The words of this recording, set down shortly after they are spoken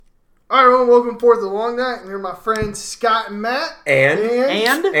All right, everyone, welcome forth to the long night. And here are my friends Scott and Matt. And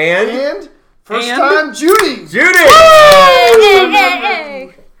first time Judy.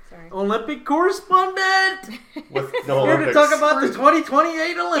 Hey. Sorry. Olympic correspondent. With the Here Olympics. to talk about the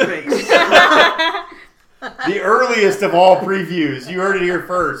 2028 Olympics. The earliest of all previews. You heard it here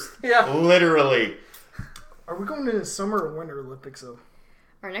first. Yeah. Literally. Are we going to the Summer or Winter Olympics, though?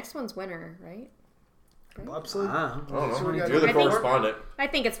 Our next one's winter, right? Bobsled? I don't So we know. got- You're the I think- correspondent. I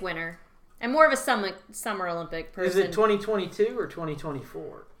think it's winter. I'm more of a summer Olympic person. Is it 2022 or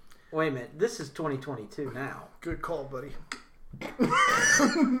 2024? Wait a minute. This is 2022 now. Good call, buddy.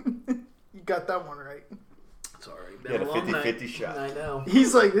 You got that one right. Sorry. You had a 50-50 shot. I know.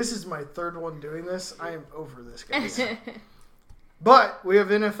 He's like, this is my third one doing this. I am over this, guys. But we have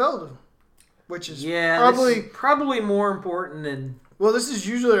NFL, which is probably more important than well, this is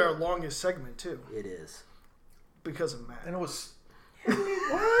usually our longest segment, too, it is. because of Matt. And it was...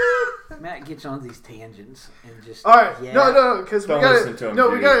 Matt gets on these tangents and just All right. yeah. No, because we Don't listen to got him,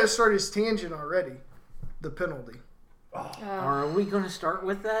 we Judy. got to start his tangent already. The penalty. Are we going to start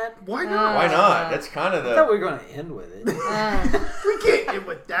with that? Why not? Why not? That's kind of I thought the... we were going to end with it. We can't end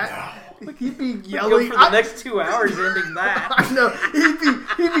with that. He'd be Go yelling. for the next 2 hours ending that. I know.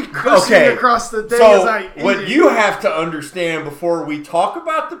 He'd be cursing Okay, across the thing as I so what ended. you have to understand before we talk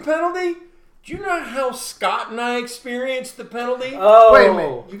about the penalty, do you know how Scott and I experienced the penalty? Oh. Wait a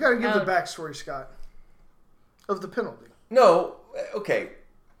minute. You got to give the backstory, Scott, of the penalty. No. Okay.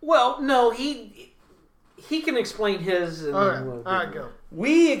 Well, no, he can explain his. And All then right. we'll All right, do go.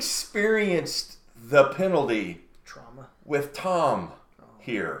 We experienced the penalty Trauma. with Tom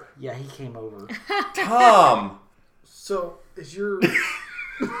here. Yeah, he came over. Tom. So, is your...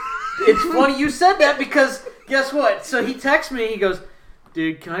 It's funny you said that because guess what? So he texts me. He goes,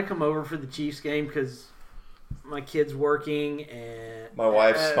 "Dude, can I come over for the Chiefs game? Because my kid's working and My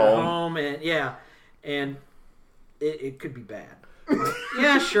wife's at home. and and it could be bad." I'm like,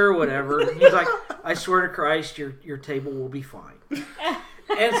 yeah, sure, whatever. He's like, "I swear to Christ, your table will be fine."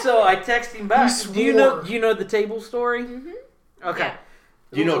 And so I text him back. He Do you know the table story? Mm-hmm. Okay. Yeah.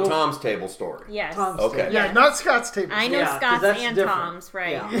 Do you know Well, Tom's table story? Yes. Tom's Okay. table. Yeah, not Scott's table. I know Yeah, 'cause Scott's that's and different. Tom's,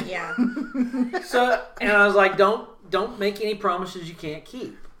 right? Yeah. Yeah. So and I was like, don't make any promises you can't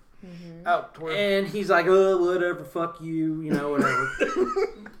keep. Out toward... And he's like, "Oh, whatever, fuck you, whatever."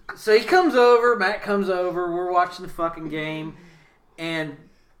 So he comes over, Matt comes over, we're watching the fucking game, and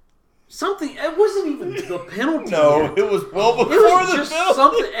it wasn't even the penalty. No, yet. it was well before It was the just penalty.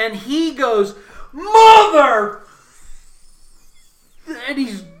 something, and he goes, "Mother!" And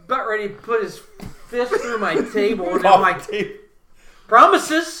he's about ready to put his fist through my table, and I'm like,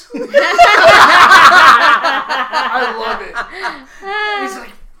 "Promises?" I love it. He's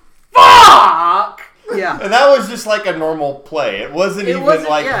like, "Fuck!" Yeah. And that was just like a normal play. It wasn't It even wasn't-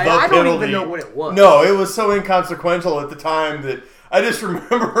 like yeah, the I penalty. don't even know what it was. No, it was so inconsequential at the time that I just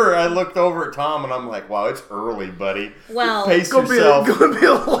remember I looked over at Tom and I'm like, "Wow, it's early, buddy. Well, Pace It's yourself." gonna be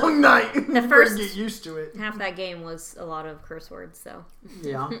a long night. The first- get used to it. half that game was a lot of curse words, so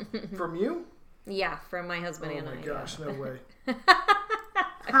Yeah. From you? yeah, from my husband Oh and my I. gosh, no way.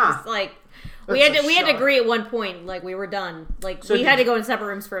 Huh. It's like That's we had a to shock. agree at one point, like we were done. Like So we did had to you- go in separate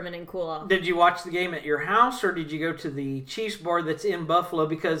rooms for a minute and cool off. Did you watch the game at your house, or did you go to the Chiefs bar that's in Buffalo?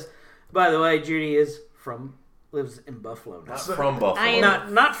 Because, by the way, Judy lives in Buffalo now. Not from Buffalo. I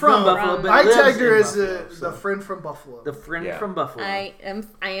am- Not from No, Buffalo, from- but I lives tagged her in as Buffalo, so- the friend from Buffalo. the friend Yeah. from Buffalo. I am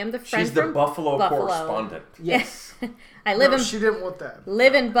the friend She's the from Buffalo Buffalo. correspondent. Yes. I live No, in she didn't want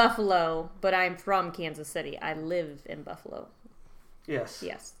that. Buffalo, but I'm from Kansas City. I live in Buffalo. Yes.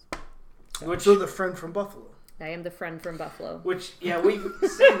 Yes, Which So the friend from Buffalo. I am the friend from Buffalo. we see.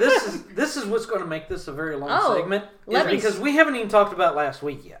 This is what's going to make this a very long Oh, segment, let me- because we haven't even talked about last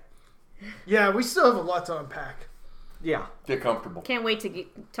week yet. Yeah, we still have a lot to unpack. Yeah. Get comfortable. Can't wait to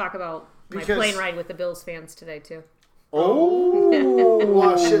talk about my Because- plane ride with the Bills fans today too. Oh. A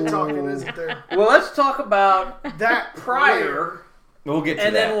lot of shit talking, isn't there? Well, let's talk about That prior, We'll get to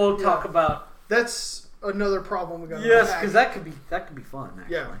and that. then we'll talk about That's another problem we got to yes, unpack. because that could be fun.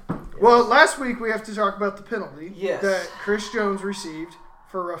 Actually. Yeah. Well, last week we have to talk about the penalty Yes. that Chris Jones received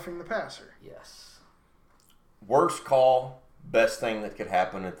for roughing the passer. Yes. Worst call, best thing that could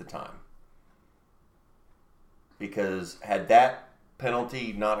happen at the time. Because had that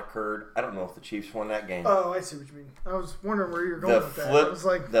penalty not occurred, I don't know if the Chiefs won that game. Oh, I see what you mean. I was wondering where you're going The with that. I flip, was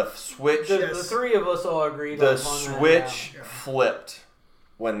like, the switch, The Yes. three of us all agreed the on switch Yeah. flipped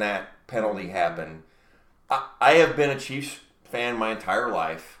when that penalty happened. I have been a Chiefs fan my entire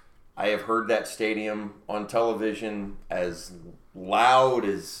life. I have heard that stadium on television as loud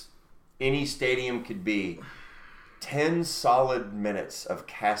as any stadium could be. 10 solid minutes of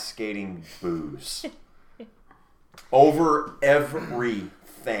cascading boos over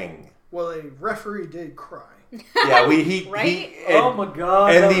everything. Well, a referee did cry. Yeah, Right? Oh my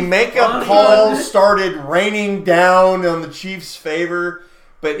god! And the makeup call started raining down on the Chiefs' favor,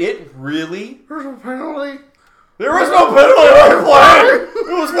 but it really... There's a penalty. There was no penalty on the play!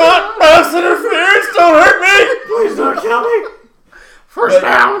 It was not pass interference! Don't hurt me! Please don't kill me! First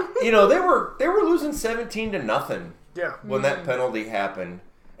down. You know, they were losing 17-0 Yeah. when that penalty happened.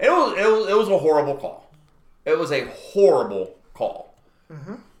 And it was a horrible call. It was a horrible call.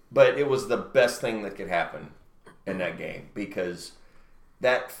 Mm-hmm. But it was the best thing that could happen in that game because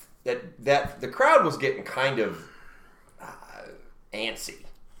that the crowd was getting kind of antsy.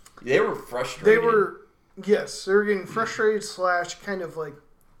 They were frustrated. They were getting frustrated / kind of like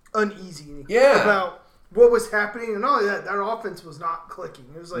uneasy about what was happening. And not only that offense was not clicking.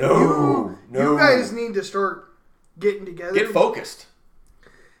 It was like, No. you guys need to start getting together. Get focused.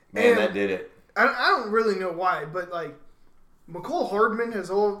 Man, And that did it. I don't really know why, but like McCole Hardman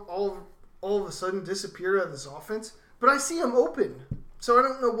has all of a sudden disappeared out of this offense, but I see him open. So I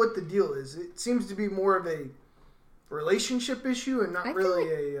don't know what the deal is. It seems to be more of a relationship issue and not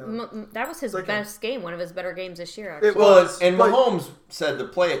really that was his like best game, one of his better games this year, actually. It was, and but- Mahomes said the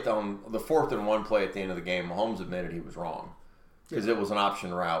 4th and 1 play at the end of the game, Mahomes admitted he was wrong because it was an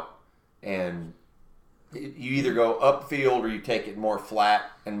option route, and you either go upfield or you take it more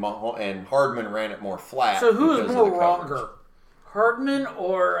flat, and Hardman ran it more flat. So who because is of more the wronger, coverage. Hardman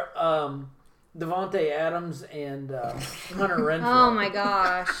or Devontae Adams and Hunter Renfrow? Oh my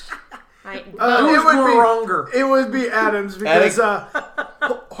gosh. it Who's would more be wronger? It would be Adams because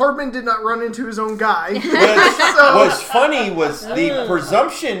Hardman did not run into his own guy. What's funny was the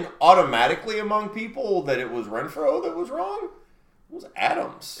presumption automatically among people that it was Renfrow that was wrong. It was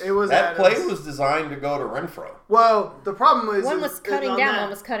Adams. It was that Adams. play was designed to go to Renfrow. Well, the problem is One was cutting down, one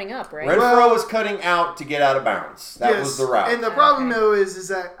was cutting up, right? Renfrow was cutting out to get out of bounds. That was the route. And the problem though is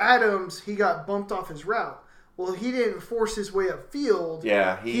that Adams, he got bumped off his route. Well, he didn't force his way upfield.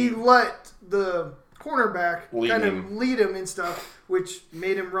 Yeah, he let the cornerback kind of him. lead him and stuff, which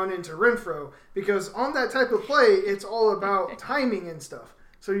made him run into Renfrow. Because on that type of play, it's all about timing and stuff.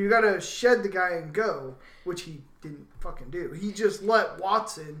 So you got to shed the guy and go, which he didn't fucking do. He just let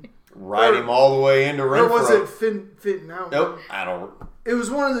Watson ride him all the way into Renfrow. Or was it Fitton out? Nope, I don't. It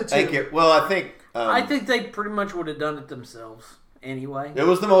was one of the two. Thank you. Well, I think. I think they pretty much would have done it themselves anyway. It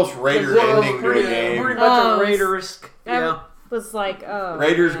was the most Raider ending to a game. Pretty much a Raiders. That was like, oh.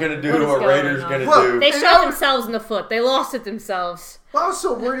 Raiders gonna do what Raiders gonna do. They shot themselves in the foot. They lost it themselves. Well, I was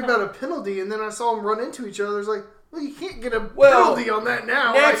so worried about a penalty, and then I saw them run into each other. I was like, well, you can't get a penalty on that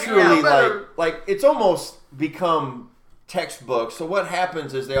now. Naturally, like it's almost become textbook. So what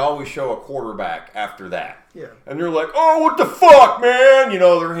happens is they always show a quarterback after that. Yeah. And they're like, oh, what the fuck, man? You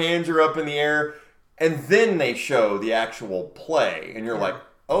know, their hands are up in the air. And then they show the actual play. And you're like,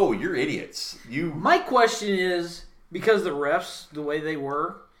 oh, you're idiots. My question is, because the refs, the way they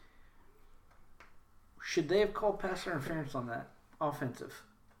were, should they have called pass interference on that offensive?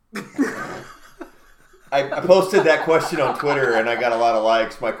 I posted that question on Twitter and I got a lot of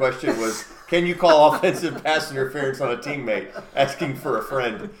likes. My question was, can you call offensive pass interference on a teammate asking for a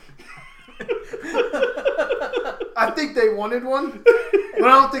friend? I think they wanted one, but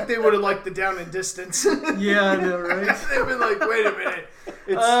I don't think they would have liked the down and distance. Yeah, I know, right? They've been like, wait a minute.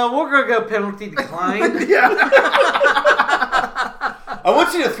 We're going to go penalty decline. I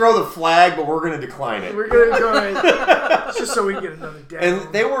want you to throw the flag, but we're going to decline it. We're going to go ahead. Just so we can get another down.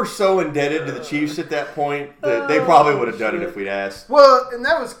 And they were so indebted to the Chiefs at that point that they probably would have done it if we'd asked. Well, and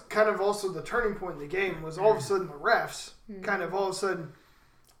that was kind of also the turning point in the game, was all of a sudden the refs kind of all of a sudden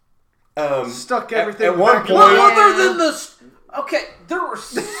stuck everything at one back point. up. Other than the... Okay, there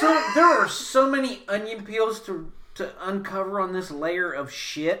are so many onion peels to uncover on this layer of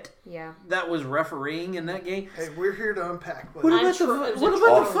shit that was refereeing in that game. Hey, we're here to unpack. Buddy. What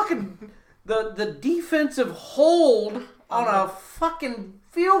about the fucking the defensive hold on a fucking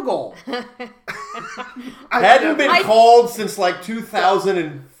field goal? Hadn't been called since like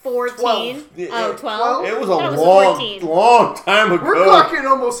 2014. 12. 12? It was a long time ago. We're talking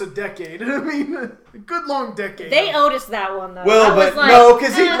almost a decade. I mean, a good long decade. They owed us that one, though. Well, that but no,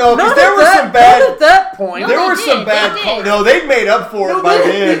 because there were some bad. Not at that point. There were some bad calls. No, they made up for it by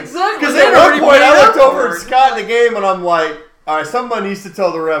then. Exactly. Because at one point I looked over at Scott in the game and I'm like, all right, somebody needs to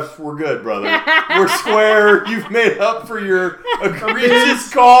tell the refs we're good, brother. We're square. You've made up for your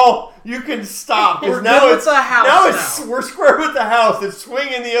egregious call. You can stop. We're now good it's with the house now. we're square with the house. It's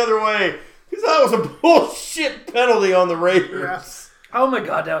swinging the other way. Because that was a bullshit penalty on the Raiders. Yes. Oh my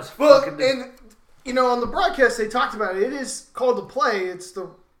god, that was Well, fucking. and on the broadcast they talked about it. It is called a play. It's the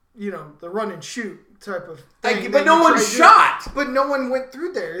run and shoot type of thing. But no one shot. But no one went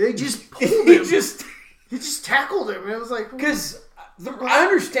through there. They just pulled He him. He just tackled him. And it was like... Because I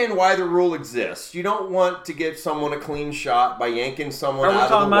understand why the rule exists. You don't want to give someone a clean shot by yanking someone Are we out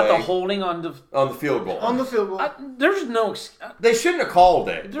talking of the about way the holding on the field goal. On the field goal. there's no... They shouldn't have called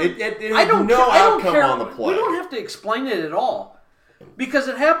it. It I had don't no care. I don't outcome care. on the play. We don't have to explain it at all. Because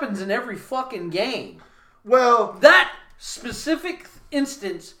it happens in every fucking game. Well... That specific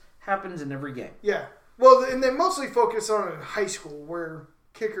instance happens in every game. Yeah. Well, and they mostly focus on it in high school where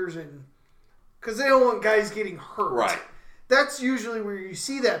kickers and... Because they don't want guys getting hurt. Right. That's usually where you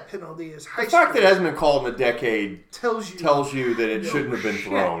see that penalty is high The school. fact that it hasn't been called in a decade tells you that it shouldn't have been shit.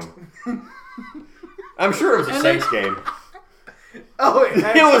 thrown. I'm sure it was a Saints game. Oh,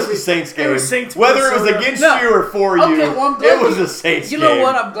 It was a Saints game. was Saints, Whether it was Minnesota. against No. you or for you, Okay, well, I'm glad it was a Saints You game. know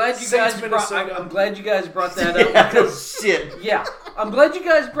what? I'm glad you Saints, guys brought. Minnesota. I'm glad you guys brought that up because Shit. yeah, I'm glad you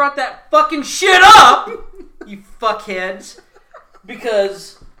guys brought that fucking shit up, you fuckheads,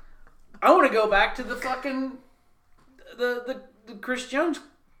 because I want to go back to the fucking the Chris Jones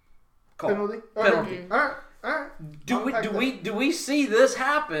call. penalty. Penalty. All right. Do we see this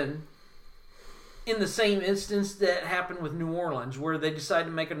happen in the same instance that happened with New Orleans, where they decided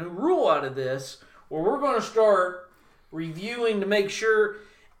to make a new rule out of this, where we're going to start reviewing to make sure,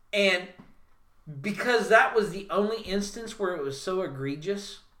 and because that was the only instance where it was so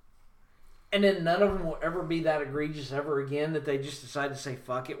egregious, and then none of them will ever be that egregious ever again, that they just decided to say,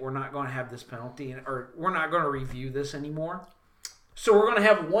 fuck it, we're not going to have this penalty, or we're not going to review this anymore. So we're going to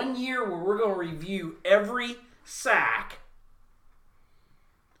have 1 year where we're going to review every sack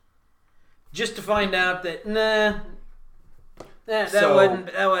just to find out that, that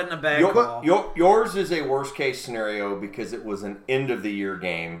wasn't a bad call. Yours is a worst case scenario because it was an end of the year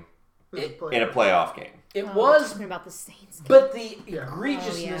game in a playoff game. It Oh, was, talking about the Saints game. but the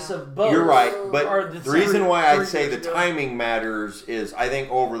egregiousness of both. You're right, are but the the reason why I say the years ago. timing matters is I think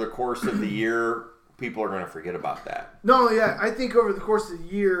over the course of the year, people are going to forget about that. No, yeah, I think over the course of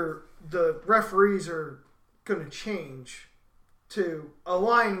the year, the referees are going to change to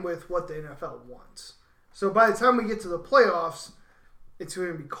align with what the NFL wants. So by the time we get to the playoffs, it's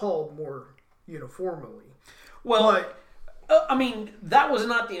going to be called more uniformly. Well, I mean, that was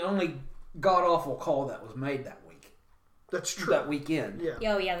not the only god-awful call that was made that week. That's true. That weekend.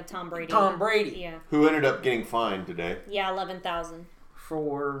 Yeah. Oh, yeah, the Tom Brady. Tom Brady. Yeah. Who ended up getting fined today? Yeah, 11,000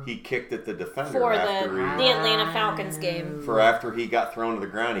 For... He kicked at the defender for the after Atlanta Falcons game. after he got thrown to the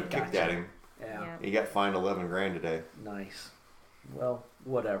ground. He kicked Gotcha. at him. Yeah, He got fined $11,000 today. nice. Well,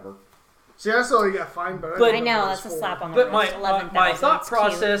 whatever. See, I saw he got fined, but But- I don't know, what that's a it's for. slap on the But wrist. 11,000. my thought It's cute.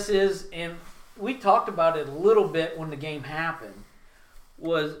 process is, and we talked about it a little bit when the game happened,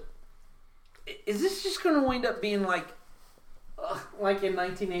 was, is this just going to wind up being like in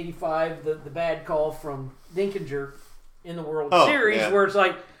 1985, the bad call from Dinkinger in the World Series, yeah. where it's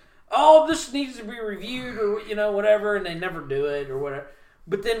like, oh, this needs to be reviewed, or whatever, and they never do it, or whatever.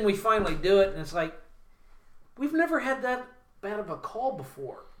 But then we finally do it, and it's like, we've never had that bad of a call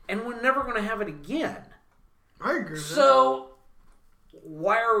before, and we're never going to have it again. I agree with that. So,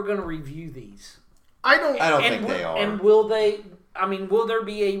 why are we going to review these? I don't think they are. And will they? I mean, will there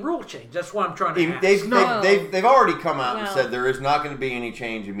be a rule change? That's what I'm trying to ask. They've already come out and No. said there is not going to be any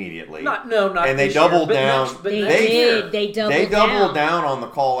change immediately. not and they this doubled year, but down. next- but They next year. did. They They doubled down on the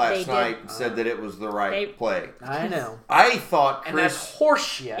call They last did. night and said that it was the right play. I know, I thought and Chris. that's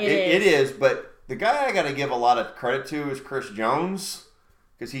horseshit. It is, but the guy I got to give a lot of credit to is Chris Jones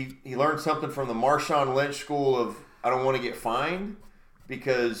because he learned something from the Marshawn Lynch school of I don't want to get fined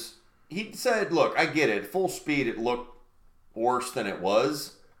because he said, look, I get it. Full speed, it looked worse than it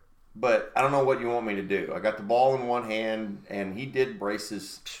was, but I don't know what you want me to do. I got the ball in one hand, and he did brace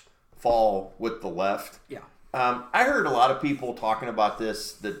his fall with the left. Yeah. I heard a lot of people talking about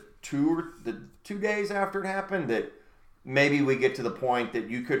this the 2 days after it happened that maybe we get to the point that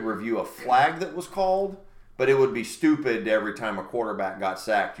you could review a flag that was called, but it would be stupid every time a quarterback got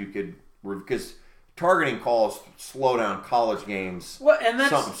sacked. You could because targeting calls slow down college games. Well, and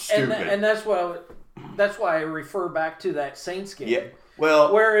that's something stupid. and that's why I refer back to that Saints game. Yeah.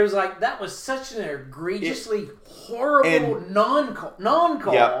 Well, Where it was like that was such an egregiously horrible and-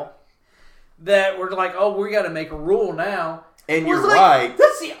 non-call Yep. that we're like, oh, we got to make a rule now. and It was you're like, right.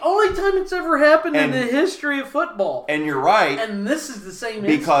 That's the only time it's ever happened in And- the history of football. And you're right. And this is the same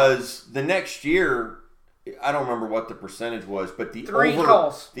instance. Because the next year, I don't remember what the percentage was, but the Three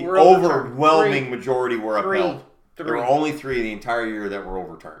calls the were overturned. overwhelming Three. majority were upheld. There Three. were only 3 the entire year that were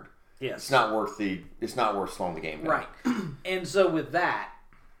overturned. Yes. It's not worth slowing the game down. Right. And so with that,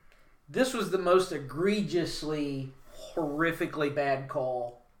 this was the most egregiously, horrifically bad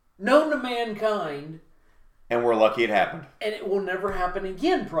call known to mankind. And we're lucky it happened. And it will never happen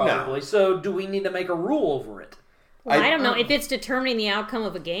again, probably. No. So do we need to make a rule over it? Well, I don't know. If it's determining the outcome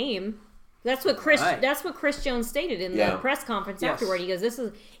of a game, that's what Chris Jones stated in the press conference afterward. He goes,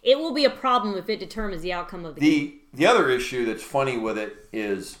 it will be a problem if it determines the outcome of the game. The other issue that's funny with it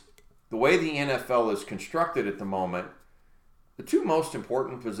is the way the NFL is constructed at the moment. The two most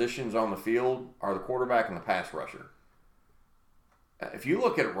important positions on the field are the quarterback and the pass rusher. If you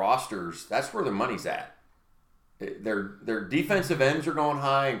look at rosters, that's where the money's at. Their defensive ends are going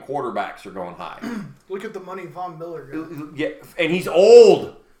high and quarterbacks are going high. Look at the money Von Miller got. Yeah, and he's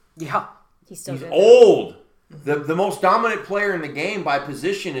old. Yeah. He's old. The most dominant player in the game by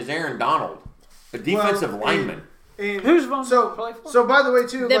position is Aaron Donald, a defensive lineman. And who's Von Miller play for? So, by the way,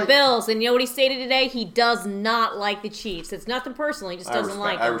 too... The Bills. And you know what he stated today? He does not like the Chiefs. It's nothing personal. He just doesn't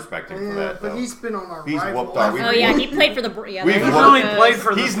like them. I respect him for that, but he's been on our He's rival. whooped our... Oh, yeah. He played for the...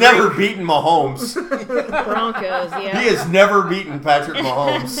 He's never beaten Mahomes. Broncos, yeah. He has never beaten Patrick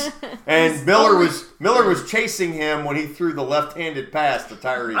Mahomes. And Miller was chasing him when he threw the left-handed pass to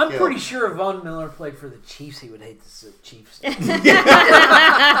Tyreek Hill. I'm pretty sure if Von Miller played for the Chiefs, he would hate the Chiefs.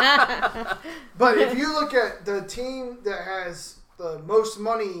 But if you look at the team that has the most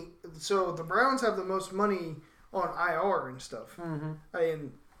money, so the Browns have the most money on IR and stuff. Mm-hmm.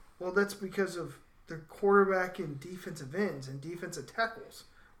 And, well, that's because of the quarterback and defensive ends and defensive tackles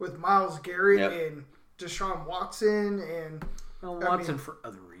with Myles Garrett and Deshaun Watson and... Well, Watson for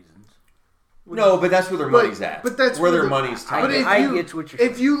other reasons. No, but that's where their money's at. But that's where their money's tied. But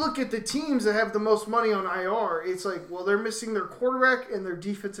if you look at the teams that have the most money on IR, it's like, well, they're missing their quarterback and their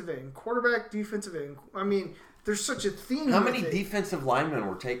defensive end. Quarterback, defensive end. I mean, there's such a theme. How many defensive linemen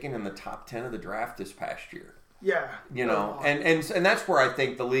were taken in the top 10 of the draft this past year? Yeah. You know, and that's where I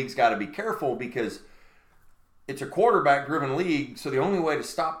think the league's got to be careful because it's a quarterback-driven league, so the only way to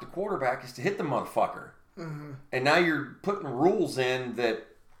stop the quarterback is to hit the motherfucker. Mm-hmm. And now you're putting rules in that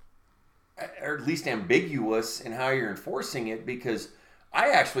are at least ambiguous in how you're enforcing it because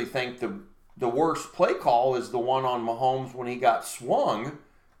I actually think the worst play call is the one on Mahomes when he got swung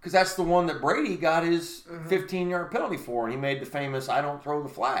because that's the one that Brady got his 15-yard penalty for and he made the famous I don't throw the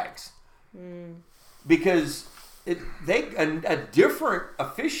flags. Because a different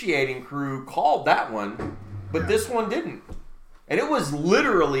officiating crew called that one, but this one didn't. And it was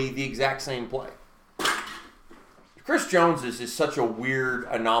literally the exact same play. Chris Jones is such a weird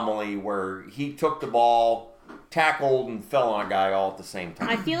anomaly where he took the ball, tackled, and fell on a guy all at the same time.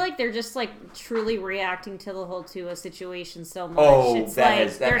 I feel like they're just like truly reacting to a situation so much. Oh, it's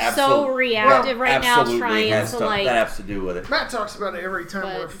they're so reactive right now, trying to like. That has to do with it. Matt talks about it every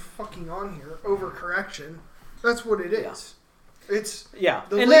time we're fucking on here. Overcorrection. That's what it is. It's the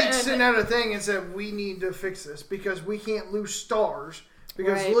league sent out a thing and said we need to fix this because we can't lose stars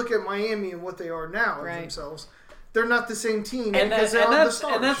because look at Miami and what they are now themselves. They're not the same team because they're the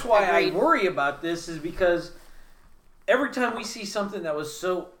stars. And that's why I worry about this is because every time we see something that was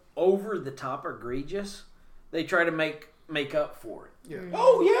so over the top egregious, they try to make up for it. Yeah.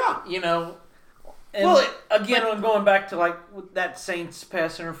 Oh yeah. You know. And I'm going back to like that Saints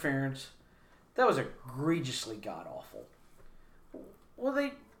pass interference. That was egregiously god awful. Well,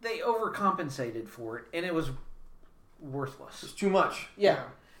 they overcompensated for it, and it was worthless. It's too much. Yeah.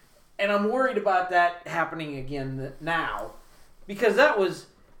 And I'm worried about that happening again now, because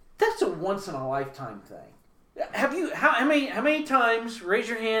that's a once in a lifetime thing. How many times? Raise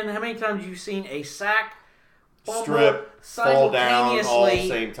your hand. How many times you've seen a sack, strip, fall down all at the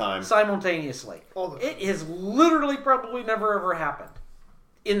same time? Simultaneously, it has literally probably never ever happened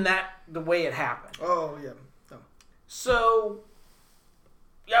in the way it happened. Oh yeah. No. So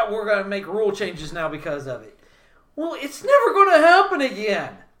we're gonna make rule changes now because of it. Well, it's never going to happen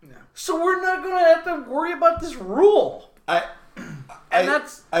again. No. So we're not going to have to worry about this rule. I'll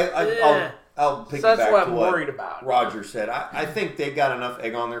pick that's back what to I'm what worried about. Roger said. I think they got enough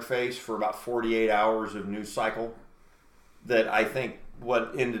egg on their face for about 48 hours of news cycle that I think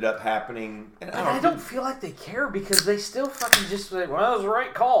what ended up happening. And I don't feel like they care because they still fucking just say, well, that was the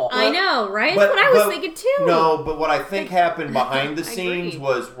right call. I know, right? That's what I was thinking too. No, but what I think happened behind the scenes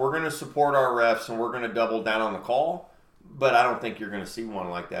was we're going to support our refs and we're going to double down on the call. But I don't think you're going to see one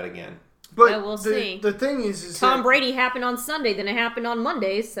like that again. But we'll see. The thing is Tom Brady happened on Sunday, then it happened on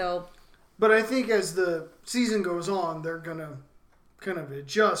Monday, so. But I think as the season goes on, they're going to kind of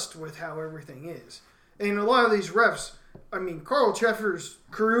adjust with how everything is. And a lot of these refs, I mean, Carl Cheffer's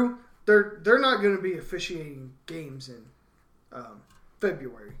crew, they're not going to be officiating games in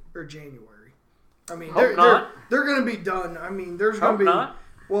February or January. I mean, they're going to be done. I mean, there's going to be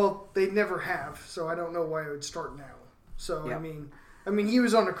Well, they never have, so I don't know why it would start now. So, I mean, he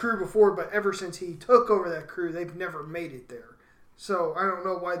was on a crew before, but ever since he took over that crew, they've never made it there. So, I don't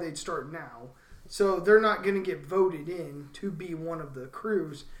know why they'd start now. So, they're not going to get voted in to be one of the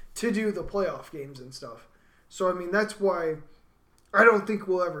crews to do the playoff games and stuff. So, I mean, that's why I don't think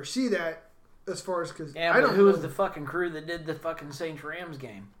we'll ever see that as far as... Cause I don't know who was the fucking crew that did the fucking Saints Rams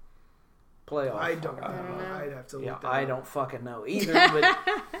game? Playoff. I don't know. I'd have to look that up. I don't fucking know either, but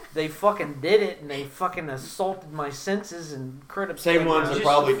they fucking did it, and they fucking assaulted my senses and critical. Same ones that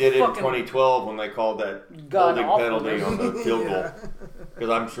probably did it in 2012 when they called that holding penalty on the field goal. Because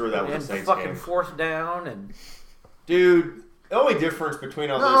I'm sure that was the Saints fucking game. Fourth down and... Dude, the only difference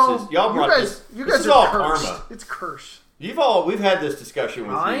between all this is y'all brought this. You this guys is are all cursed. karma. It's curse. We've had this discussion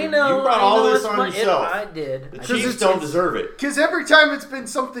with you. I know. You brought all this on yourself. I did. The Chiefs don't deserve it. Because every time it's been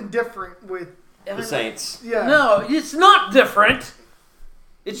something different with the Saints. Yeah. No, it's not different.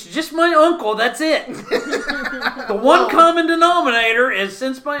 It's just my uncle. That's it. The one common denominator is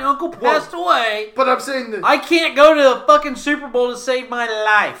since my uncle passed away. But I'm saying that I can't go to the fucking Super Bowl to save my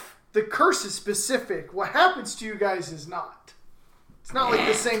life. The curse is specific. What happens to you guys is not. It's not like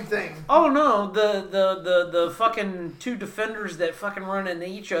the same thing. Oh no, the fucking two defenders that fucking run into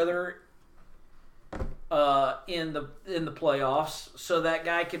each other in the playoffs, so that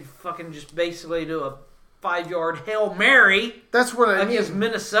guy could fucking just basically do a 5-yard Hail Mary. That's what I mean. Against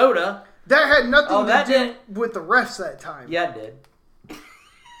Minnesota. That had nothing to do with the refs that time. Yeah, it did.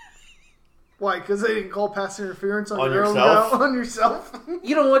 Why? Because they didn't call pass interference on yourself? On yourself?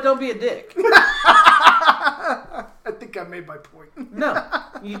 You know what? Don't be a dick. I think I made my point. No,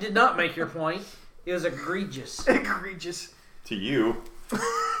 you did not make your point. It was egregious. Egregious. To you. It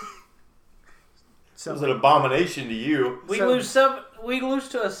was an abomination to you. We lose to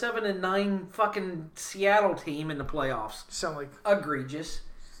a 7-9 fucking Seattle team in the playoffs. Sound like egregious.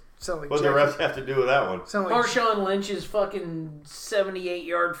 Sound like what did the refs have to do with that one? Marshawn Lynch's fucking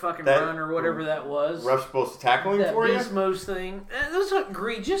 78-yard fucking run or whatever that was. Refs supposed to tackle him for you? That Gizmos thing. That was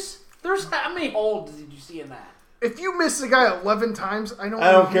egregious. How many holds did you see in that? If you miss the guy 11 times, I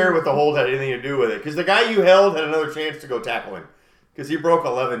don't care what the hold had anything to do with it. Because the guy you held had another chance to go tackle him. Because he broke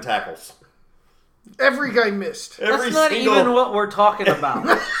 11 tackles. Every guy missed. That's not even what we're talking about.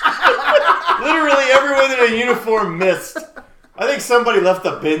 Literally everyone in a uniform missed. I think somebody left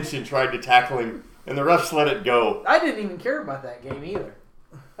the bench and tried to tackle him, and the refs let it go. I didn't even care about that game either.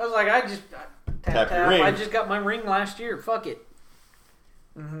 I was like, tap. I just got my ring last year. Fuck it.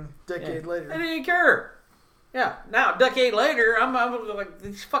 Mm-hmm. Decade later. I didn't even care. Yeah. Now, a decade later, I'm like,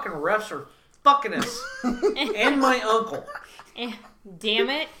 these fucking refs are fucking us. And my uncle. Damn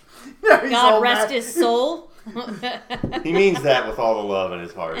it. God rest his soul. He means that with all the love in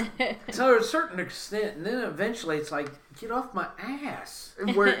his heart. To a certain extent, and then eventually it's like, get off my ass.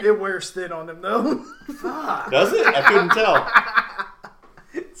 It wears thin on him, though. Fuck. Does it? I couldn't tell.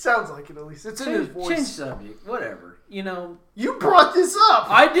 It sounds like it, at least. It's in his voice. Change subject. Whatever. You know. You brought this up.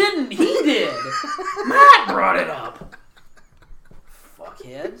 I didn't. He did. Matt brought it up.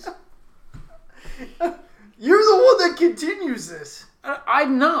 Fuckheads. You're the one that continues this.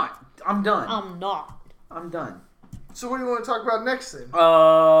 I'm not. I'm done. I'm not. I'm done. So what do you want to talk about next then?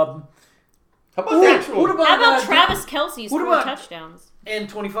 How about the actual... How about Travis Kelce's 4 touchdowns? And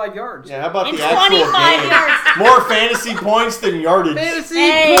 25 yards. Yeah, how about and the actual 25 yards. More fantasy points than yardage. Fantasy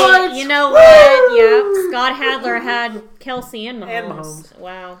points! You know what? Yep. Scott Hadler had Kelce and Mahomes.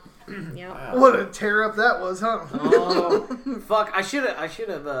 Wow. Yep. Wow. What a tear up that was, huh? Oh, fuck. I should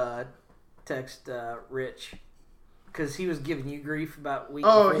have texted Rich. Because he was giving you grief about week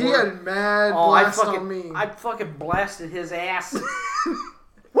before. He had mad blast on me. I fucking blasted his ass.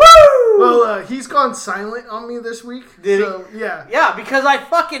 Woo! Well, he's gone silent on me this week. Did he? Yeah. Yeah, because I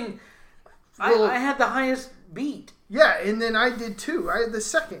fucking... I had the highest beat. Yeah, and then I did too. I had the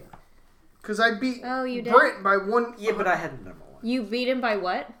second. Because I beat Brent by one... Yeah, but I had the number one. You beat him by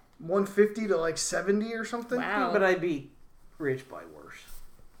what? 150 to like 70 or something. Wow. Yeah, but I beat Rich by worse.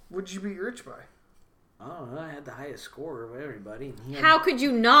 What'd you beat Rich by? I don't know. I had the highest score of everybody. How could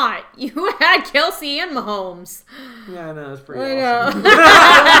you not? You had Kelce and Mahomes. Yeah, I know. That's pretty awesome.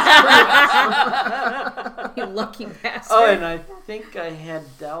 You lucky bastard. Oh, and I think I had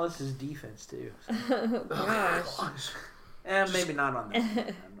Dallas's defense, too. So. Gosh. Maybe not on that.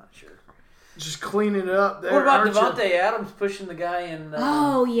 I'm not sure. Just cleaning it up there. What about Devontae Adams pushing the guy in... we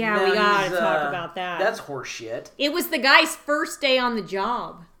gotta talk about that. That's horseshit. It was the guy's first day on the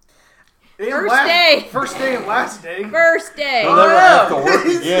job. First day and last day. First day. He'll never have to work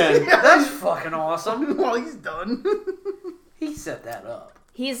again. That's fucking awesome. Well, he's done. He set that up.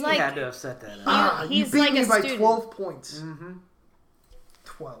 He had to have set that up. He's you beat like me a by student. 12 points. Mm-hmm.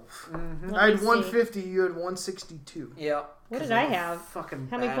 12. Mm-hmm. I had 150. You had 162. Yeah. What did I have? Fucking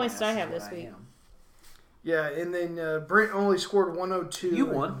How many points did I have this I week? am. Yeah, and then Brent only scored 102. You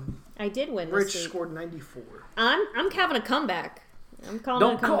won. I did win Rich this week. scored 94. I'm having a comeback. I'm calling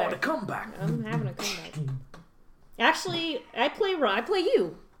Don't it a comeback. call it a comeback. I'm having a comeback. Actually, I play you,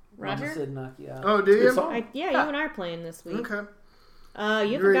 Roger. Mama said knock you out. Oh, do you? You and I are playing this week. Okay.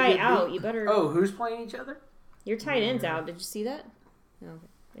 You have a guy out. You better. Oh, who's playing each other? Your tight end's out. Did you see that? No.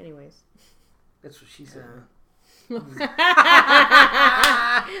 Anyways. That's what she said.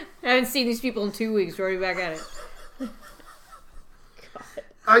 I haven't seen these people in 2 weeks. We're already back at it.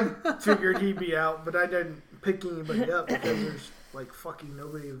 I figured he'd be out, but I didn't pick anybody up because there's like fucking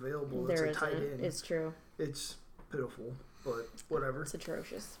nobody available. That's a tight end. It's true. It's pitiful, but whatever. It's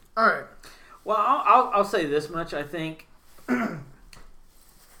atrocious. All right. Well, I'll say this much. I think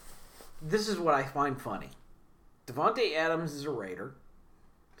this is what I find funny. Davante Adams is a Raider,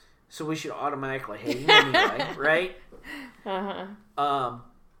 so we should automatically hate him anyway, right?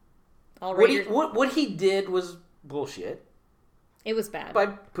 What he did was bullshit. It was bad. By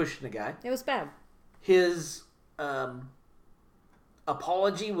pushing the guy. It was bad. His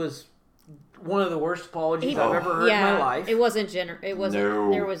apology was one of the worst apologies I've ever heard in my life. It wasn't It wasn't.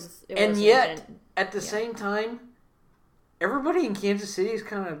 No. There was. And yet, at the same time, everybody in Kansas City is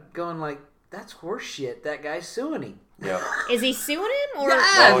kind of going like, "That's horse shit. That guy's suing him." Yeah. Is he suing him or?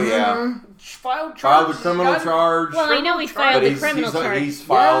 Oh yeah. Filed a criminal charge. Well, I know he filed the criminal charge. He's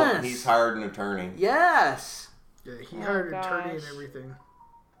filed. He's hired an attorney. Yes. Yeah, he hired an attorney and everything.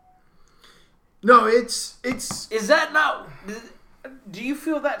 No, it's. Is that not? Do you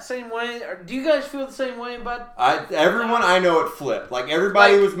feel that same way? Or do you guys feel the same way about? Everyone I know it flipped. Like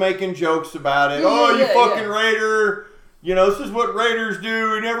everybody was making jokes about it. You fucking Raider. You know, this is what Raiders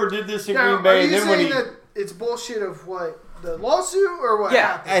do. We never did this in Green Bay. Are you saying that it's bullshit of what? The lawsuit or what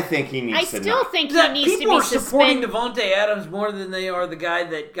happened? I think he needs to. I still think he needs to be People are supporting suspended. Davante Adams more than they are the guy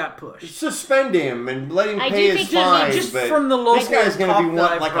that got pushed. Suspend him and let him pay his fine. Just from the local this guy's going to be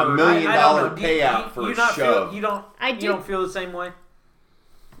wanting like $1 million payout for a shove. You don't feel the same way?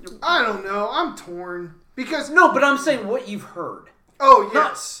 I don't know. I'm torn because no, but I'm saying what you've heard. Oh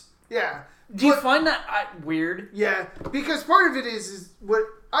yes, yeah. Do you find that weird? Yeah, because part of it is what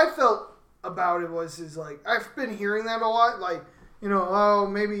I felt about it is like I've been hearing that a lot, like, you know, oh,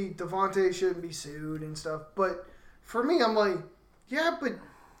 maybe Davante shouldn't be sued and stuff, but for me I'm like, yeah, but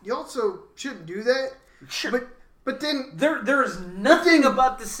you also shouldn't do that. Sure. But then there is nothing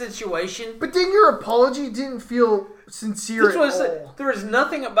about the situation. But then your apology didn't feel sincere at all. There is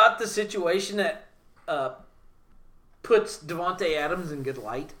nothing about the situation that puts Davante Adams in good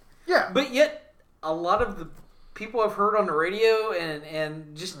light. Yeah. But yet a lot of the people I've heard on the radio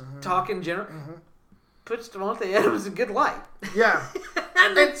and just talk in general puts Davante Adams in good light. Yeah.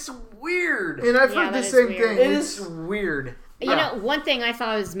 And it's weird. And I've heard the same thing. It is weird. You know, one thing I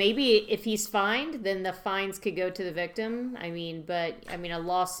thought was maybe if he's fined, then the fines could go to the victim. A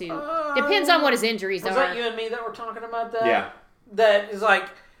lawsuit depends on what his injuries are. Was that you and me that were talking about that? Yeah. That is like,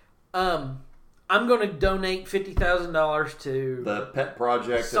 I'm going to donate $50,000 to the pet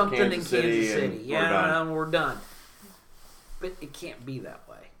project something of Kansas in Kansas City. City. And we're done. But it can't be that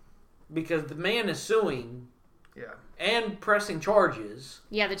way because the man is suing. Yeah. And pressing charges.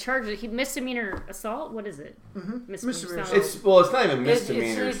 Yeah, the charge, misdemeanor assault. What is it? Misdemeanor. It's not even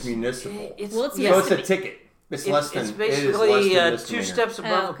misdemeanor. It's municipal. It's a ticket. It's less than. It's basically it is 2 steps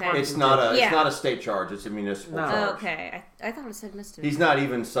above. Okay. It's not a state charge. It's a municipal charge. Okay, I thought it said misdemeanor. He's not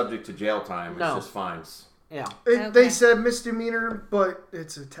even subject to jail time. It's just fines. Yeah. They said misdemeanor, but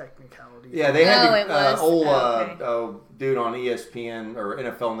it's a technicality. Yeah, they had dude on ESPN or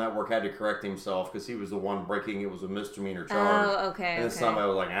NFL Network had to correct himself because he was the one breaking it was a misdemeanor charge. Oh, okay. And then somebody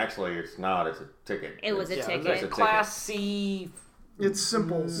was like, actually, it's not. It's a ticket. It was a ticket. It's a Class C. It's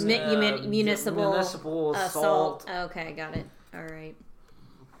simple. Municipal assault. Okay, got it. All right.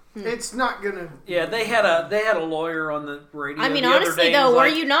 It's not gonna. Yeah, they had a lawyer on the radio. Honestly, though, were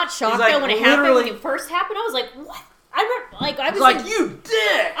you not shocked though when it happened? When it first happened, I was like, "What?" I was like, "You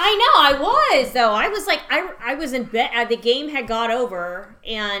dick!" I know, I was though. I was like, I was in bed. The game had got over,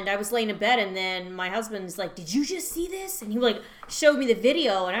 and I was laying in bed, and then my husband's like, "Did you just see this?" And he showed me the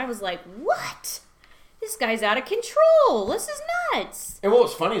video, and I was like, "What? This guy's out of control. This is nuts." And what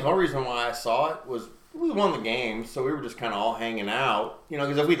was funny is one reason why I saw it was we won the game, so we were just kind of all hanging out. You know,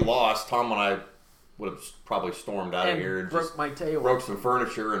 because if we'd lost, Tom and I would have probably stormed out of here and broke some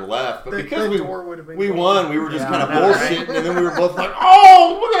furniture and left. But because we won, we were just kind of bullshitting, and then we were both like,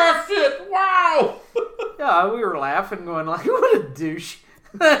 "Oh, look at that shit! Wow!" Yeah, we were laughing, going like, "What a douche!"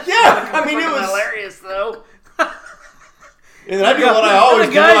 Yeah, I mean, it was hilarious though. And I do what I always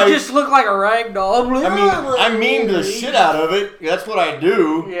the do. guy just looked like a rag doll. I mean the shit out of it. That's what I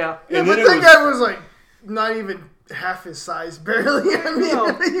do. Yeah. And but then that guy was like not even half his size, barely. I mean,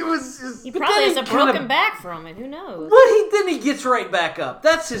 No. he was just. He probably has a kinda- broken back from it. Who knows? But then he gets right back up.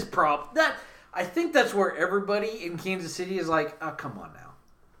 That's his problem. I think that's where everybody in Kansas City is like, oh, come on now.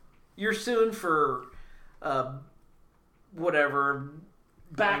 You're suing for whatever,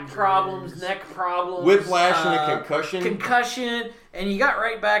 back problems, neck problems. Whiplash and a concussion. Concussion, and you got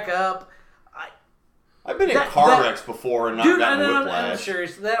right back up. I've been in car wrecks before and not gotten I'm whiplash.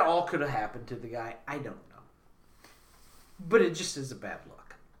 serious. That all could have happened to the guy. I don't know. But it just is a bad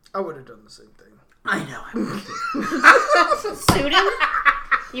look. I would have done the same thing. I know. Sued him?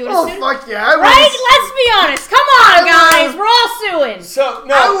 You would have Oh sued him? fuck yeah! I Right? Let's be honest. Come on, guys. We're all suing. So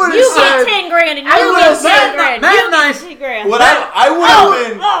no, I would've You said- get 10 grand and you I get would've 10 grand. Matt You and I- get 10 grand. what I would have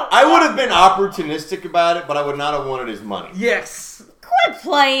been oh. I would have been opportunistic about it, but I would not have wanted his money. Yes. Quit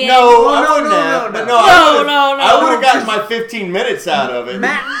playing. No, Well, I no, wouldn't no, have. no, But no. I would have gotten my 15 minutes out of it.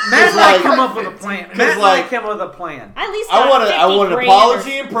 Matt Because, and I like- come up with a plan. Matt and I like- came up with a plan. At least I want an 50 apology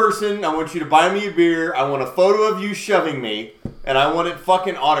grand in person. I want you to buy me a beer. I want a photo of you shoving me, and I want it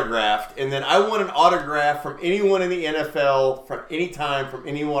fucking autographed. And then I want an autograph from anyone in the NFL, from any time, from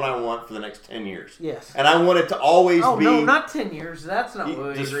anyone I want for the next 10 years. Yes. And I want it to always Oh be. no, not 10 years. That's not what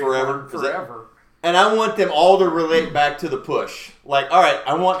we Just agreed forever? on. Is that- Forever. And I want them all to relate back to the push. Like, all right,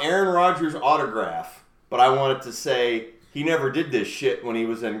 I want Aaron Rodgers' autograph, but I want it to say he never did this shit when he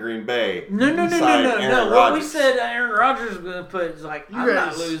was in Green Bay. No. Signed Aaron What we Rodgers. said Aaron Rodgers was going to put is like, I'm not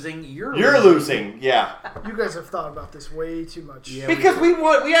guys- losing. You're losing, yeah. You guys have thought about this way too much. Yeah. Because we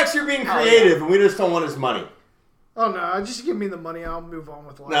actually are being creative, and we just don't want his money. Oh no! Just give me the money. I'll move on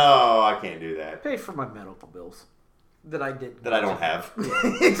with life. No, I can't do that. Pay for my medical bills that I did. That I don't have.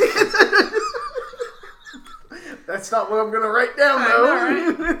 That's not what I'm gonna write down I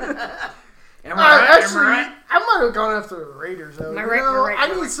though. know, Am I right? Actually, Am I right? I might have gone after the Raiders though. Am I You right? know, Am I right? I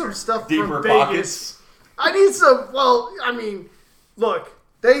Am I need right? some stuff Deeper from Vegas. pockets. I need some. Well, I mean, look,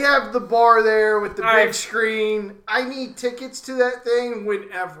 they have the bar there with the All big right. screen. I need tickets to that thing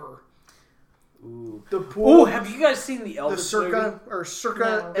whenever. Ooh. The pool, Ooh, have you guys seen the Elvis the Circa movie? or Circa. No.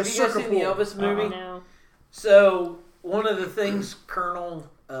 The Have you guys Circa seen the pool. Elvis movie? No. So one of the things Colonel,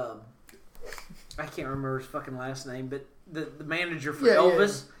 I can't remember his fucking last name, but the manager for Yeah,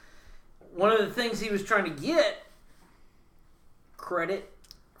 Elvis, one of the things he was trying to get credit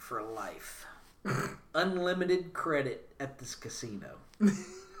for life, unlimited credit at this casino, and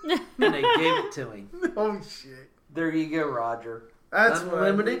they gave it to him. Oh shit! There you go, Roger. That's what I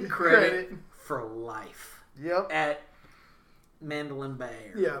Unlimited need. credit for life Yep. at Mandalay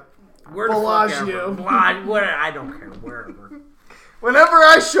Bay. Yep. Where the fuck Bellagio. ever. Where I don't care wherever. Whenever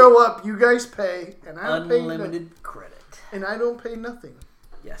I show up, you guys pay, and I don't pay Unlimited credit. and I don't pay nothing.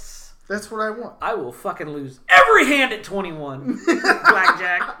 Yes. That's what I want. I will fucking lose every hand at 21.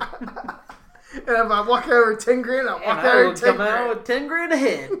 Blackjack. And if I walk out with 10 grand, I'll And walk I out will with 10 come out grand. with 10 grand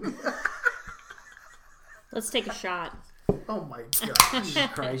ahead. Let's take a shot. Oh my gosh. Jesus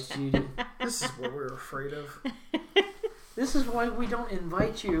Christ, Judy. This is what we're afraid of. This is why we don't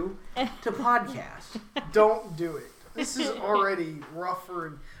invite you to podcasts. Don't do it. This is already rougher.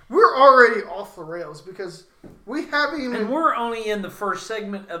 And we're already off the rails because we haven't even. And we're only in the first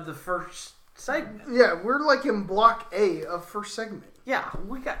segment of the first segment. Yeah, we're like in block A of first segment. Yeah,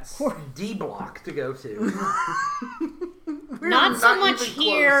 we got D block to go to. We're Not so much even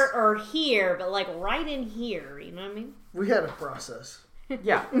here close. or here, but like right in here. You know what I mean? We had a process.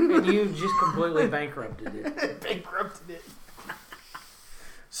 Yeah, and you just completely bankrupted it. Bankrupted it.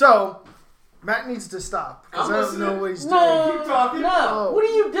 So, Matt needs to stop because I'm I don't listening. know what he's doing. No, Keep talking. no. Oh. What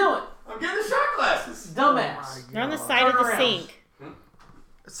are you doing? I'm getting the shot glasses. Dumbass. They're on the God. side of Turn the around. sink.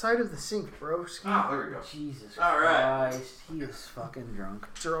 Side of the sink, bro. Oh, there we go. Jesus All right. Christ. He is fucking drunk.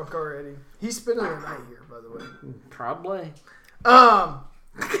 Drunk already. He's spending the night here, by the way. Probably.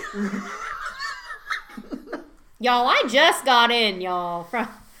 Y'all, I just got in, y'all.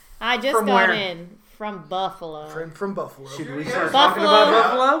 I just From got where? in from Buffalo. Friend from Buffalo. Should we Yeah. start talking Buffalo.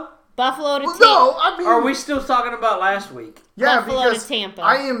 about Buffalo? Buffalo to Well, Tampa. no, I mean, Or are we still talking about last week? yeah, Buffalo to because Tampa.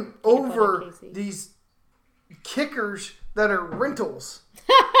 I am Tampa to over KC. these kickers that are rentals.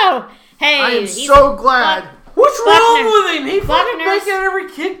 Hey, I am he's- so glad. What's Buckner. wrong with him? He fucking Buckner's- making every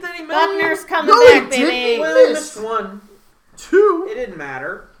kick that he made. Buckner's coming No, he back, baby. didn't. Well, they missed. missed one. Two. It didn't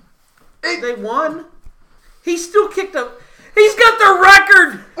matter. It- They won. He still kicked up. He's got the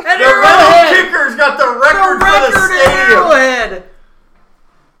record at The Arrowhead. Rebel Kicker's got the The record for the record at stadium. Arrowhead.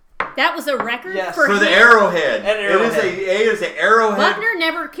 That was a record Yes. for For the him? Arrowhead. An Arrowhead. It is an Arrowhead. Buckner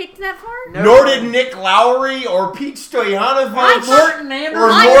never kicked that far? No. Nor did Nick Lowry or Pete Stoyanovich Morton Anderson. or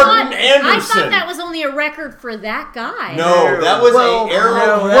I Morton I Anderson. thought that was only a record for that guy. No, that was Well, a Arrowhead.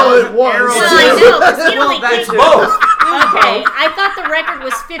 well, it was. Well, Yeah. I know, because he only that's kicked... Both. Okay, I thought the record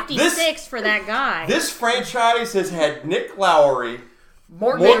was 56 for that guy. This franchise has had Nick Lowry,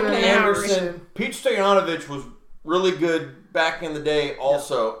 Morton Morton Anderson. Anderson, Pete Stoyanovich was really good back in the day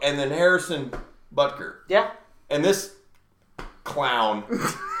also, and then Harrison Butker. Yeah. And this clown,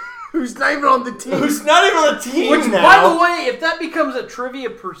 Who's not even on the team. who's not even on the team Which, now. by the way, if that becomes a Trivia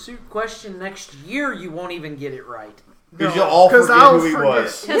Pursuit question next year, you won't even get it right. Because you'll all 'cause forget I'll who he forget.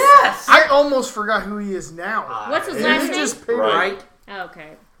 was. Yes. I almost forgot who he is now. What's his And last he name? just paid Right. Oh,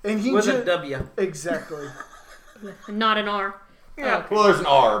 okay. And he With a just W. exactly. Not an R. Yeah. Okay. Well, there's an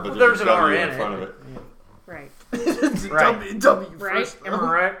R, but There's there's an a R W in in it. front of it. Right. Right. W Right? first. Am I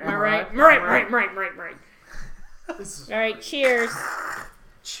right? All right. Right. This is, All right, cheers.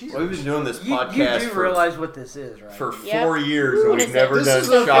 Jeez. Well, we've been doing this You podcast do for, realize what this is, right? for Yep. 4 years, and What we've is never it? This done is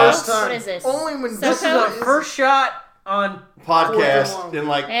the shots first time. What is this? Only when This is Soco? the first shot on podcast in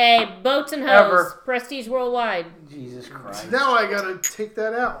like Hey, boats and hoes. Ever. Prestige Worldwide. Jesus Christ. Now I gotta take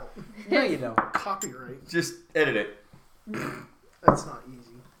that out. No, you don't. Copyright. just edit it. That's not easy.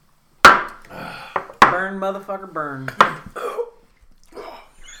 Burn, motherfucker, burn.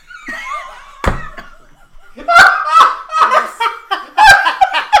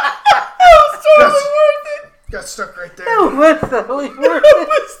 Got stuck right there. What's the holy word?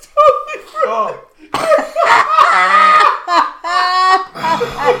 Oh.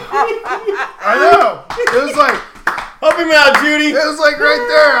 I know. It was like Help him out, Judy. it was like right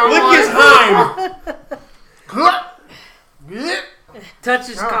there. I'm Lick his hind. Touch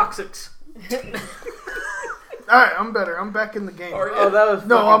his coccyx. All right, I'm better. I'm back in the game. Oh, that was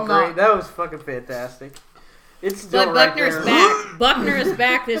No, fucking I'm great. not. That was fucking fantastic. It's still But right Buckner's there. back. Buckner is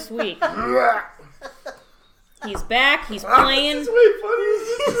back this week. He's back. He's playing.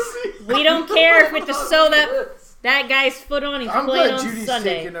 We don't care if it's to sew that guy's foot on. He's I'm playing glad on Judy's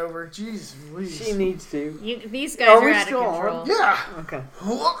Sunday. taking over. Jeez Louise. She needs to. These guys Are are we out of still on? control. Yeah. Okay.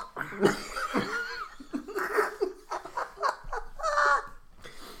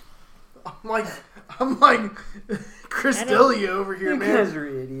 I'm like Chris I don't- D'Elia over here, You man. guys are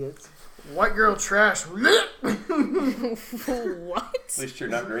idiots. White girl trash. What? At least you're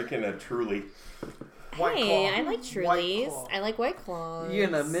not drinking a Truly. White Hey, Claw. I like White Trulies. Claw. I like White Claws. You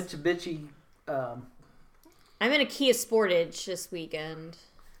in a Mitsubishi? I'm in a Kia Sportage this weekend.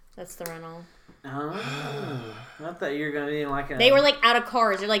 That's the rental. I thought you were gonna be in like a. They were like out of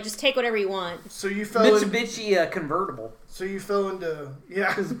cars. They're like, just take whatever you want. So you fell in, Mitsubishi convertible. So you fell into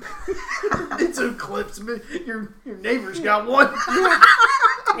it's Eclipse. Your neighbor's got one.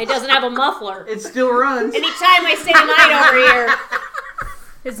 It doesn't have a muffler. It still runs. Anytime I stay the night over here,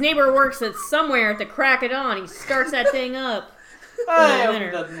 his neighbor works at somewhere at the crack of dawn. He starts that thing up. I hope he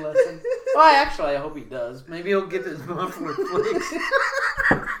winter. doesn't listen. Well, actually, I hope he does. Maybe he'll get his muffler fixed.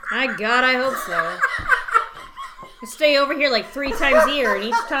 My God, I hope so. I stay over here like 3 times a year, and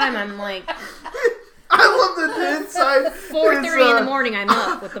each time I'm like I love that the inside 4:30 in the morning. I'm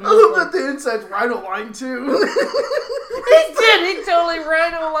up with the I love that muffler. the inside's Rhino line too. He did. He totally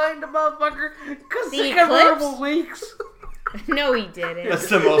rhino-lined the motherfucker because The the Eclipse? convertible leaks. No, he didn't. That's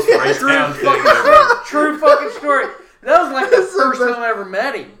the most right town thing ever. True fucking story. That was like the That's the first best. time I ever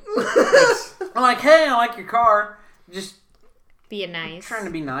met him. I'm like, hey, I like your car. Just Being nice. trying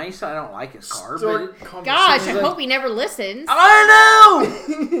to be nice. I don't like his car, Start but Gosh, I conversation. hope he never listens. I know.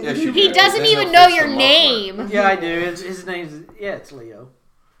 Yeah, she He did. doesn't Then even they'll know fix your the muffler. name. Yeah, I do. His name's it's Leo.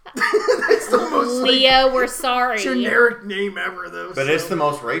 That's the most Leo, we're sorry. generic name ever, though. But so. it's the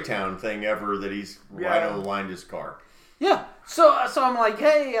most Raytown thing ever that he's Rhino lined his car. Yeah. So I'm like,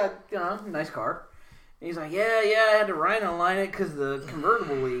 hey, nice car. And he's like, yeah, I had to rhino line it because the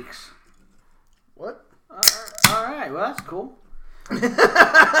convertible leaks. What? All right, well that's cool.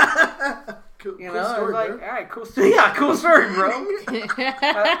 Cool, You cool know, I was story, like, bro. all right, cool story. Yeah, cool story, bro.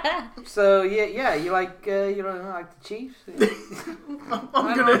 So yeah, you like the Chiefs? I'm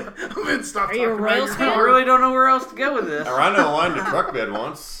gonna stop Are you a talking Royals about fan? I your really don't know where else to go with this. A Rhino lined a truck bed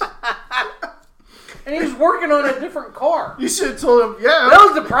once. And he was working on a different car. You should have told him, yeah, That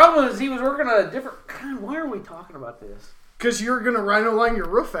was the problem, is he was working on a different. God, why are we talking about this? because you were gonna rhino line your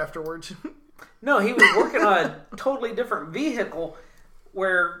roof afterwards. No, he was working on a totally different vehicle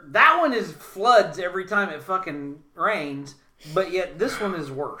where that one is floods every time it fucking rains, but yet this one is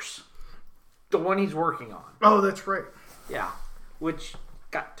worse. The one he's working on. Oh, that's right. Yeah. Which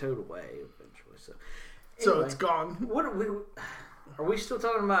got towed away eventually. So So anyway, it's gone. What are we... Are we still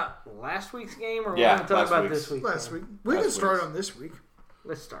talking about last week's game, or Yeah, are we talking about week's. this week's Last game? week. We can Last start week's. on this week.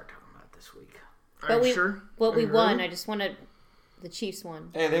 Let's start talking about this week. Are you we sure? Well, Are we you won. ready? I just wanted the Chiefs won.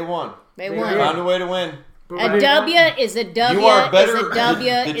 Hey, they won. They They won. did. Found a way to win. A W is a W. You are better. Is a W.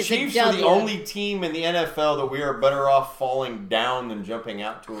 The is Chiefs a are W. the only team in the NFL that we are better off falling down than jumping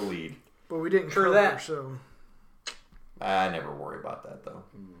out to a lead. But we didn't True cover, that. so I never worry about that though.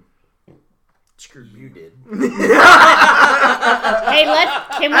 screwed You did. Hey,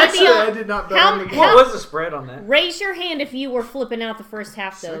 can we Actually, be I on? did not bet How- on the game. What was the spread on that? Raise your hand if you were flipping out the first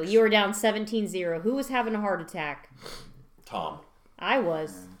half, though. 6. You were down 17-0. Who was having a heart attack? Tom. I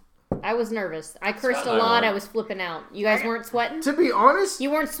was. I was nervous. I cursed Scott a and I lot. were. I was flipping out. You guys weren't sweating? To be honest,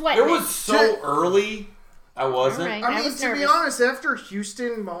 You weren't sweating. It was so early. I wasn't. All right. I mean, was to be nervous. honest, after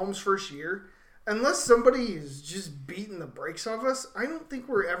Houston Mahomes' first year, unless somebody is just beating the brakes off us, I don't think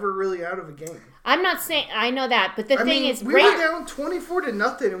we're ever really out of a game. I'm not saying I know that, but the I thing mean, is, we were down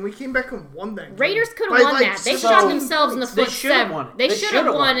 24-0, and we came back and won that game. Raiders could By have won like that. They 17 shot themselves in the points. They foot. should have seven. won it. They They should should have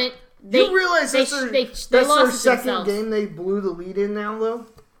have won won it. You realize that's they their lost to second themselves. game they blew the lead in now, though?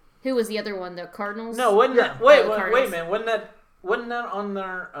 Who was the other one? The Cardinals? No, wasn't Yeah. that? Wait, Oh, the wait, Cardinals. wait, man. Wasn't that on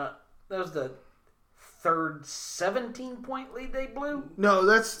their? That was the third 17-point lead they blew. No,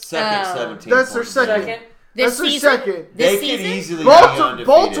 that's Second, Oh. 17. That's their points. second. Second. This that's their season? second. They This could season? easily be undefeated.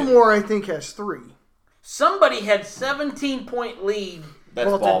 Baltimore, I think, has 3. Somebody had 17-point lead That's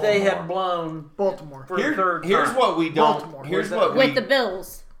Baltimore. Baltimore. that they had blown Baltimore. for the third Here's time. what we don't. Baltimore. Here's With what With we. the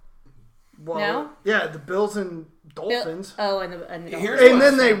Bills. Well, No? Yeah, the Bills and Dolphins. Oh, and the Here's And what-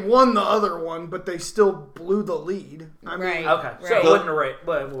 then they won the other one, but they still blew the lead. I mean, Right. Okay, so Right. it wasn't a rate.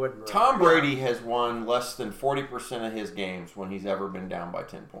 But it wasn't a rate. Tom Brady has won less than 40% of his games when he's ever been down by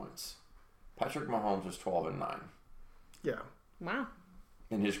 10 points. Patrick Mahomes is 12-9 yeah. Wow.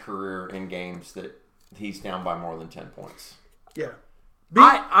 in his career in games that he's down by more than 10 points. Yeah.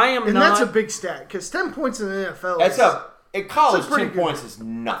 I am and not. that's a big stat, because 10 points in the NFL That's is... in college, pretty 10 good- points is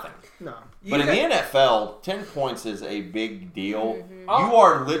nothing. No. But in got- the NFL, 10 points is a big deal. Mm-hmm. You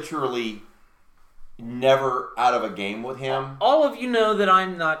are literally never out of a game with him. all of you know that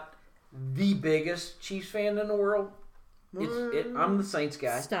I'm not the biggest Chiefs fan in the world. I'm the Saints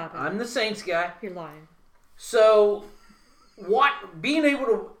guy. Stop it. I'm the Saints guy. You're lying. So, being able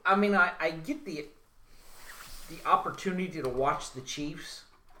to, I mean, I get the opportunity to watch the Chiefs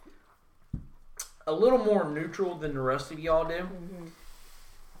a little more neutral than the rest of y'all do. Mm-hmm.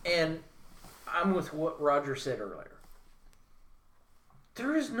 And I'm with what Roger said earlier.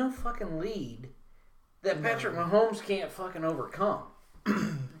 There is no fucking lead that Patrick Mahomes can't fucking overcome.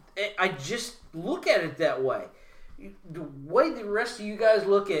 I just look at it that way. The way the rest of you guys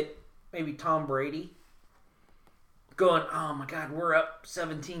look at maybe Tom Brady going, oh my God, we're up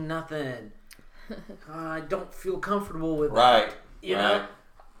 17-0. I don't feel comfortable with that. Right. You right. know,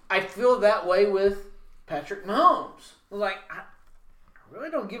 I feel that way with Patrick Mahomes. Like, I really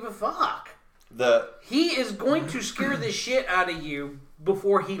don't give a fuck. He is going to scare the shit out of you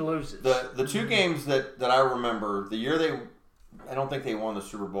before he loses. The two games that I remember, the year I don't think they won the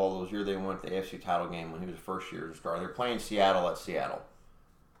Super Bowl. Those year they won the AFC title game when he was the first year to start. They're playing Seattle at Seattle.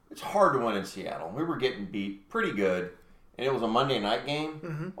 It's hard to win in Seattle. We were getting beat pretty good, and it was a Monday night game.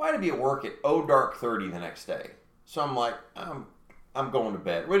 Mm-hmm. Well, I had to be at work at dark 30 the next day. So I'm like, I'm going to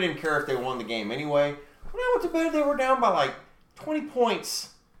bed. We didn't care if they won the game anyway. When I went to bed, they were down by like 20 points.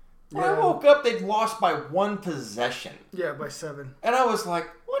 When I Yeah. woke up, they'd lost by 1 possession. Yeah, by 7. And I was like,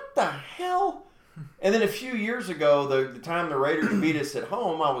 what the hell? And then a few years ago, the time the Raiders beat us at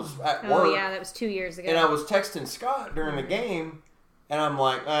home, I was at work. Oh, yeah, that was 2 years ago. And I was texting Scott during the game. And I'm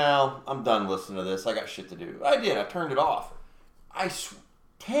like, well, I'm done listening to this. I got shit to do. I did. I turned it off.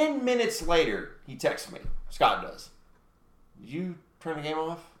 10 minutes later, he texts me. Scott does. Did you turn the game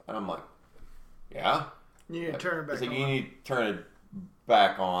off? And I'm like, yeah. You need to turn it back He's like, on. you need to turn it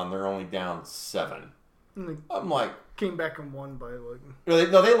back on. They're only down 7. And they I'm like, came back and won by like...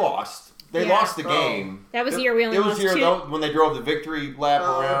 no, they lost. They Yeah. lost the Oh. game. That was the year we only It was lost the year two. though, when they drove the victory lap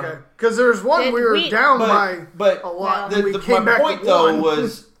Oh, around. okay. Because there's one Did we were we- down by But a lot. No. and we my came back point and though won.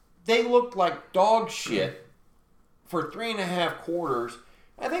 was they looked like dog shit for 3.5 quarters.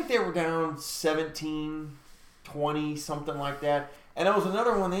 I think they were down 17, 20, something like that. And it was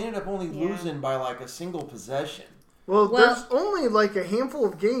another one. They ended up only Yeah. losing by like a single possession. Well, Well- there's only like a handful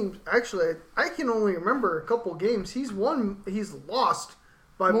of games. Actually, I can only remember a couple games. He's lost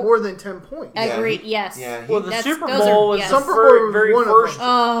by more than 10 points. Yeah, Agreed. Yes. Yeah, Well, the That's- Super those Bowl are- was yes. the Super Bowl was very one of first them.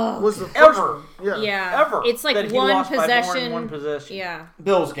 Oh. Was the first Ever. one. Yeah. Yeah. ever. It's like that he one lost by more than possession. one possession. Yeah.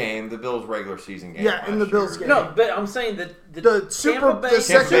 Bills game, the Bills regular season game. Yeah, in the last Bills year. game. No, but I'm saying that the The Super- Tampa Bay the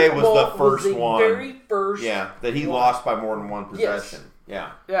Tampa Bay Super was Bowl the first the one. very first. Yeah, that he lost by more than one Yes. possession.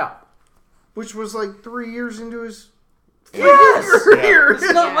 Yeah. Yeah. Which was like 3 years into his Yes. career.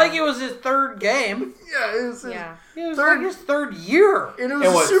 It's not Yeah. like it was his third game. Yeah, it was, Yeah. It was Third- like his third year. and it was And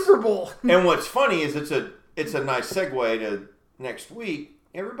a what's- Super Bowl. And what's funny is it's a nice segue to next week.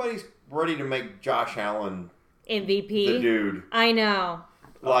 Everybody's ready to make Josh Allen MVP. the dude. I know.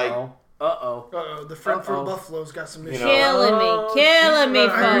 Like, Uh-oh. The Frankfurt Uh-oh. Buffalo's got some issues. know. Killing me,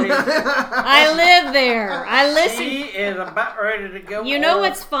 folks. I live there. I listen. She is about ready to go. You know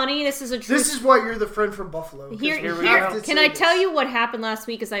what's funny? This is a true. This is why you're the friend from Buffalo. 'cause Here, we here, have to can say I this. tell you what happened last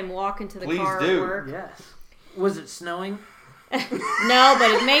week as I'm walking to the Please car do. at work? Yes. Was it snowing? No, but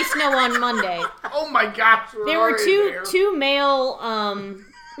it may snow on Monday. Oh my gosh. There were two male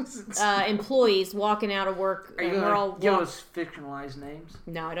employees walking out of work, Are you and we're all going to give us fictionalized names?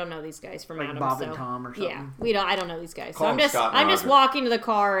 No, I don't know these guys from Like Adams. Bob so. and Tom or Yeah, something? I don't know these guys. Call So I'm them just Scott and I'm just Roger. walking to the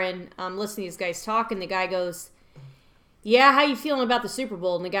car and I'm listening to these guys talk, and the guy goes, "Yeah, how you feeling about the Super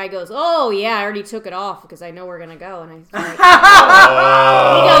Bowl?" And the guy goes, "Oh yeah, I already took it off because I know we're gonna go." And I like,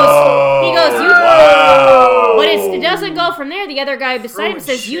 he goes, wow. but it doesn't go from there. The other guy beside him Throwing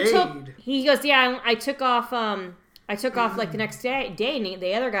says, "You took." shade. He goes, "Yeah, I took off. I took off like the next day." And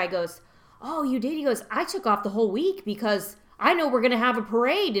the other guy goes, "Oh, you did?" He goes, "I took off the whole week because I know we're gonna have a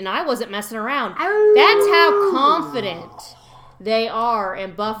parade, and I wasn't messing around." That's how confident they are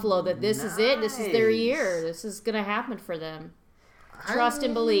in Buffalo that this is it. This is their Nice. year. This is gonna happen for them. Trust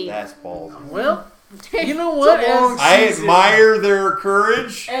and believe. That's bold. Well, you know what? It's a long I season. admire their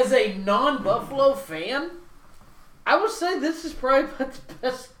courage. As a non-Buffalo fan, I would say this is probably about the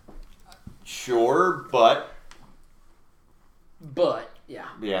best. Sure, but But yeah,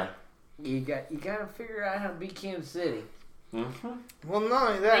 yeah. you got to figure out how to beat Kansas City. Mm-hmm. Well, not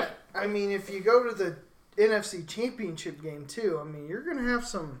only that, I mean, if you go to the NFC Championship game too, I mean, you're going to have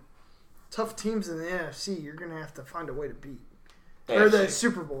some tough teams in the NFC. You're going to have to find a way to beat, or the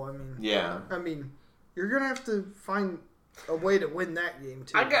Super Bowl. I mean, Yeah. I mean, you're going to have to find a way to win that game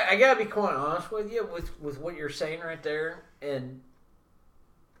too. I got to be quite honest with you with what you're saying right there, and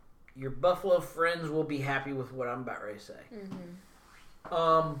your Buffalo friends will be happy with what I'm about ready to say.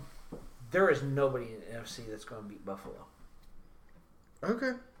 Mm-hmm. There is nobody in the NFC that's going to beat Buffalo.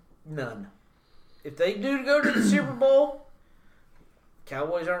 Okay. None. If they do go to the Super Bowl,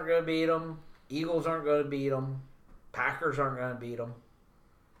 Cowboys aren't going to beat them. Eagles aren't going to beat them. Packers aren't going to beat them.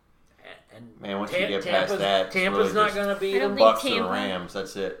 And Man, once you get past that, it's Tampa's really not just going to beat I don't them. think Bucks or the Tampa. Rams.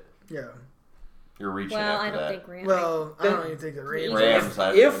 That's it. Yeah. You're reaching Well, after I don't that. think Rams. Well, I don't even think the Rams. Rams.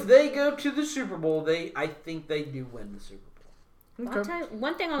 If they go to the Super Bowl, I think they do win the Super Bowl. Okay.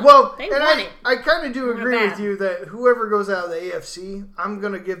 One thing on Well, they and won it. I kind of do Not agree bad. with you that whoever goes out of the AFC, I'm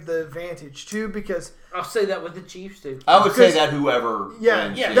going to give the advantage to because I'll say that with the Chiefs too. I would say Because- that whoever wins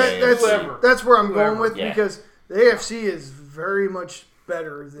the that's AFC. that's where I'm Whoever. going with Yeah. because the AFC is very much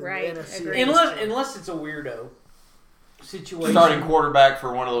better than Right, the NFC. agreed. Unless it's a weirdo situation. starting quarterback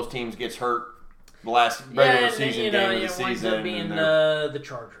for one of those teams gets hurt the last regular and then, season you know, game of the it winds season. up being and they're- the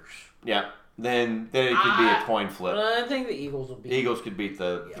Chargers. yeah, then it could be a coin flip. I think the Eagles will be. The Eagles could beat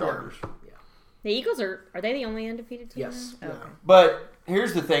the Yeah. Chargers. The Eagles are they the only undefeated team? Yes. now? Yeah. Okay. But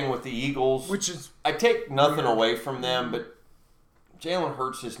here's the thing with the Eagles. Which is I take nothing away from them, but Jalen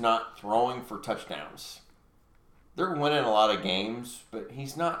Hurts is not throwing for touchdowns. They're winning a lot of games, but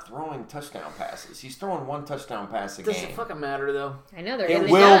he's not throwing touchdown passes. He's throwing one touchdown pass a Does game. it fucking matter though? I know they're. It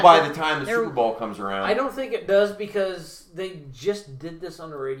they will got- by the time the they're- Super Bowl comes around. I don't think it does because they just did this on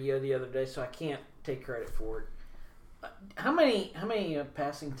the radio the other day, so I can't take credit for it. How many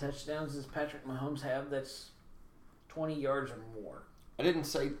passing touchdowns does Patrick Mahomes have? That's 20 yards or more. I didn't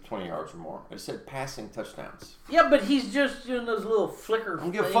say 20 yards or more. I said passing touchdowns. Yeah, but he's just doing those little flicker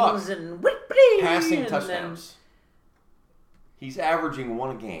don't give a things fuck. and whippity, Passing and touchdowns. He's averaging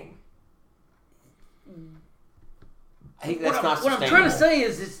one a game. That's not what I'm sustainable. trying to say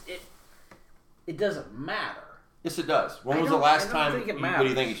is it doesn't matter. Yes, it does. When I was the don't- last I don't time? think it What do matters.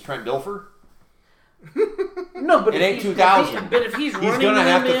 you think? He's Trent Dilfer? No, but It if ain't he's- 2000. But if he's He's running gonna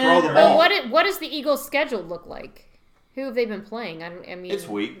have to them throw in, the or- ball. What does the Eagles' schedule look like? Who have they been playing? I mean, It's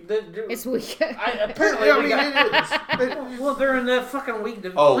weak. It's weak. Apparently, I we mean, got. it is. Well, they're in that fucking weak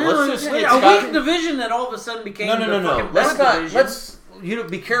division. Oh, let's just- a it's got- weak division that all of a sudden became No. the fucking Let's best not. division. you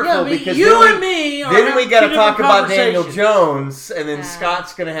be careful Yeah, because you and me are then we got to having talk two about different Daniel conversations. Jones, and then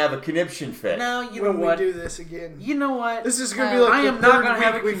Scott's going to have a conniption fit. No, you know When what? we do this again. You know what? This is going to be like I the am not third going to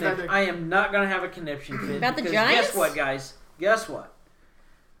have a week we've had conniption. I am not going to have a conniption fit. About the because Giants? Guess what, guys? Guess what?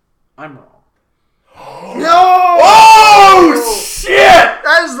 I'm wrong. No! Oh, shit!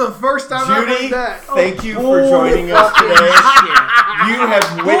 That is the first time I've Judy, heard that. thank you for joining us today. You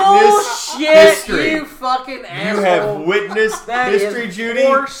have witnessed Bullshit, history. you fucking asshole. You have witnessed That history, is Judy,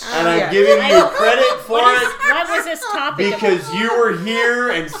 horse and I'm shit. giving you credit for What it was this topic? because you were here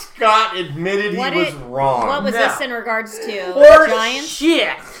and Scott admitted he What was it- wrong. What was No. this in regards to? The Horse Giants?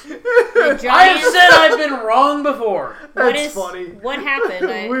 shit. The Giants? I have said I've been wrong before. What That's is- funny. What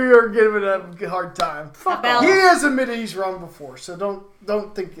happened? We are giving him a hard time. About- He has admitted he's wrong before, so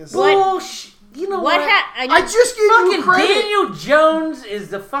don't think it's. What- Bullshit. You know what? I just gave you Fucking credit. Daniel Jones is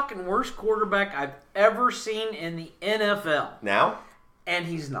the fucking worst quarterback I've ever seen in the NFL. Now? And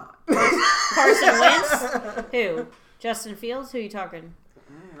he's not. Carson Wentz? Who? Justin Fields? Who are you talking?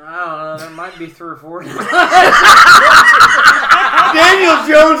 I don't know. There might be 3 or 4. Daniel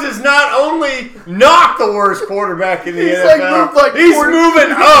Jones is not only not the worst quarterback in the He's NFL, moved like he's 40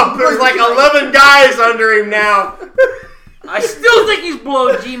 moving up. There's like 11 guys under him now. I still think he's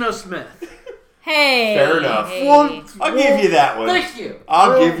below Geno Smith. Hey. Fair enough. Hey. I'll give you that one. Thank you.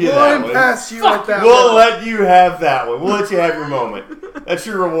 I'll give you we'll that one. pass you Fuck at that We'll one. let you have that one. We'll let you have your moment. That's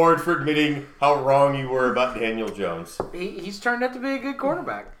your reward for admitting how wrong you were about Daniel Jones. He's turned out to be a good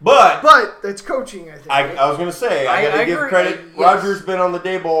quarterback. But But that's coaching, I think. I was going to say, I got I to give agree. credit. Yes. Roger's been on the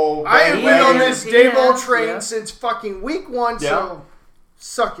Dayball. I have been on bandwagon. this He Dayball has, train yeah. since fucking week 1, Yeah. so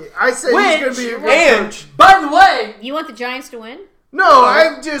suck it. I said he's going to be a good and- coach. By the way, You want the Giants to win? No,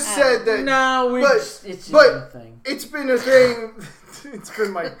 I've just said that no, But- it's just but- a thing. it's been a thing. It's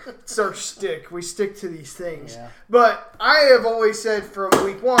been it's our stick. We stick to these things. Yeah. But I have always said from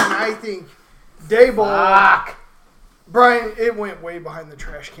week 1, I think Dayball. Fuck. Brian, it went way behind the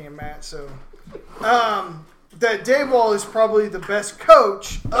trash can, Matt. So, that Dayball is probably the best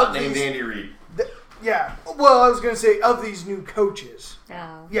coach Not of named these. Andy Reid. Yeah. Well, I was going to say of these new coaches.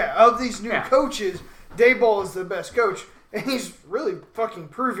 Oh. Yeah, of these new Yeah. coaches, Dayball is the best coach, and he's really fucking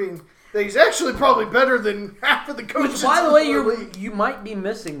proving that he's actually probably better than half of the coaches. Which, by the in way, league. you might be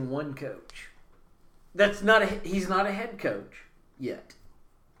missing one coach. That's not he's not a head coach yet,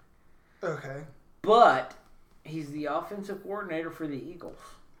 Okay. but he's the offensive coordinator for the Eagles.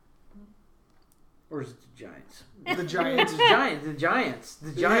 Or is it the Giants? The Giants. The Giants.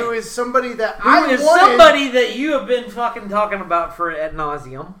 Who is somebody that Who I is wanted. somebody that you have been fucking talking about for ad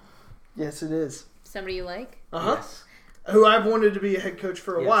nauseum. Yes, it is. Somebody you like? Uh-huh. Yes. Who I've wanted to be a head coach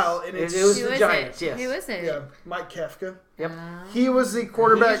for a Yes. while, and it's It was Who the is Giants, it? yes. Who is it? yeah, Mike Kafka. Yep. He was the He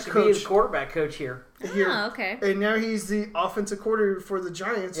quarterback used to be the coach quarterback coach here. here, Oh, okay. and now he's the offensive coordinator for the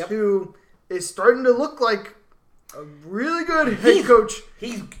Giants, Yep. who is starting to look like a really good head coach.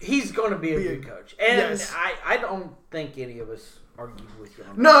 He's going to be a good coach, and Yes. I don't think any of us argued with you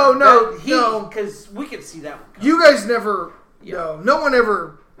on No, that. no, That- no. because we could see that one coming. You guys never, Yeah. no one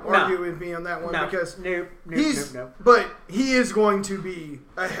ever No. argued with me on that one No, because nope, he's, nope. but he is going to be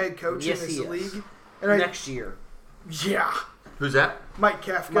a head coach Yes, in this he is. league, and Next year. yeah, Who's that? Mike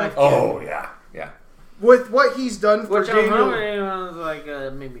Kafka. Mike- Oh, yeah. Yeah. With what he's done for Which I'm Daniel, hoping like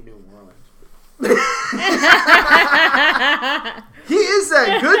maybe New Orleans. he is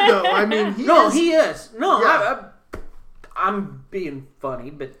that good though. I mean, He is. No, Yeah. I'm being funny,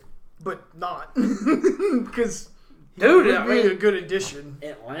 but but not because he Dude, would I be mean- a good addition.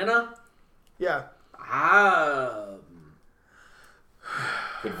 Atlanta, Yeah,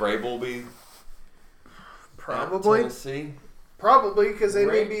 Could Vrabel be probably, Tennessee? probably because they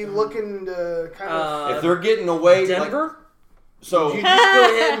may be Right. looking to kind of. If they're getting away, Denver. like, so You just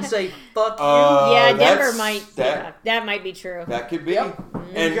go ahead and say fuck you. Yeah, Denver that's- might. That might be true. That could be. Yep.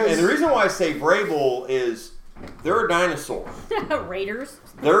 And Because- the reason why I say Vrabel is they're a dinosaur. Raiders.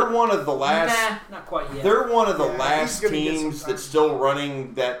 They're one of the last. Nah, not quite yet. They're one of the Yeah, last he's gonna get some teams time. that's still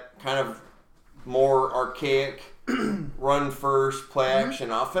running that kind of more archaic run first, play Mm-hmm.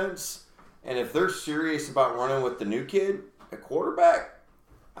 action offense. And if they're serious about running with the new kid at quarterback,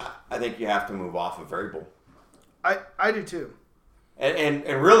 I think you have to move off of Vrabel. I do too. And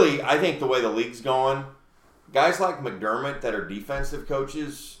really, I think the way the league's going, guys like McDermott that are defensive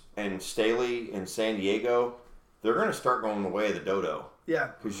coaches and Staley in San Diego, they're going to start going the way of the dodo. Yeah,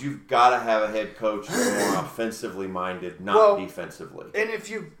 Because you've got to have a head coach who's more offensively minded, not Well, defensively. and if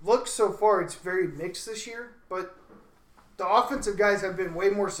you look so far, it's very mixed this year. But the offensive guys have been way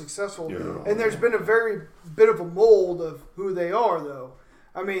more successful, Yeah. and there's been a very bit of a mold of who they are, though.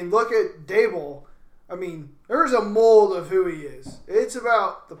 I mean, look at Dable. I mean, there's a mold of who he is. It's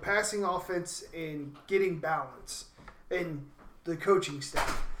about the passing offense and getting balance and the coaching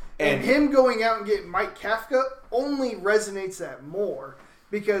staff. And him going out and getting Mike Kafka only resonates that more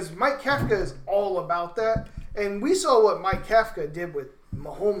because Mike Kafka is all about that. And we saw what Mike Kafka did with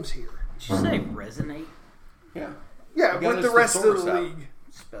Mahomes here. Did you say resonate? Yeah. Yeah, You got with the his rest of the thesaurus out. league.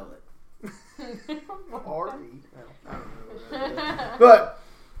 Spell it. R-E. I don't know. But,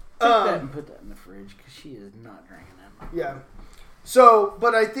 Take that and put that in the fridge because she is not drinking that. yeah. So,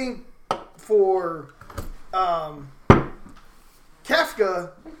 but I think for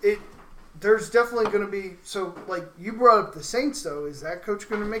Kafka, there's definitely going to be, so like you brought up the Saints though, is that coach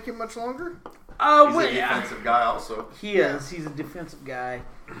going to make it much longer? Oh, He's a defensive guy also. He is. He's a defensive guy.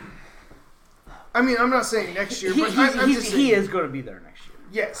 I mean, I'm not saying next year, but He is going to be there next year.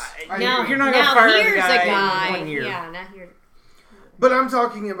 Yes. I Now, agree. You're not gonna now fire the here's guy a in guy. 1 year. Yeah, now here. But I'm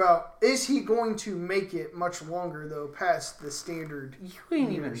talking about, is he going to make it much longer though, past the standard? You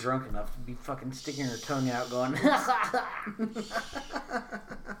ain't even drunk enough to be fucking sticking your tongue out going,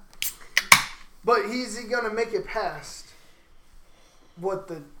 But is he going to make it past what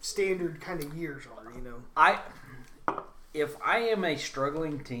the standard kind of years are, you know? If I am a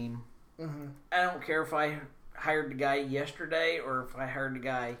struggling team, I don't care if I hired the guy yesterday or if I hired the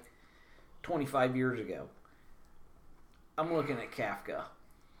guy 25 years ago. I'm looking at Kafka.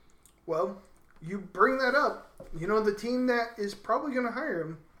 Well, you bring that up. You know, the team that is probably going to hire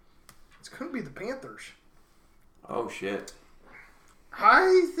him, it's going to be the Panthers. Oh, shit.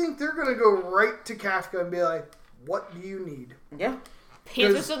 I think they're going to go right to Kafka and be like, what do you need? Yeah.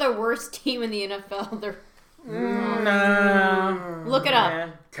 Panthers are the worst team in the NFL. They're No. Look it up.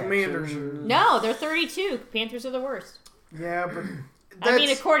 Commanders. No, they're 32. Panthers are the worst. Yeah, but I mean,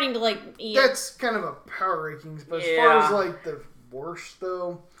 according to like that's kind of a power rankings. But as Yeah. far as like the worst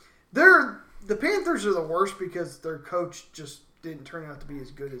though, the Panthers are the worst because their coach just didn't turn out to be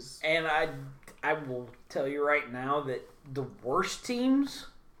as good as. And I will tell you right now that the worst teams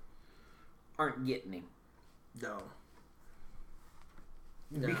aren't getting him. No.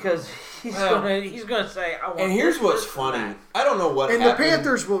 Because he's Well, gonna say, I want And here's this, what's this, funny. and I don't know what And happened. the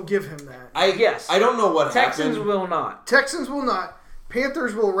Panthers will give him that. Yes. I don't know what Texans happened. will not. Texans will not.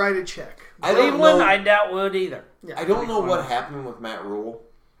 Panthers will write a check. I don't Cleveland, know. I doubt would either. Yeah. I don't know what happened with Matt Rule.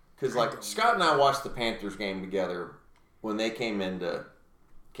 Because, like, Scott and I watched the Panthers game together when they came into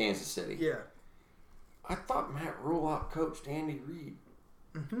Kansas City. Yeah. I thought Matt Rule out-coached Andy Reid.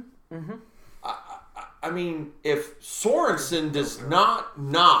 I mean, if Sorensen does not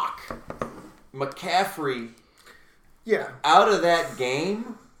knock McCaffrey Yeah. out of that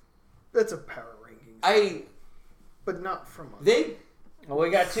game, That's a power ranking. But not from us. Well, we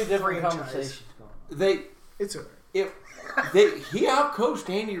got two different Franchise. conversations going on. It's alright. He out-coached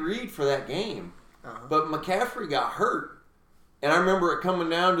Andy Reid for that game. But McCaffrey got hurt. And I remember it coming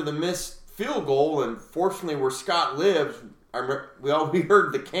down to the missed field goal, and fortunately where Scott lives, we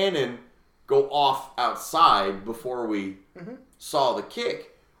heard the cannon go off outside before we saw the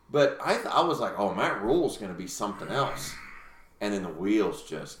kick. But I was like, oh, Matt Rule's going to be something else. And then the wheels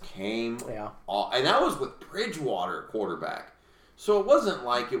just came off. And that was with Bridgewater at quarterback. So it wasn't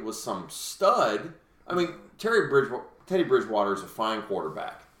like it was some stud. I mean, Teddy Bridgewater is a fine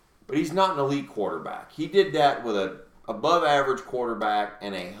quarterback. But he's not an elite quarterback. He did that with an above-average quarterback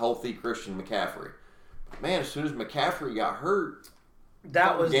and a healthy Christian McCaffrey. But man, as soon as McCaffrey got hurt,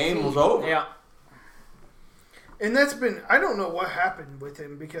 The game was over. Yeah. And that's been, I don't know what happened with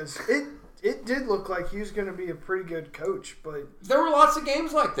him because it did look like he was going to be a pretty good coach, but there were lots of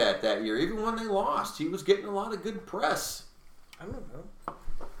games like that year. Even when they lost, he was getting a lot of good press. I don't know.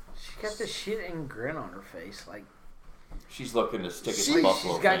 She got this shit and grin on her face. Like, She's looking to stick it She- to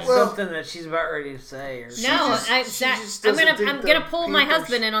Buffalo. she's got fans. something that she's about ready to say. Or No, she just I'm doesn't gonna think I'm the gonna pull my Panthers-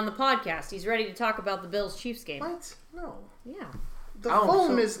 husband in on the podcast. He's ready to talk about the Bills Chiefs game. What? No. Yeah, The Oh, phone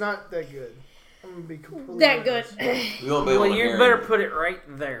so- is not that good. I'm going to be completely that good. honest. We won't be Well, able to you hear better him. put it right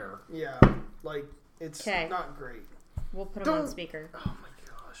there. Yeah. Like, it's 'Kay. not great. We'll put him on Don't- speaker. Oh my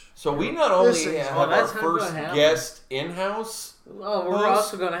gosh. So we not only This is- have oh, our that's how first it's gonna happen. guest in-house, Oh, we're Host?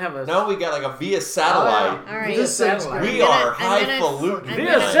 also going to have a now we got like a via satellite. All right. This thing's satellite. great. We are highfalutin.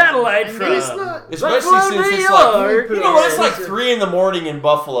 via satellite I'm from gonna- It's not. Especially Buffalo, since New it's like, York. you know what, it's like Yeah. 3 a.m. in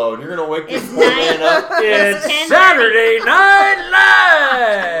Buffalo, and you're going to wake this It's poor man up. It's 10:30. Saturday Night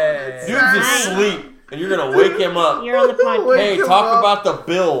Live. Dude's asleep, and you're going to wake him up. You're on the podcast. Wait. Hey, him talk up. about the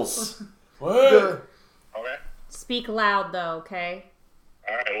Bills. What? Good. Okay. Speak loud though, okay?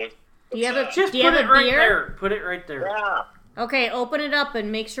 All right. Do you have a Just Do you put have it a right beer? there. Put it right there. Yeah. Okay, open it up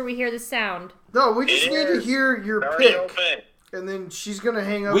and make sure we hear the sound. No, we just It need to is hear your Already pick. open. And then she's going to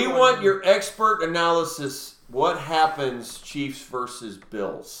hang up. We on want you. your expert analysis. What happens, Chiefs versus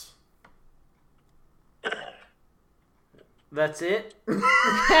Bills? That's it.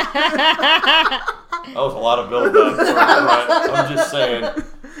 That was a lot of build-up. I'm just saying.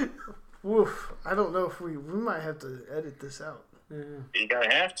 Woof. I don't know if we might have to edit this out. You're going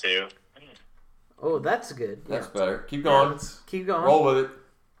to have to. Oh, that's good. Yeah. That's better. Keep going. Keep going. Roll with it.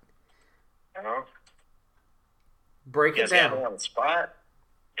 Break it Yes, got down. on the spot.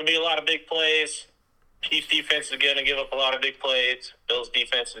 Going to be a lot of big plays. Chiefs defense is going to give up a lot of big plays. Bills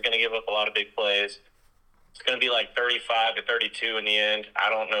defense is going to give up a lot of big plays. It's going to be like 35-32 in the end. I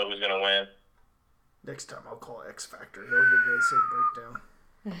don't know who's going to win. Next time I'll call X Factor. They'll give me the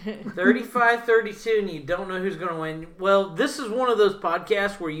same breakdown. 35-32 and you don't know who's going to win. Well, this is one of those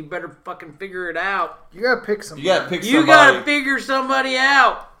podcasts where you better fucking figure it out. You got to pick somebody. You got to pick You somebody. got to figure somebody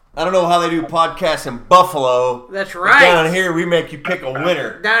out. I don't know how they do podcasts in Buffalo. That's But right. down here, we make you pick a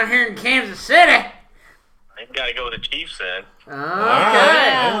winner. Down here in Kansas City. I got to go with the Chiefs then. Okay.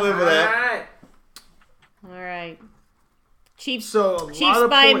 right, I'll live with that. All right. All right. Chiefs. So, a Chiefs lot of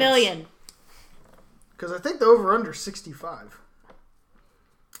by a points. million. Because I think the over-under 65.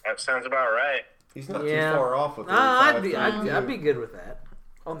 That sounds about right. He's not Yeah. too far off with I'd be 35. I'd be good with that.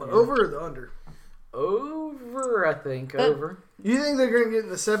 On the over or the under? Over, I think. But- Over. You think they're going to get in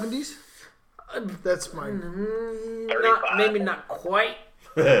the 70s? That's my... Not, maybe not quite.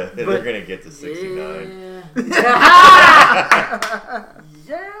 They're But- going to get to 69.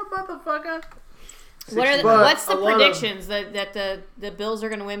 Yeah, motherfucker. What's the a lot of- predictions that the Bills are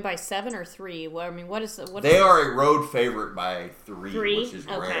going to win by 7 or 3? Well, I mean, what is They are a road favorite by 3, 3? which is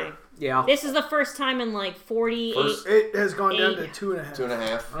Okay. rare. Yeah. This is the first time in like 48. It has gone down to 8. 2.5.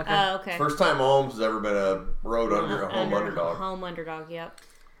 2.5. Okay. Oh, okay. First time Mahomes has ever been a road under a home underdog. Home underdog, yep.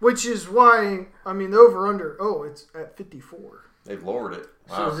 Which is why, I mean, the over-under, it's at 54. They've lowered it.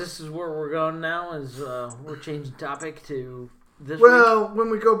 So Wow. this is where we're going now. Is we're changing topic to this week. Well, when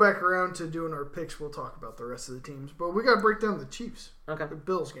we go back around to doing our picks, we'll talk about the rest of the teams. But we got to break down the Chiefs. Okay. The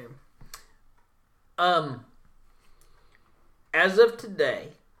Bills game. As of today,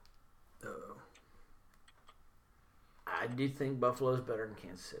 Uh-oh. I do think Buffalo is better than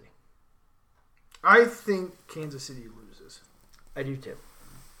Kansas City. I think Kansas City loses I do too.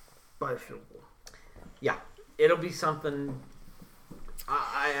 by a field goal. Yeah, it'll be something.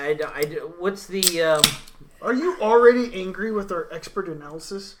 What's the? Are you already angry with our expert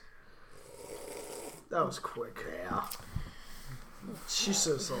analysis? That was quick. Yeah. She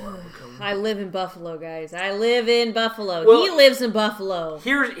says a lot would come. I live in Buffalo, guys. I live in Buffalo. Well- He lives in Buffalo. The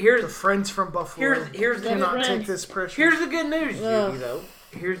Here's friends from Buffalo here's the cannot friends. take this pressure. here's the good news, Ugh. Judy. Though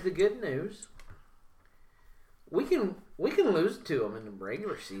here's the good news. We can lose to them in the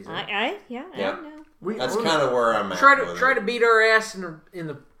regular season. I Yeah. don't know. We That's own kind of where I'm at. Try with to it. beat our ass in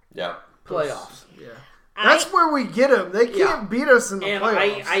the Yeah. playoffs. Yeah. That's I- where we get them. They can't Yeah. beat us in the And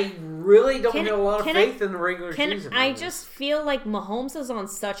playoffs. I really don't Can- have a lot of can I- faith in the regular season. I on this. just feel like Mahomes is on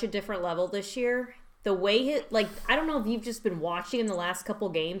such a different level this year. The way I don't know if you've just been watching in the last couple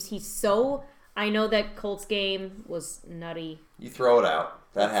games. He's so. I know that Colts game was nutty. You throw it out.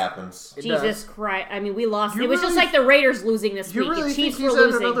 That happens. It Jesus does. Christ! I mean, we lost. You It was just really- like the Raiders losing this you week. really The think Chiefs he's were at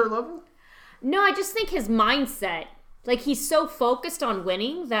losing. another level? No, I just think his mindset. Like he's so focused on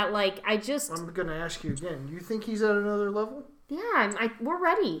winning that I just I'm going to ask you again. You think he's at another level? we're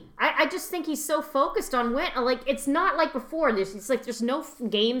ready. I just think he's so focused on win. Like it's not like before. There's no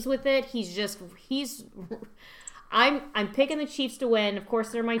games with it. I'm picking the Chiefs to win. Of course,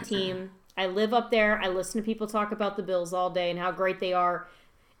 they're my team. I live up there. I listen to people talk about the Bills all day and how great they are,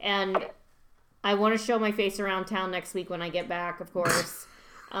 and I want to show my face around town next week when I get back. Of course,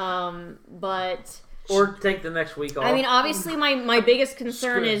 but. Or take the next week off. I mean, obviously, my biggest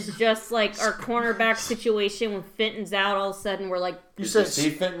concern is just our cornerback situation. When Fenton's out, all of a sudden we're like, You Did you said see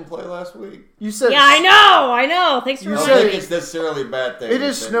Fenton play last week? You said yeah, I know. Thanks for You I don't said- think reminding me. it's necessarily a bad thing. It that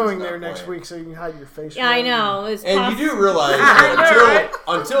is Fenton's snowing not there next playing. week, so you can hide your face. Yeah, I around. know. It's And you do realize I know, that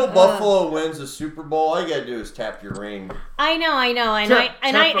until Buffalo wins the Super Bowl, all you gotta do is tap your ring I know, and Tap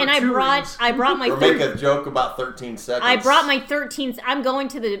I our two brought rings. I brought my or make a joke about 13 seconds. I brought my 13th. I'm going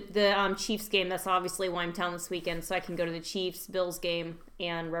to the Chiefs game. That's obviously why I'm in town this weekend, so I can go to the Chiefs Bills game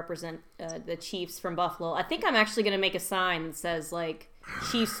and represent the Chiefs from Buffalo. I think I'm actually going to make a sign that says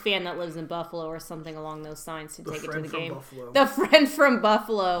Chiefs fan that lives in Buffalo or something along those signs to take it to friend the from game. Buffalo. The friend from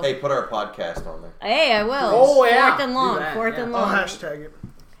Buffalo. Hey, put our podcast on there. Hey, I will. Oh, yeah. Fourth and Do long. that, Fourth yeah. and I'll long. hashtag it.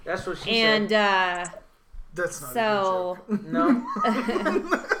 that's what she And said. That's not so, a good joke. No.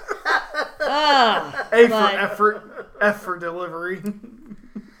 A for but- effort, F for delivery.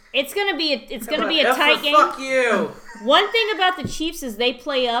 it's gonna be a F tight for game. Fuck you. One thing about the Chiefs is they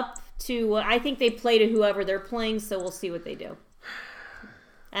play up to. I think they play to whoever they're playing. So we'll see what they do.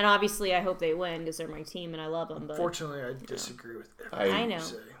 And obviously, I hope they win because they're my team and I love them. But Fortunately, I disagree with everything I know. you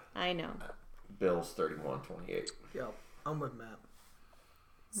say. I know. Bills 31-28. Yep, I'm with Matt.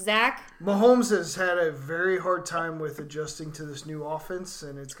 Zach, Mahomes has had a very hard time with adjusting to this new offense,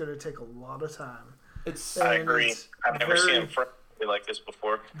 and it's going to take a lot of time. I And agree. it's I've never very- seen him play like this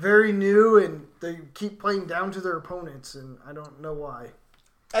before. Very new, and they keep playing down to their opponents, and I don't know why.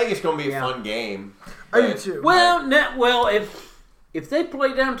 I think it's going to be a Yeah. fun game. I do but- too. Well, if they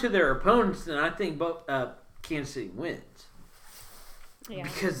play down to their opponents, then I think Kansas City wins. yeah.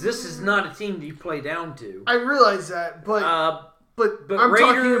 Because this is not a team that you play down to. I realize that, but But I'm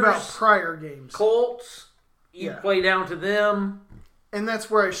talking Raiders, about prior games. Colts, you Yeah. play down to them. And that's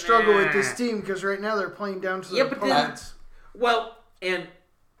where I struggle with this Nah. team, because right now they're playing down to Yeah, their but then- opponents. Well, and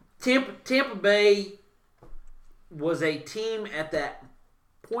Tampa Bay was a team at that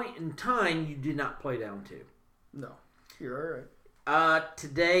point in time you did not play down to. No. You're all right.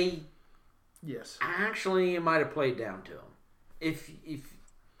 Today, Yes. actually, you might have played down to them if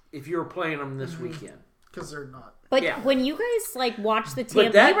you were playing them this weekend. Because they're not. But Yeah. when you guys watch the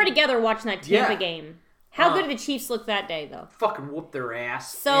Tampa, that- we were together watching that Tampa Yeah. game. How good did the Chiefs look that day, though? Fucking whoop their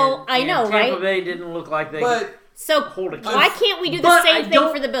ass. So, I know, Tampa right? Bay didn't look like they. But So Hold it. why can't we do the But I same thing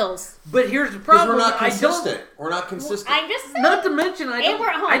don't- for the Bills? but here's the because problem. we're not I don't. consistent. We're not consistent. I'm just saying. Not to mention, And we're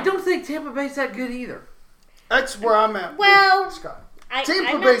at home. I don't think Tampa Bay's that good either. That's where I'm at. Well, with Scott. I'm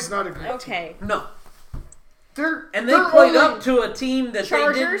Tampa not- Bay's not a great team. Okay. No, They're and they they're played only- up to a team that they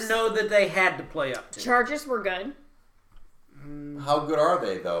Chargers? didn't know that they had to play up to. Chargers were good. How good are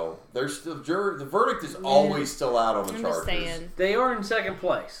they, though? They're still the verdict is always still out on the I'm Chargers. just saying. They are in second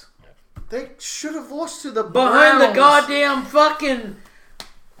place. They should have lost to the Behind Browns. the goddamn fucking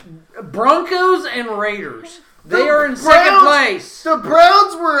Broncos and Raiders. They The are in second Browns- place. The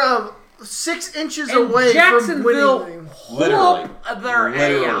Browns were 6 inches And away from Jacksonville winning. Literally. whooped their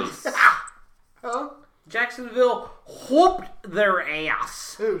Literally. ass. Huh? Jacksonville whooped their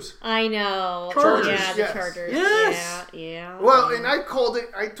ass. Who's? I know. Chargers, Yeah, the yes. Chargers. Yes. Yeah. Well, and I called it.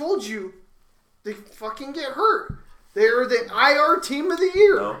 I told you, they fucking get hurt. They're the IR team of the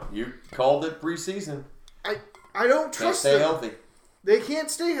year. No, you called it preseason. I don't Can't trust stay them. healthy. They can't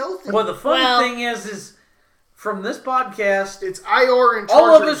stay healthy. Well, the funny Well- thing is from this podcast, It's IR and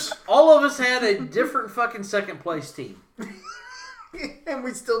all Chargers. of us had a different fucking second place team, and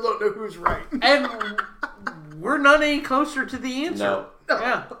we still don't know who's right. and we're not any closer to the answer. No.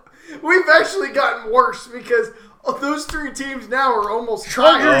 Yeah. We've actually gotten worse because those 3 teams now are almost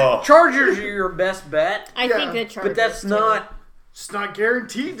Chargers, tied. Oh. Chargers are your best bet, I Yeah. think the Chargers. but that's too. not. It's not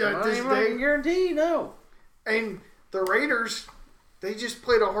guaranteed at I this ain't day. guarantee. No. And the Raiders, they just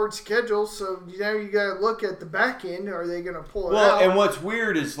played a hard schedule, so now you got to look at the back end. Are they going to pull it Well, out? and what's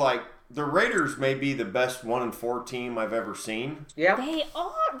weird is like the Raiders may be the best 1-4 team I've ever seen, Yeah. They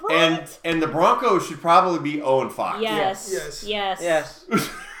are right. and the Broncos should probably be 0-5. Yes. Yes. Yes. Yes.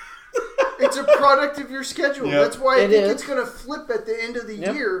 It's a product of your schedule. Yep. That's why I It think is. it's going to flip at the end of the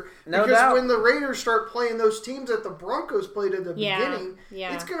Yep. year. No because doubt. when the Raiders start playing those teams that the Broncos played at the Yeah. beginning,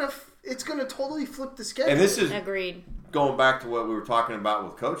 Yeah. it's gonna totally flip the schedule. And this is Agreed. going back to what we were talking about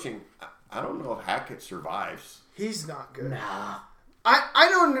with coaching. I don't know if Hackett survives. he's not good. Nah. I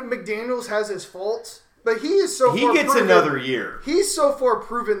know McDaniels has his faults, but he is so He far gets proven, another year. He's so far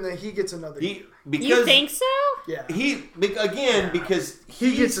proven that he gets another year. Because You think so? Yeah. because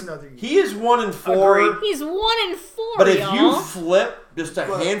He gets another year. He is 1-4. Agreed. He's 1-4. But if y'all. you flip just a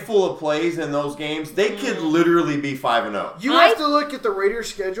But- handful of plays in those games, they could literally be 5-0. You I have to look at the Raiders'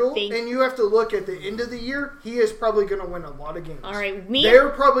 schedule, think- and you have to look at the end of the year. He is probably going to win a lot of games. All right, They're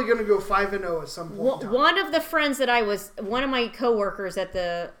probably going to go 5-0 at some point. in time. One of the friends that one of my coworkers at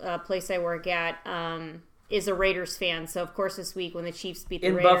the place I work at, is a Raiders fan. So of course this week when the Chiefs beat the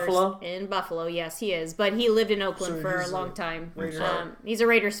In Raiders Buffalo? in Buffalo, yes he is. But he lived in Oakland So for a he's long a time. Raiders He's a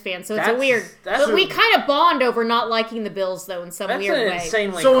Raiders fan, so it's a That's- weird. that's But we a- kind of bond over not liking the Bills though in some That's weird an way.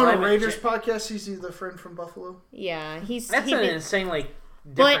 insanely So on a climate Raiders cha- podcast, he's the friend from Buffalo. Yeah, That's he an did- insanely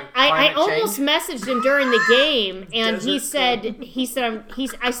But different I climate almost change. messaged him during the game, and Desert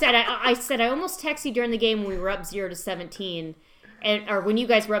I said I almost texted you during the game when we were up 0-17, or when you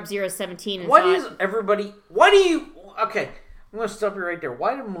guys were up 0-17. And Why thought, does everybody? Why do you? Okay, I'm gonna stop you right there.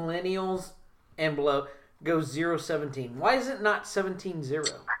 Why do millennials and below go 0-17? Why is it not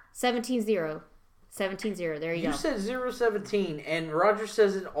 17-0? 17-0. 17-0. There you You go. said 0-17, and Roger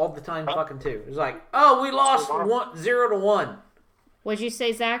says it all the time, fucking too. It's like, oh, we lost 0-1. What'd you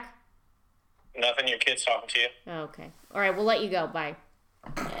say, Zach? Nothing. Your kid's talking to you. Oh, okay. All right, we'll let you go. Bye.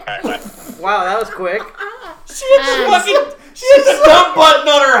 All right, bye. Wow, that was quick. She has a dumb button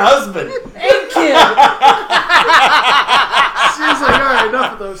on her husband. And kid. She's like, all right,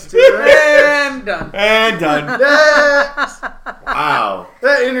 enough of those two. Right? And done. And done. Yes. Wow.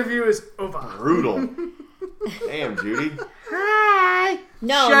 That interview is over. Brutal. Damn, Judy. Hi.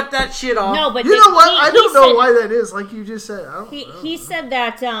 No. Shut that shit off. No, but You know what? I don't know said, why that is. Like you just said, I don't know. He said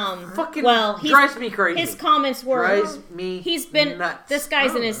that. Fucking he's- drives me crazy. His comments were. Drives me He's been nuts. this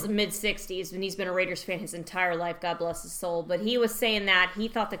guy's in his mid 60s and he's been a Raiders fan his entire life. God bless his soul. But he was saying that he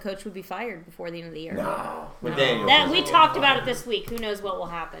thought the coach would be fired before the end of the year. No. McDaniel. That we talked about it this week. Who knows what will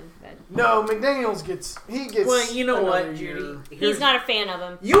happen? But No, McDaniels gets. Well, you know another what, year. Judy? he's not a fan of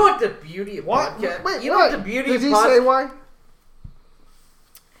him. You want the beauty of What? podcast? Wait, you what? want the beauty Did of he podcast? say why?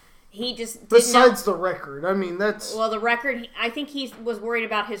 He just didn't Besides know. the record, I mean that's. Well, the record. I think he was worried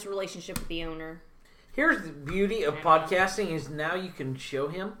about his relationship with the owner. Here's the beauty of podcasting is now you can show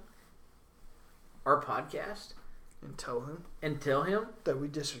him our podcast And tell him and tell him that we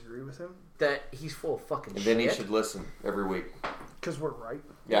disagree with him that he's full of fucking And shit. then he should listen every week. because we're right.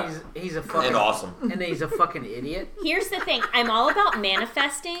 Yeah. He's a fucking And awesome. and he's a fucking idiot. Here's the thing. I'm all about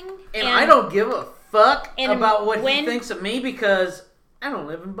manifesting, And I don't give a fuck and about what when- he thinks of me because I don't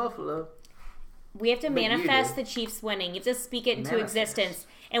live in Buffalo. We have to But you manifest do. the Chiefs winning. You have to speak it into Manifest. existence.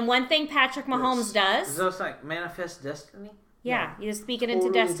 And one thing Patrick Mahomes does, So it's like manifest destiny. yeah, you just speak it into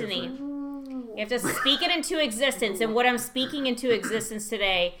Totally destiny. You have to speak it into existence. And what I'm speaking into existence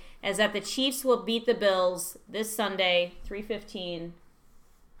today is that the Chiefs will beat the Bills this Sunday, 3:15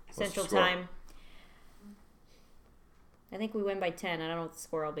 Central the score? Time. I think we win by 10. I don't know what the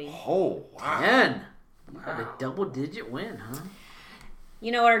score will be. Oh, wow. 10. A double-digit win, huh?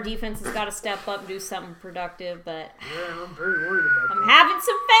 You know what? Our defense has got to step up and do something productive, but Yeah, I'm very worried about I'm that. having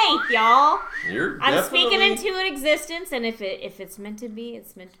some faith, y'all. You're I'm definitely... speaking into an existence, and if it's meant to be,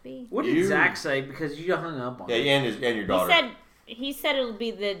 it's meant to be. What did You- Zach say? Because you hung up on Yeah, it. and your daughter. He said it'll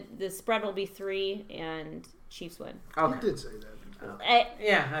be the spread will be 3 and Chiefs win. He Okay. did say that before.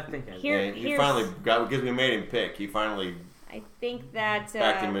 Yeah, I think I did. Here- Yeah, he here's- finally got, because we made him pick, he finally I think that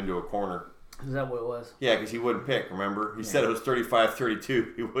backed him into a corner. Is that what it was? Yeah, because he wouldn't pick, remember? He said it was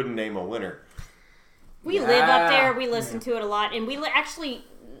 35-32. He wouldn't name a winner. we live up there. We listen to it a lot, and we actually,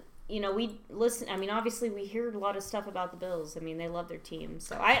 we listen. I mean, obviously, we hear a lot of stuff about the Bills. I mean, they love their team.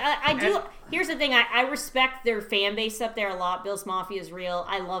 So I do. Here's the thing: I respect their fan base up there a lot. Bills Mafia is real.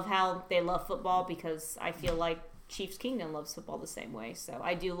 I love how they love football because I feel like Chiefs Kingdom loves football the same way. So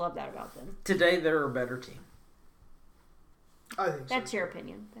I do love that about them. Today, they're a better team. I think That's so. your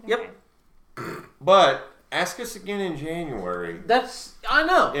opinion. But Yep. okay. But ask us again in January. I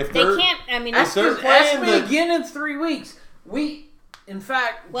know. If They they're, can't. I mean, Ask, they're ask playing me the- again in 3 weeks. In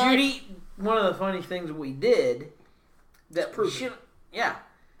fact, Well, Judy, one of the funny things we did that we proven. should, yeah,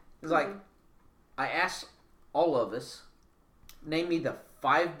 is like I asked all of us, name me the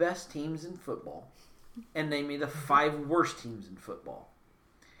 5 best teams in football, and name me the 5 worst teams in football.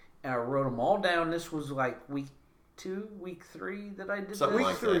 And I wrote them all down. This was like week 2, week 3 that I did something this.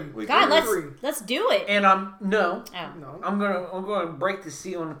 like three. that. God, three. let's do it. And Oh. No, I'm gonna break the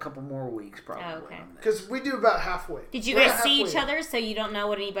seal in a couple more weeks probably. Oh, okay. because we do about halfway. Did you We're guys see halfway. each other so you don't know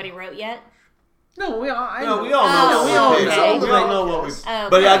what anybody wrote yet? No, we all. I No, know. we all know Oh, what we we all picked. know. We all know what we. Oh,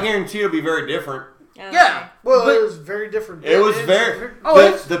 But okay. I guarantee it'll be very different. Okay. Yeah. Well, But- it was very different. It was It's- very. Oh,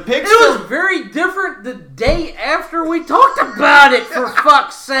 it's- the picks. It was very different the day after we talked about it, for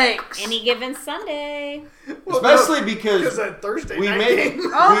fuck's sakes. Any given Sunday. especially because because that Thursday we night made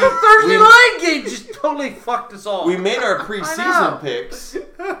game. Oh, the Thursday night game just totally fucked us all. we made our know. preseason picks,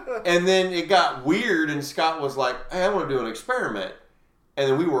 and then it got weird, and Scott was like, "Hey, I want to do an experiment," and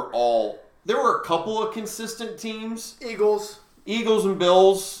then we were all. There were a couple of consistent teams, Eagles. Eagles and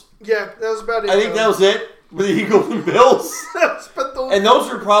Bills. Yeah, that was about it. I think that was it with the Eagles and Bills, but the, and those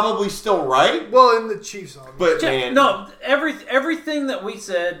are probably still right. well, in the Chiefs, obviously. But man, No, everything that we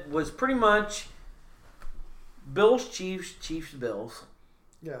said was pretty much Bills, Chiefs, Chiefs, Bills.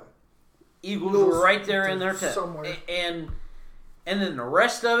 yeah. Eagles Bills were right there in their somewhere. and then the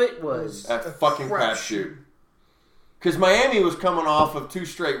rest of it was a fucking crapshoot. Because Miami was coming off of 2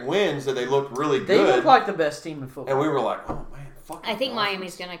 straight wins that they looked really they good, looked like the best team in football. and we were like, "Oh man, fucking." I think Dolphins."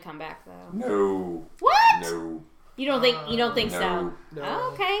 Miami's gonna come back though. No, What? no, You don't think no. so? No.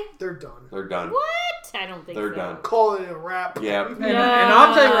 Oh, okay. They're done. they're done. What? I don't think They're so. done. Call it a wrap. Yeah, and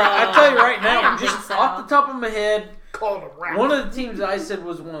I'll tell you right I now, don't just think so. off the top of my head, Call it a wrap. one of the teams I said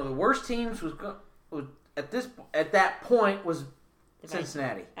was one of the worst teams was at that point was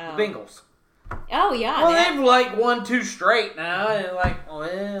Cincinnati, Oh. the Bengals. Oh yeah. Well, that- they've like won 2 straight now, and like,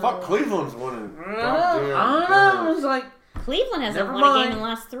 well, fuck Cleveland's winning. I don't know. It was like Cleveland hasn't Never won a mind. game in the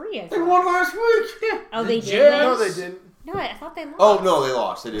last 3. I They thought. won last week. Yeah. Oh, they The did? Jets- No, they didn't. No, I thought they lost. Oh no, they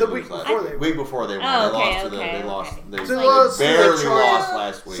lost. They did The lose week last before week. they Week before they won. Oh, they okay, lost to the. okay, They lost. okay. They They lost to the barely Chargers. lost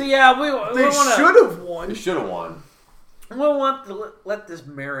last week. So yeah, we They want should have won. They should have won, We'll want to let this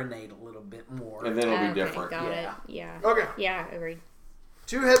marinate a little bit more. and then it'll be Okay, different. Got Yeah. it. Yeah. Okay, Yeah, agreed.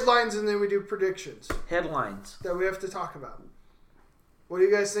 2 headlines and then we do predictions Headlines. that we have to talk about. What do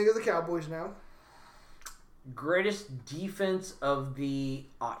you guys think of the Cowboys now? Greatest defense of the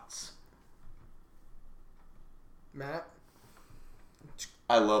aughts. Matt?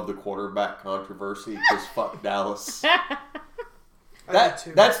 I love the quarterback controversy because fuck Dallas. I did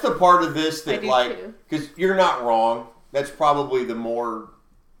too. That's the part of this I that do like too. because you're not wrong. That's probably the more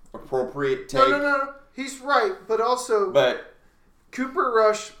appropriate take. No. He's right, but also But Cooper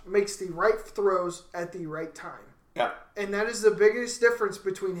Rush makes the right throws at the right time. yeah, And that is the biggest difference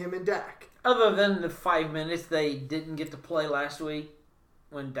between him and Dak. Other than the 5 minutes they didn't get to play last week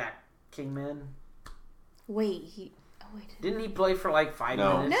when Dak came in. Wait, wait. Didn't he play for like 5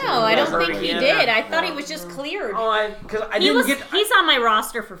 No. minutes? No, I don't hurt think he again. did. I thought he No. was just cleared. Oh, because I He didn't was. get. He's on my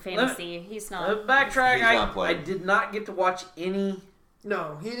roster for fantasy. He's not. Backtrack. He's not I playing. did not get to watch any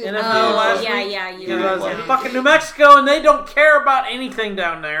No, he didn't. NFL Yeah. last yeah, week. yeah. You Because I was Yeah. in fucking New Mexico and they don't care about anything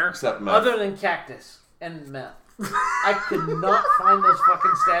down there except meth. other than cactus and meth. I could not find those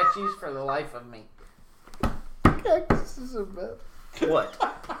fucking statues for the life of me. This is a bet. What?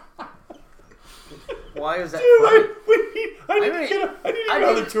 Why is that Dude, funny? I didn't get I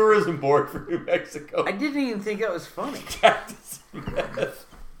on the didn't- tourism board for New Mexico. I didn't even think that was funny. Cactus and meth.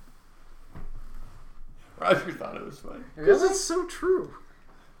 Roger thought it was funny. Because it's so true.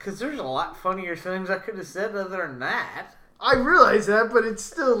 Because there's a lot funnier things I could have said other than that. I realize that, but it's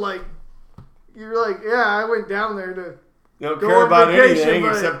still like, you're like, yeah, I went down there to, You don't Go care on about vacation, anything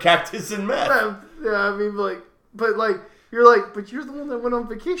but- except cactus and meth. yeah, I mean, like, but like, you're like, but you're the one that went on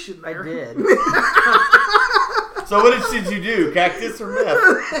vacation I there. did. So what did you do? Cactus or meth?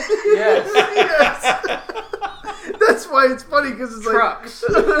 Yes. Yes. That's why it's funny, because it's Trucks.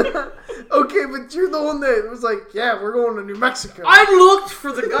 like, okay, but you're the one that was like, yeah, we're going to New Mexico. I looked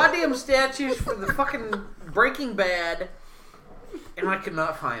for the goddamn statues for the fucking Breaking Bad, and I could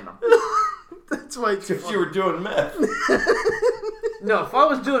not find them. That's why it's Because funny. you were doing meth. No, if I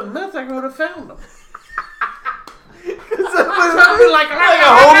was doing meth, I would have found them. I've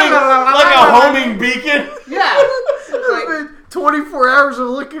Like a homing beacon. Yeah. It's like, been 24 hours of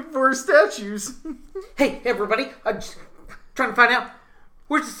looking for statues. hey, everybody, I'm just trying to find out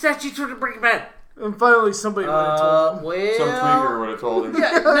where's the statues for the Breaking Bad. And finally, somebody would have told him. Well, Some tweaker would have told him.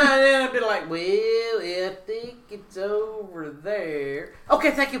 yeah, no, then I'd be like, well, I think it's over there.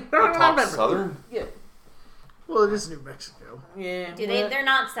 Okay, thank you. Talk Southern. Yeah, Well, it is New Mexico. yeah. Do well, they're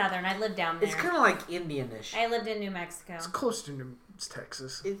not Southern. I lived down there. It's kind of like Indianish. I lived in New Mexico. It's close to it's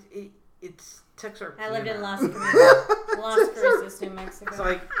Texas. It's Texarkana. I lived in Las Cruces. Las Cruces, New Mexico. It's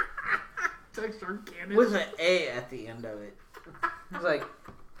like Texarkana. with an A at the end of it. It's like,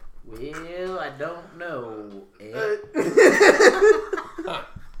 well, I don't know.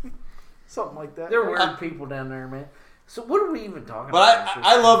 Something like that. There are weird people down there, man. So what are we even talking But about?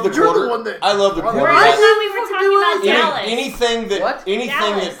 I love the You're the quarter. one that- I love the Why- I quarterback. thought we were talking about Dallas. Anything that What?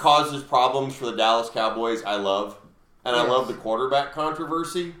 Dallas. that causes problems for the Dallas Cowboys, I love, and I Yes. love the quarterback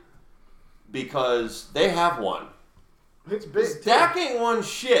controversy because they have one. It's big. Dak ain't won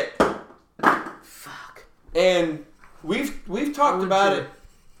shit, Fuck. and we've talked about it.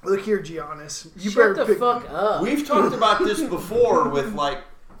 Look here, Giannis. You Shut better the pick. fuck up. We've talked about this before with like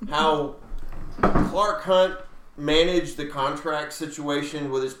how Clark Hunt managed the contract situation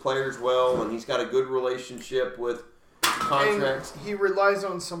with his players well, and he's got a good relationship with contracts. And he relies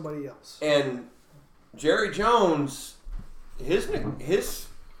on somebody else. And Jerry Jones, his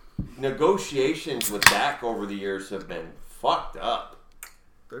negotiations with Dak over the years have been fucked up.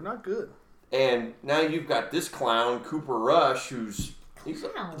 They're not good. And now you've got this clown, Cooper Rush, he's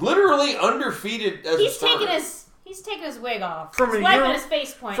Clown. literally undefeated as a He's starter. taking his wig off. From He's a wiping uni- his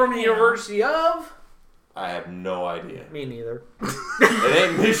face point. From the you know. University of? I have no idea. Me neither. It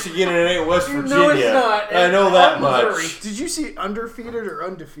ain't Michigan and it ain't West Virginia. No, it's not. I know that Missouri. much. Did you see undefeated or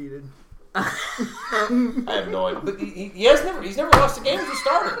undefeated? I have no idea. But he's never lost a game as a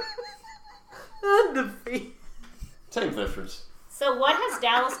starter. Undefeated. Same difference. So what has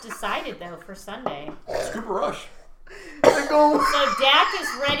Dallas decided though for Sunday? It's Cooper Rush. They're going, So Dak is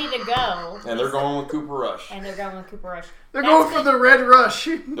ready to go, And they're going with Cooper Rush. and they're going with Cooper Rush. they're That's going for the Red Rush.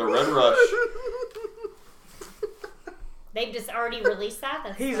 The Red Rush. They've just already released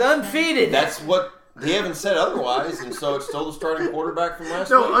that. He's that's undefeated. That's what they haven't said otherwise, and so it's still the starting quarterback from last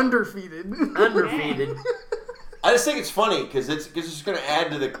No, week. undefeated. Undefeated. I I just think it's funny because it's going to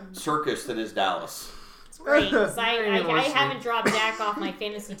add to the circus that is Dallas. Right, 'cause I Anyway, haven't dropped Dak off my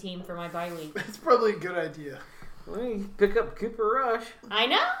fantasy team for my bye week. It's probably a good idea. Well, you pick up Cooper Rush. I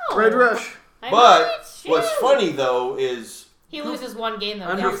know. Red Rush. I But might, what's shoot. funny though is He loses one game though.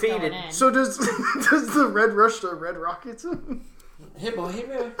 Undefeated. That's going in. So does the Red Rush the Red Rockets? hey boy.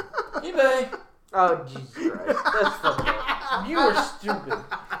 Oh, Jesus Christ. That's fucked up. You were stupid.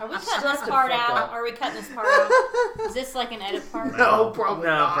 Are we cutting Shut this the part fuck out? up. Are we cutting this part out? Is this like an edit part? No, probably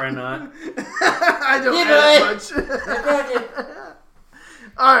No, not. probably not. I don't Yeah, have much.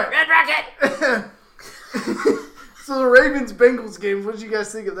 All right. Red Rocket. So the Ravens Bengals game. What did you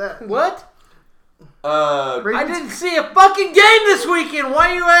guys think of that? What? I Ravens- didn't see a fucking game this weekend.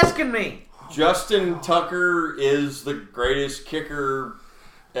 Why are you asking me? Justin Tucker is the greatest kicker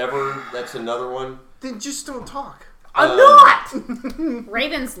ever. That's another one. Then just don't talk. I'm not.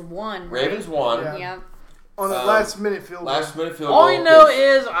 Ravens won. Ravens won. Yeah. Yep. On a last-minute field goal. Last minute field All goal. I know 'cause-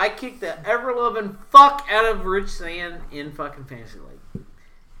 is I kicked the ever-loving fuck out of Rich Sand in fucking Fantasy League.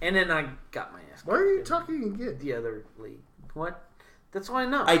 And then I got my ass Why are you kicked talking in again? the other league. What? That's all I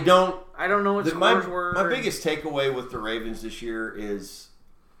know. I don't. I don't know what My scores were. biggest takeaway with the Ravens this year is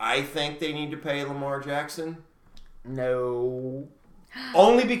I think they need to pay Lamar Jackson. No.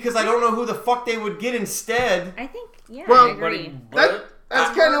 Only because I don't know who the fuck they would get instead. I think. Yeah, Well, I agree.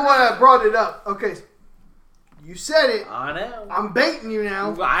 That's kind of why I brought it up. Okay, you said it. I know. I'm baiting you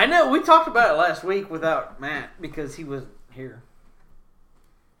now. I know. We talked about it last week without Matt because he was here.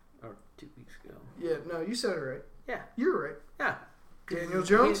 Or 2 weeks ago. Yeah, no, you said it right. Yeah. You're right. Yeah. Daniel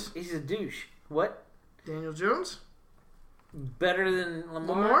Jones? He's a douche. What? Daniel Jones? Better than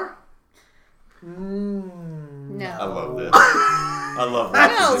Lamar? Lamar? No. I love this. I love this.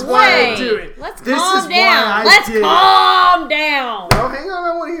 No That's why I way. do it. Let's This calm is why down. I Let's did it. calm down. No, hang on.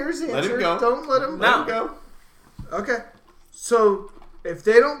 I want to hear his answer. Let him go. Don't let him. Let him go. Okay. So, if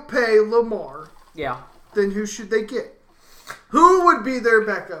they don't pay Lamar, Yeah. then who should they get? Who would be their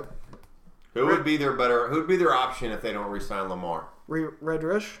backup? Who would be their option if they don't re-sign Lamar? Red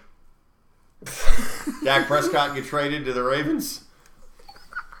Rush? Dak Prescott get traded to the Ravens?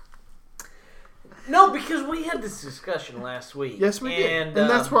 No, because we had this discussion last week. Yes, we did. And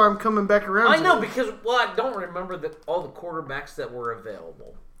that's why I'm coming back around I to know it. because I don't remember all the quarterbacks that were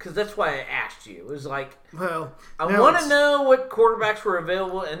available. Because that's why I asked you. It was like Well, I now want to it's- know what quarterbacks were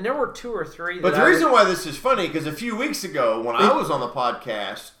available, and there were 2 or 3. But the reason why this is funny, because a few weeks ago when I was on the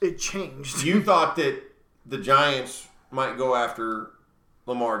podcast, It changed. you thought that the Giants might go after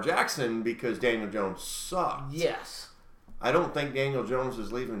Lamar Jackson because Daniel Jones sucked. yes, I don't think Daniel Jones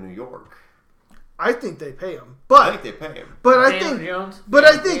is leaving New York. I think they pay him. I But think they pay him. I Daniel think Jones. but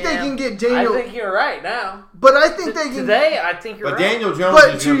I think they Yeah. can get Daniel. I think you're right now. But I think they can Today, I think you're But right. Daniel Jones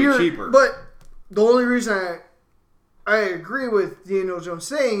But is to going to your be cheaper. but the only reason I agree with Daniel Jones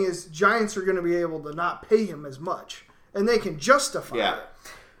saying is Giants are going to be able to not pay him as much, and they can justify Yeah. it.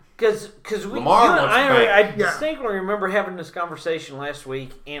 Because we, Lamar you and wants I back. Yeah. distinctly remember having this conversation last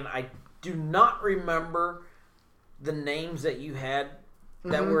week, and I do not remember the names that you had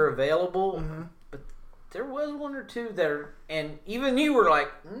that were available, but there was 1 or 2 that are, and even you were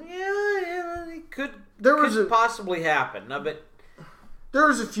like, yeah, it could possibly happen. No, but There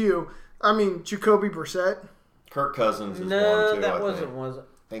was a few. I mean, Jacoby Brissett. Kirk Cousins is no, one too. that I wasn't think. was it?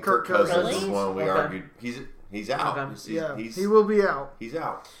 I think Kirk Kirk Cousins Cousins. is one we Okay. argued. He's out. Okay. He's He will be out. He's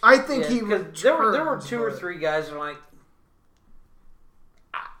out. I think Yeah, he because there were returns, 2 or but- 3 guys that are like,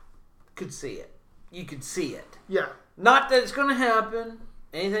 I could see it. You could see it. Yeah. Not that it's going to happen,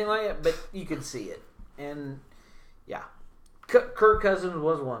 anything like that, but you could see it. And, yeah. Kirk Cousins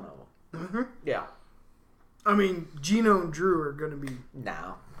was one of them. Mm-hmm. Yeah. I mean, Geno and Drew are going to be.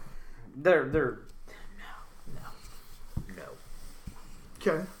 No. They're no.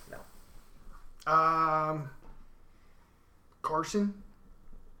 Okay. No. Carson.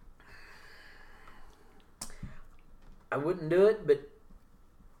 I wouldn't do it, but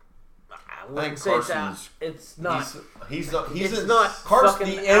I wouldn't think say Carson's- it's not. He's It's not Carson.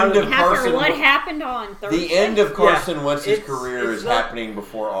 fucking The out end of of the- After Carson. what happened on Thursday. The end of Carson Wentz's It's- career it's is not- happening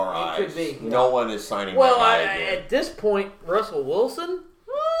before our eyes. could be, yeah. No one is signing Well, that guy again. at this point, Russell Wilson.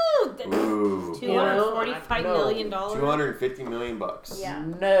 Woo! Ooh, $245 million. $250 million. Yeah.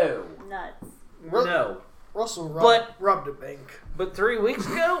 No. Nuts. No. Russell robbed a bank. But 3 weeks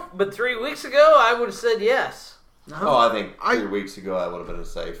ago, I would have said yes. Oh, I think I- 3 weeks ago I would have been a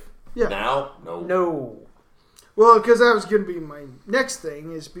safe. Yeah. Now, no. No. Well, because that was going to be my next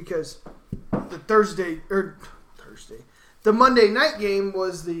thing, is because the Monday night game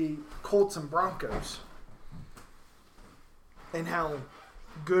was the Colts and Broncos, and how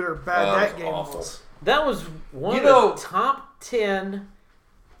good or bad That that was game awful. was. That was one You of know- the top 10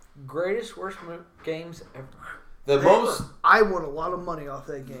 greatest worst games ever. The most, I won a lot of money off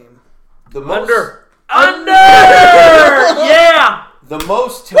that game. the most, Under! Yeah! the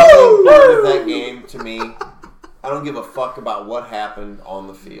most telling part of that game to me. I don't give a fuck about what happened on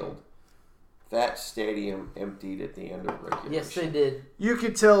the field. That stadium emptied at the end of regulation. Yes, they did. You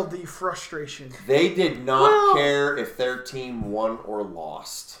could tell the frustration. They did not Well- care if their team won or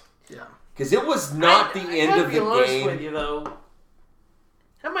lost. Yeah. Because it was not the end gotta of be the honest game. with you, though.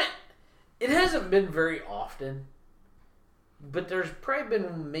 It hasn't been very often, but there's probably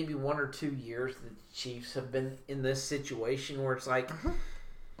been maybe 1 or 2 years that the Chiefs have been in this situation where it's like,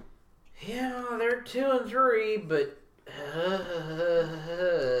 yeah, they're 2-3, but.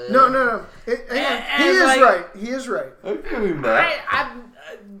 No. He is like- right. He is right. I'll give him that.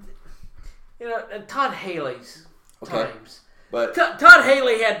 Todd Haley's Okay. times. But Todd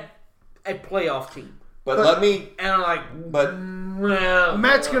Haley had a playoff team, let me. and I'm like, But well,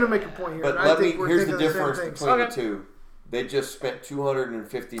 Matt's going to make a point here. but and I let me. think we're Here's the thinking difference same things. between Okay. the two. They just spent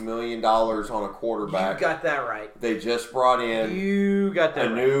 $250 million on a you quarterback. got that right. They just brought in You got that a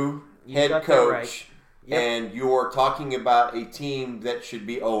right. new You head got that coach, right. Yep. and you're talking about a team that should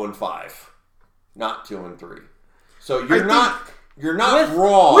be 0-5, not 2-3. So you're not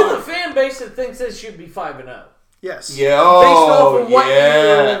wrong. With a fan base that thinks it should be 5-0. Yes. Yeah, Based off of what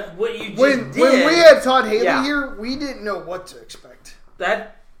yeah. what you just When did. we had Todd Haley Yeah. here, we didn't know what to expect.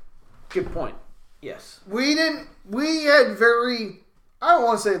 That good point. Yes. We didn't. We had very. I don't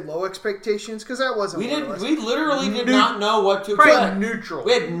want to say low expectations because that wasn't. We what it didn't. was. We literally did not know what to Probably expect. neutral.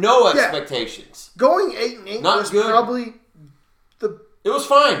 We had no Yeah. expectations. Going 8-8 Not was good. probably It was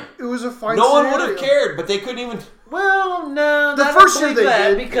fine. it was a fine. No one would scenario. have cared, but they couldn't even. Well, no, The I first don't year believe they that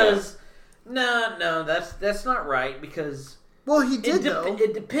did. because no, that's not right because Well, he did though.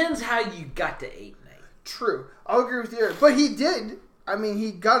 it depends how you got to 8-8. True, I'll agree with you there. But he did. I mean,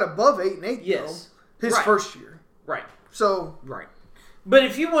 he got above 8-8 Yes. though. His Right. first year. Right. So Right. But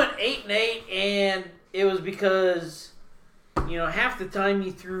if you went 8-8 and it was because half the time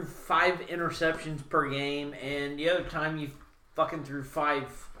you threw 5 interceptions per game and the other time you fucking threw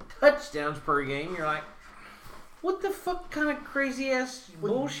 5 touchdowns per game, you're like, what the fuck kind of crazy ass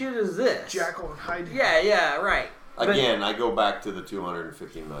bullshit is this? Jackal and Hyde. Yeah, right. Again, I go back to the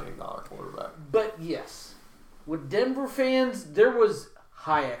 $250 million quarterback. But yes, with Denver fans, there was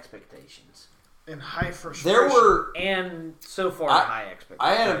high expectations. And high frustration. There were. And so far, I- high expectations.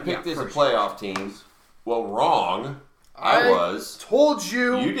 I had them picked as a playoff team. Well, wrong. I I was. told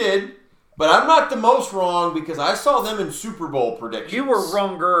you. You did. But I'm not the most wrong because I saw them in Super Bowl predictions. You were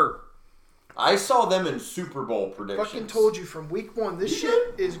wronger. I saw them in Super Bowl predictions. Fucking told you from week 1, this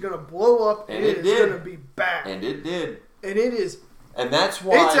shit is gonna blow up and And it it is did. gonna be bad. And it did. And it is. And that's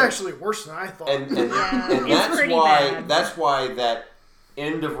why. It's actually worse than I thought. And Yeah, it's that's pretty why. bad. That's why that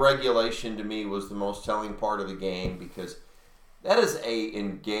end of regulation to me was the most telling part of the game because that is a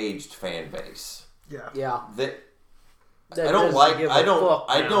engaged fan base. yeah. Yeah. That That I don't doesn't like. give a I don't. fuck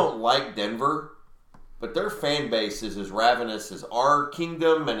I now. don't like Denver, but their fan base is as ravenous as our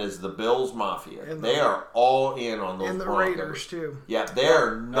kingdom and as the Bills Mafia. And They are all in on those And the Broncos. Raiders too. Yeah, they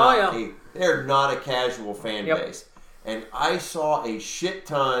are not. Oh, yeah. They're not a casual fan Yep. base. And I saw a shit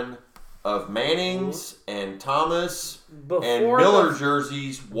ton of Mannings and Thomas and Before Miller the-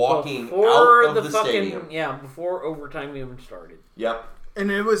 jerseys walking Before out of the fucking stadium. before overtime even started. Yep. And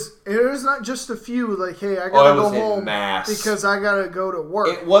it was not just a few like, hey, I Oh, gotta it go was en home masse. because I gotta go to work.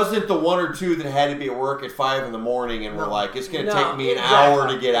 It wasn't the one or two that had to be at work at 5 in the morning and were like, it's going to No, take me an exactly. hour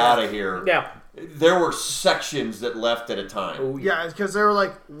to get out of here. Yeah. There were sections that left at a time. Oh, yeah, because they were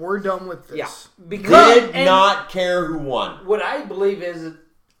like, we're done with this. Yeah. Because Did and not care who won. what I believe is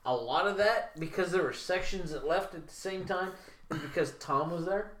a lot of that because there were sections that left at the same time is because Tom was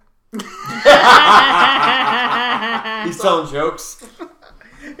there. He's telling jokes.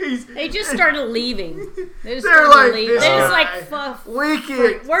 They just started leaving. They just They're started like, leaving. this They're just guy. like, fuck. We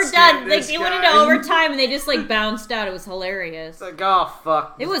can't. We're stand done. Like this they went guy. into overtime and they just like bounced out. It was hilarious. It's like, oh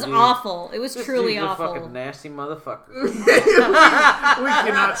fuck. It this was dude- awful. It was This truly dude's a awful. fucking nasty motherfucker. We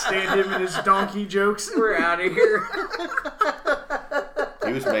cannot stand him and his donkey jokes. We're out of here.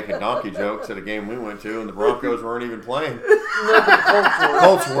 He was making donkey jokes at a game we went to, and the Broncos weren't even playing.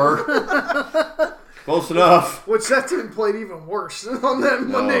 Colts Colts were. Close enough. Which that team played even worse on that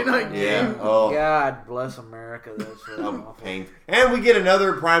Monday night Yeah. game. Oh, God bless America. That's so I'm awful. pain. And we get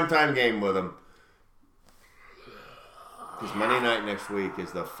another primetime game with them. Because Monday night next week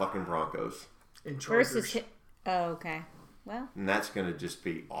is the fucking Broncos. In Chargers. Versus. Oh, okay. Well, And that's going to just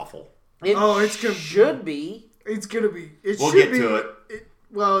be awful. It Oh, it's gonna- should be. It's gonna be. It We'll should get be, to it.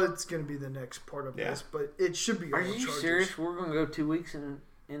 Well, it's going to be the next part of Yeah. this, but it should be. Are all you Chargers. serious? We're gonna go 2 weeks in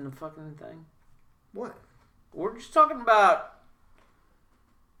the fucking thing. What? We're just talking about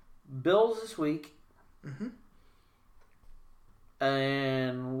Bills this week. Mm-hmm.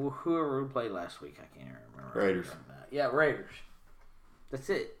 And whoever we played last week, I can't even remember. Raiders. Yeah, Raiders. That's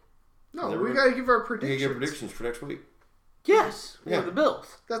it. No, Never- we got to give our You predictions. get predictions for next week. Yes, Yeah. for the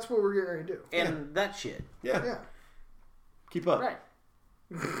Bills That's what we're getting ready to do. and that shit. Yeah. Yeah. Keep up. Right.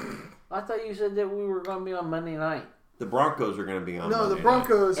 I thought you said that we were going to be on Monday night. The Broncos are going to be on. No, Monday the night.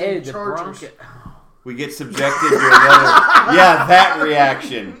 Broncos Hey, and the Chargers. We get subjected to another. Yeah, that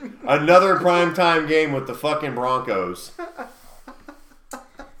reaction. Another primetime game with the fucking Broncos.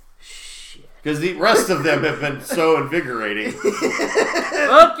 Shit. Because the rest of them have been so invigorating.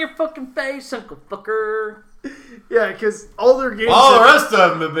 Fuck your fucking face, Uncle Fucker. Yeah, because all their games. All the rest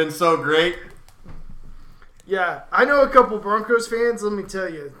of them have been so great. Yeah, I know a couple Broncos fans. Let me tell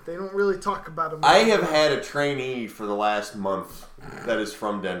you, they don't really talk about them. I have had a trainee for the last month that is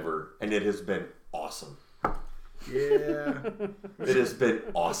from Denver, and it has been awesome. Yeah. It has been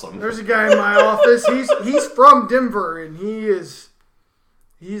awesome. There's a guy in my office. He's from Denver, and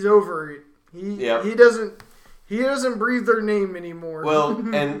he's over it. He doesn't breathe their name anymore. Well,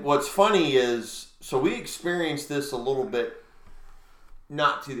 and what's funny is, so we experienced this a little bit,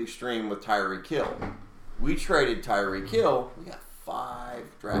 not to the extreme with Tyreek Hill. We traded Tyreek Hill. We got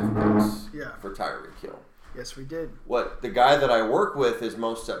 5 draft picks for Tyreek Hill. Yes, we did. What the guy that I work with is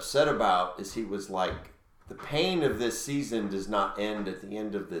most upset about is he was like, the pain of this season does not end at the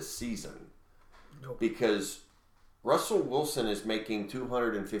end of this season. Nope. Because Russell Wilson is making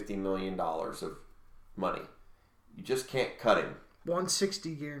 $250 million of money. You just can't cut him.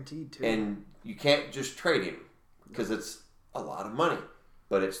 160 guaranteed too. And you can't just trade him because it's a lot of money.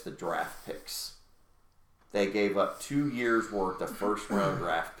 But it's the draft picks. They gave up 2 years worth of first round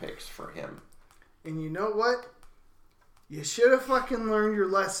draft picks for him. And you know what? You should have fucking learned your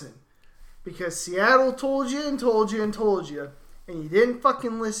lesson. Because Seattle told you and told you and told you. And you didn't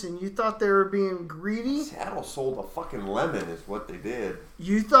fucking listen. You thought they were being greedy. Seattle sold a fucking lemon is what they did.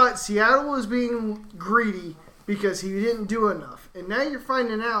 You thought Seattle was being greedy because he didn't do enough. And now you're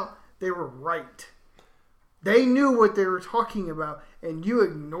finding out they were right. They knew what they were talking about, and you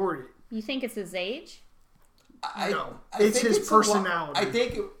ignored it. You think it's his age? No, I it's think his a lot. personality.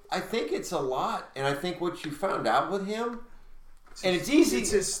 I think it's a lot, and I think what you found out with him, and it's easy. It's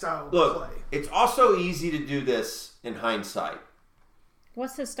his style of Look, play. it's also easy to do this in hindsight.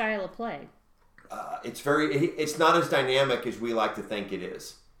 What's his style of play? It's not as dynamic as we like to think it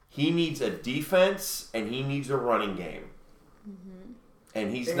is. He needs a defense and he needs a running game. Mm-hmm.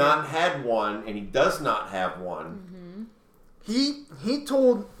 And he's not had one, and he does not have one. Mm-hmm. He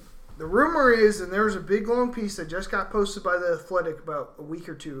told, the rumor is, and there was a big long piece that just got posted by The Athletic about a week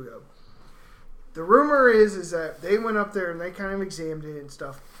or two ago. The rumor is that they went up there and they kind of examined it and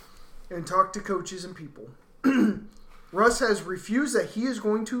stuff and talked to coaches and people. Russ has refused that he is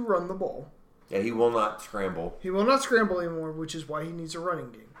going to run the ball. Yeah, he will not scramble. He will not scramble anymore, which is why he needs a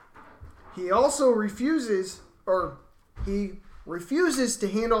running game. He also refuses to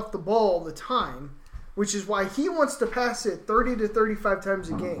hand off the ball all the time, which is why he wants to pass it 30 to 35 times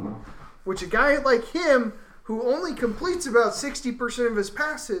a game, which a guy like him, who only completes about 60% of his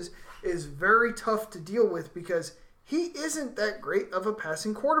passes, is very tough to deal with because he isn't that great of a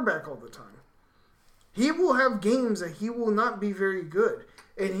passing quarterback all the time. He will have games that he will not be very good,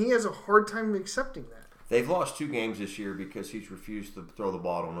 and he has a hard time accepting that. They've lost 2 games this year because he's refused to throw the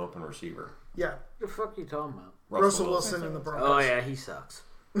ball to an open receiver. Yeah, What the fuck are you talking about? Russell Wilson and the Broncos. Oh, yeah, he sucks.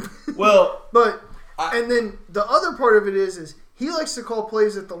 Well, But and then the other part of it is he likes to call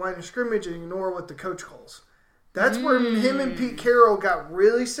plays at the line of scrimmage and ignore what the coach calls. That's where him and Pete Carroll got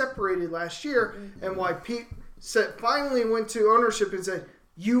really separated last year, and why Pete finally went to ownership and said,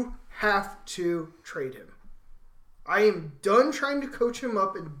 "You have to trade him. I am done trying to coach him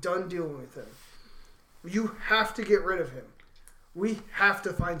up and done dealing with him. You have to get rid of him. We have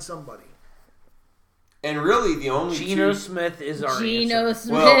to find somebody." and really the only Geno 2... Smith is our Geno answer.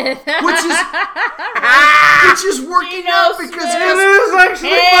 Smith. Which is working out because It is actually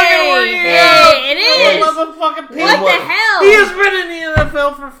fucking working Hey, it I is. love him fucking Pete. What what- the hell? He has been in the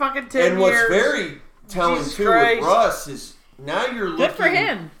NFL for fucking 10 And years. what's very telling Jesus too Christ. with Russ is now you're looking. Good for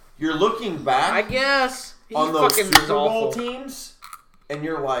him. You're looking back I guess. He on those fucking Super is Bowl awful. teams, and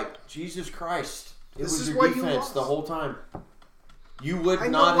you're like, Jesus Christ! It This was is your why you defense lost. the whole time. You would I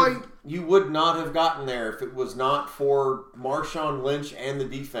know not why- have. You would not have gotten there if it was not for Marshawn Lynch and the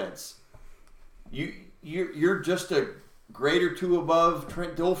defense. You're just a grade or 2 above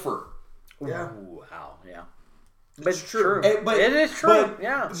Trent Dilfer. Yeah. Ooh, wow, yeah. But It's true. But it is true.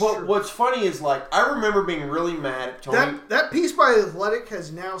 Yeah. But what's funny is, like, I remember being really mad at Tony. That piece by Athletic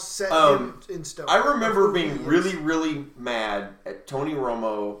has now set him in stone. I remember Of who he being is. really, really mad at Tony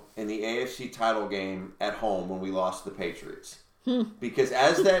Romo in the AFC title game at home when we lost to the Patriots. Because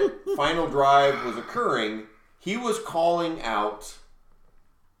as that final drive was occurring, he was calling out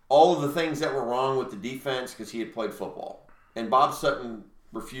all of the things that were wrong with the defense because he had played football. And Bob Sutton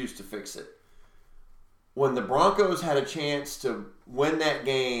refused to fix it. When the Broncos had a chance to win that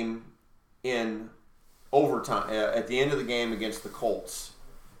game in overtime, at the end of the game against the Colts,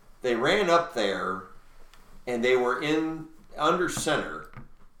 they ran up there and they were under center,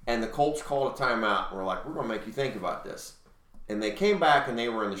 and the Colts called a timeout and were like, we're going to make you think about this. And they came back and they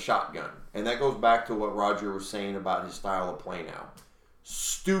were in the shotgun. And that goes back to what Roger was saying about his style of play now.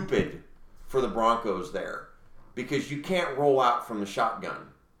 Stupid for the Broncos there, because you can't roll out from the shotgun.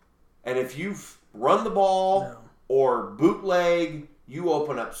 And if you run the ball or bootleg, you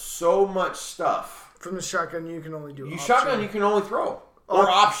open up so much stuff. From the shotgun, you can only do option. Shotgun, you can only throw. Or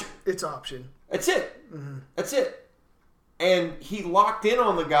option. It's option. That's it. That's it. And he locked in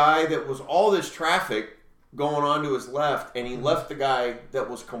on the guy that was all this traffic going on to his left, and he left the guy that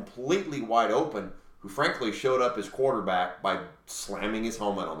was completely wide open, who frankly showed up as quarterback by slamming his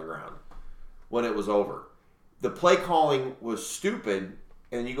helmet on the ground when it was over. The play calling was stupid,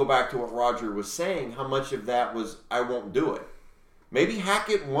 and you go back to what Roger was saying, how much of that was, I won't do it. Maybe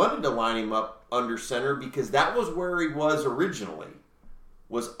Hackett wanted to line him up under center because that was where he was originally,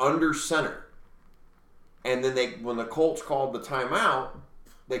 was under center. And then when the Colts called the timeout,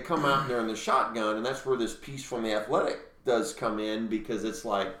 they come out and they're in the shotgun, and that's where this piece from The Athletic does come in, because it's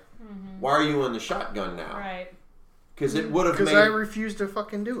like, why are you in the shotgun now? Right. Because it would have Because made... I refuse to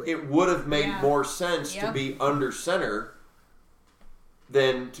fucking do it. It would have made more sense to be under center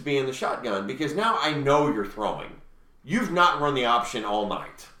than to be in the shotgun, because now I know you're throwing. You've not run the option all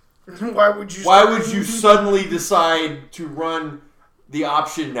night. Why would you? Why would you suddenly decide to run the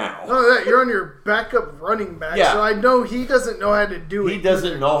option now? No, you're on your backup running back, Yeah. so I know he doesn't know how to do it. He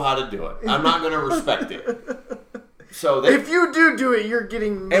doesn't know how to do it. I'm not going to respect it. So If you do it, you're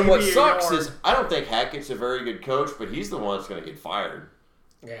getting maybe and what a sucks yard. is I don't think Hackett's a very good coach, but he's the one that's going to get fired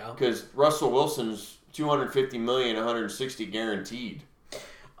Yeah. because Russell Wilson's $250 million, $160 guaranteed.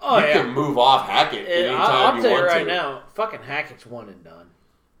 Oh, You yeah. can move off Hackett anytime I'll you tell you want right to. now, fucking Hackett's one and done.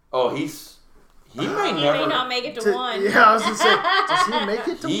 Oh, he may He never. may not make it to one. Yeah, I was gonna say, does he make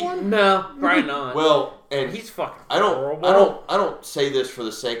it to He- one? No, probably not. Well, and he's fucking I don't. horrible. I don't say this for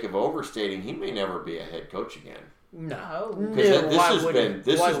the sake of overstating. He may never be a head coach again No. because Why would this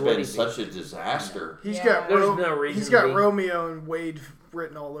he? has Why would been he be? such a disaster. He's Yeah. got There's no reason he's to got be. Romeo and Wade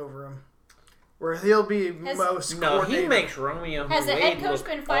written all over him, where he'll be most. No, he coordinated. makes Romeo. Has the Wade head coach look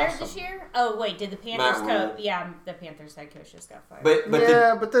been fired awesome. this year? Oh wait, did the Matt Panthers Rule. coach? Yeah, the Panthers head coach just got fired. But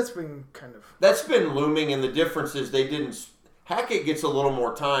But that's been kind of. that's been looming, and the difference is they didn't. Hackett gets a little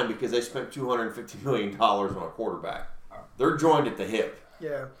more time because they spent $250 million on a quarterback. They're joined at the hip.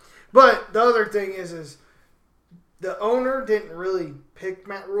 Yeah, but the other thing is the owner didn't really pick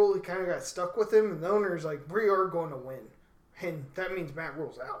Matt Rule. He kind of got stuck with him, and the owner's like, "We are going to win," and that means Matt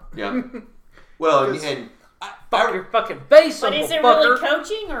Rule's out. Yeah. Well, Because- and Fuck your fucking face, But is it fucker. really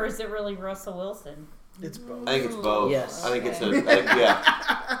coaching or is it really Russell Wilson? It's both. I think it's both. Yes. I think it's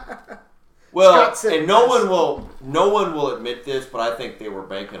yeah. Well, Scott said and no yes. one will admit this, but I think they were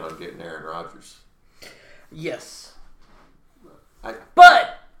banking on getting Aaron Rodgers. Yes. I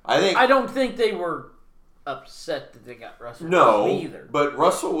think I don't think they were upset that they got Russell no, Wilson either. but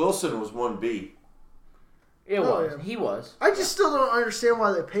Russell Wilson was 1B. It Oh, was. yeah. He was. I just still don't understand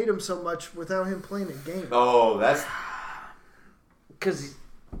why they paid him so much without him playing a game. Oh, that's Because he's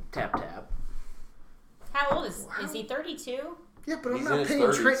tap. How old is he? 32? Yeah, but I'm he's in not his paying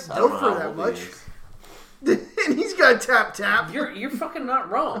 30s. Trent I don't know Dilfer how that old he much. is. And he's got tap. You're fucking not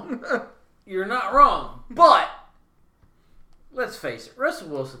wrong. You're not wrong. But let's face it, Russell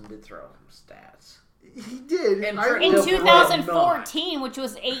Wilson did throw some stats. He did. And I, Trent In Dilfer will, 2014, which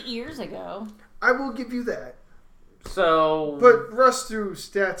was 8 years ago. I will give you that. So, But Russ threw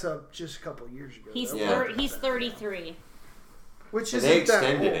stats up just a couple years ago. He's though. Yeah. he's 33. Which And isn't they that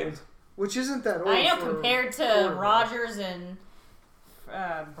extended old. him. Which isn't that old. I know for compared to quarterback. Rodgers and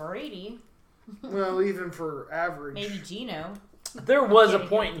Brady, Well, even for average. maybe Geno. there was a kidding,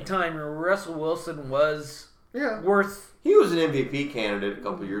 point I'm in time where Russell Wilson was Yeah. worth, He was an MVP candidate a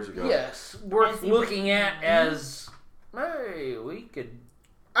couple years ago. worth As he looking was- at as, hey, we could.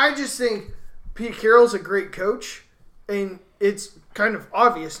 I just think Pete Carroll's a great coach, and it's kind of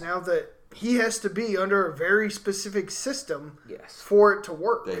obvious now that he has to be under a very specific system Yes. for it to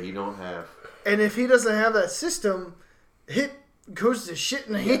work. That you don't have. And if he doesn't have that system, it goes to shit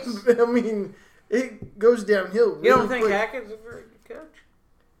in the hand. I mean, it goes downhill. You don't really think quick. Hackett's a very good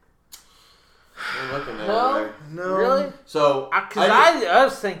coach? You're looking at No. it, right? No. Really? So Because I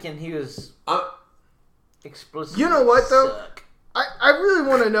was thinking he was I- explicitly You know what, though? suck. I really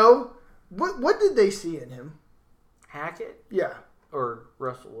want to know, what did they see in him? Hackett Yeah, or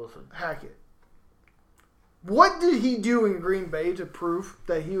Russell Wilson? Hackett. What did he do in Green Bay to prove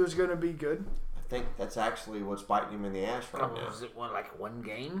that he was going to be good? I think that's actually what's biting him in the ass right now. Was it one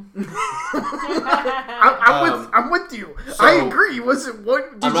game? I'm with you. So- I agree. Was it what?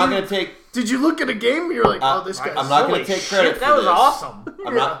 I'm not going to take. Did you look at a game and you're like, oh, this guy's I'm not Holy going to take shit, credit for that was this. awesome.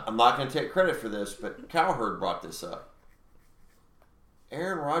 I'm not going to take credit for this, but Cowherd brought this up.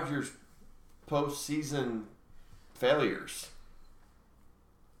 Aaron Rodgers' postseason failures,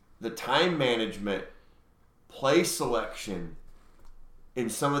 the time management, play selection in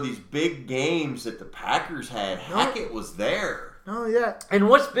some of these big games that the Packers had. Hackett was there. Oh yeah. And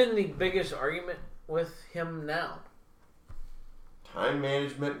what's been the biggest argument with him now? Time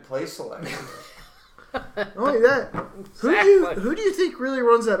management, and play selection. Not only that. Exactly. Who do you think really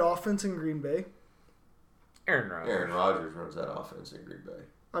runs that offense in Green Bay? Aaron Rodgers. Aaron Rodgers runs that offense in Green Bay,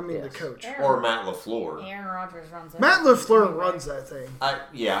 I mean, Yes. the coach. or Matt LaFleur. Aaron Rodgers runs it. Matt LaFleur runs that thing.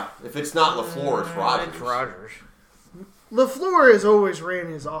 Yeah, if it's not LaFleur, it's Rodgers. It's Rodgers. LaFleur has always ran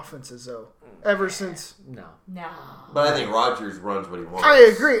his offenses, though, ever since. No. No. But I think Rodgers runs what he wants. I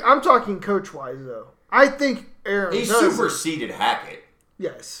agree. I'm talking coach-wise, though. I think Aaron He does. superseded Hackett.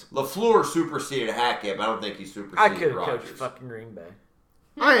 Yes. LaFleur superseded Hackett, but I don't think he superseded I could have Rodgers. coached fucking Green Bay.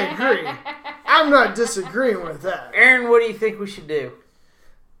 I agree. I'm not disagreeing with that. Aaron, what do you think we should do?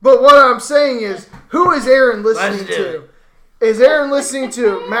 But what I'm saying is, who is Aaron listening Let's do to? Is Aaron listening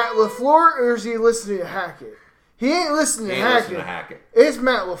to Matt LaFleur or is he listening to Hackett? He ain't listening He to ain't Hackett. listening to Hackett. It's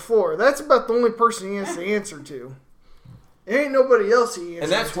Matt LaFleur. That's about the only person he has to answer to. There ain't nobody else he answers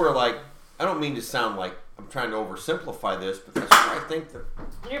And that's to. where, like, I don't mean to sound like I'm trying to oversimplify this, but that's where I think that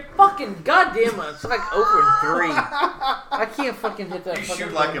You're fucking goddamn it. It's like over in 3. I can't fucking hit that fucking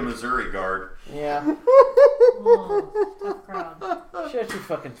thing. a Missouri guard. Yeah. Oh, tough crowd. Shut your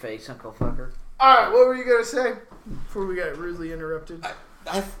fucking face, Uncle Fucker. All right, what were you going to say before we got rudely interrupted?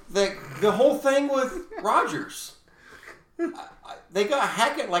 I think the whole thing with Rodgers, they got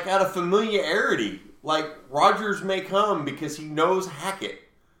Hackett like out of familiarity. Like Rodgers may come because he knows Hackett,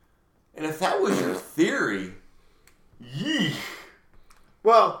 and if that was your theory, yee.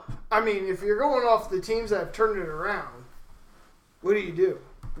 Well, I mean, if you're going off the teams that have turned it around, what do?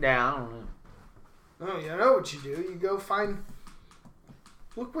 Yeah, I don't know. Oh, you know what you do. You go find...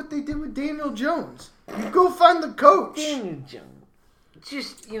 Look what they did with Daniel Jones. You go find the coach. Daniel Jones.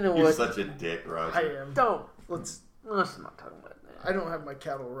 Just, you know You're what? such a dick, Roger. I am. Don't. Let's not talking about that. I don't have my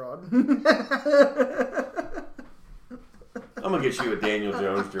cattle rod. I'm gonna get you a Daniel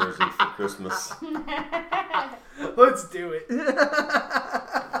Jones jersey for Christmas. Let's do it.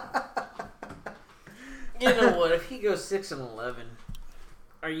 You know what? If he goes 6-11,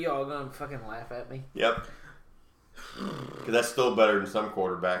 are you all gonna fucking laugh at me? Yep. Because that's still better than some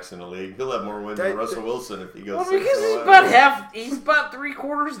quarterbacks in the league. He'll have more wins than Russell Wilson if he goes. Well, because he's about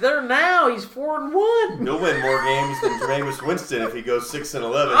 3/4 there now. He's 4-1. He'll win more games than Jameis Winston if he goes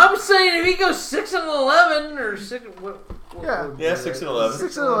 6-11. I'm saying if he goes 6-11 or 6, Yeah. would Yeah, be 6-11.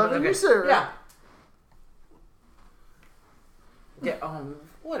 6-11. Okay. You said it right. Yeah. Yeah.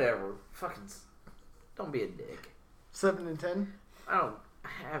 Whatever. Fucking. Don't be a dick. 7-10. I don't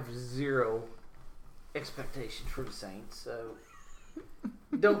have zero expectations for the Saints, so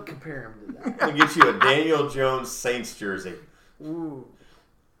don't compare him to that. I'm gonna get you a Daniel Jones Saints jersey. Ooh,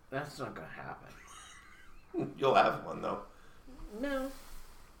 that's not gonna happen. You'll have one though. No,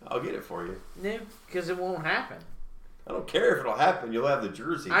 I'll get it for you. no, because it won't happen. I don't care if it'll happen. You'll have the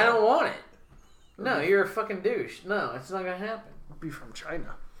jersey. I don't want it. No, you're a fucking douche. No, it's not gonna happen. Be from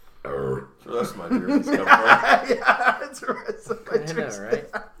China. So that's my jersey's come from. Yeah, that's right. That's I know, right?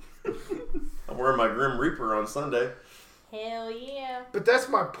 I'm wearing my Grim Reaper on Sunday. Hell yeah. But that's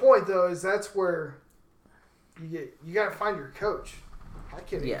my point, though, is that's where you got to find your coach. I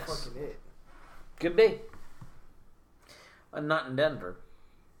can't Yes. fucking it. Could be. Not in Denver.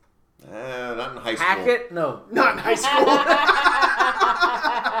 Not in high school. Hackett? No. Not in high school.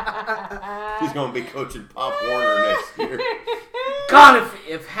 He's going to be coaching Pop Warner next year. God,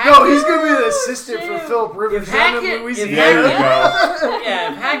 if Hackett... No, he's going to be the assistant for Philip Rivers down in Hackett- Louisiana. There you go.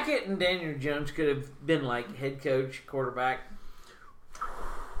 Yeah, if Hackett and Daniel Jones could have been like head coach, quarterback,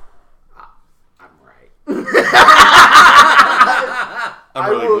 I'm right. I'm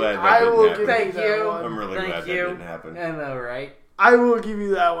really glad that didn't Thank that you. one. I'm really Thank glad you. that didn't happen. I know, right? I will give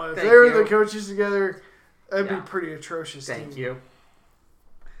you that one. If Thank they were you. the coaches together, that'd Yeah. be pretty atrocious. Thank team. you.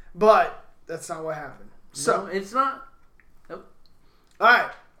 But that's not what happened. So, No, it's not. all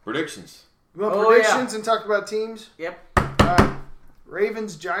right. Predictions. You want Oh, predictions and talk about teams? Yep. All right.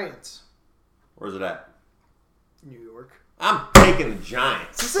 Ravens, Giants, Where's it at? New York. I'm taking the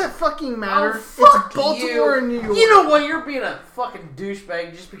Giants. Does that fucking matter? Oh, fuck it's Baltimore you. and New York. You know what? You're being a fucking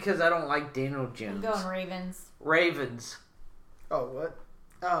douchebag just because I don't like Daniel I'm Jones. going Ravens. Ravens. Oh, what?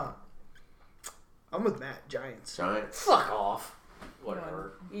 I'm with Matt. Giants. Giants. Fuck off.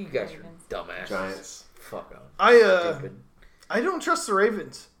 Whatever. You guys Ravens. are dumbasses. Giants. Fuck off. I don't trust the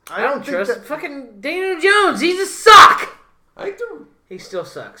Ravens. I don't think trust that- fucking Daniel Jones. He's a suck. I do. He still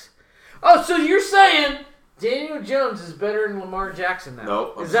sucks. Oh, so you're saying Daniel Jones is better than Lamar Jackson now?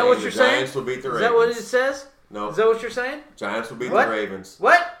 Nope. I'm Is that what saying you're the saying? Giants will beat the Is Ravens. that what it says? No. Is that what you're saying? Giants will beat What? the Ravens.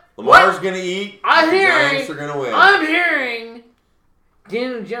 What? Lamar's What? going to eat. I'm the hearing. Giants are going to win. I'm hearing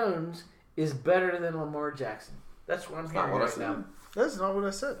Daniel Jones is better than Lamar Jackson. That's what I'm not hearing what I right said. now. That's not what I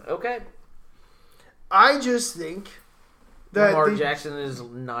said. Okay. I just think that Lamar the, Jackson is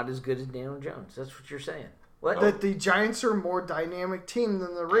not as good as Daniel Jones. That's what you're saying. What? that the Giants are a more dynamic team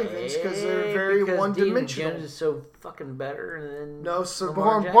than the Ravens because they're Hey, very because one-dimensional. Daniel Jones is so fucking better than No, Lamar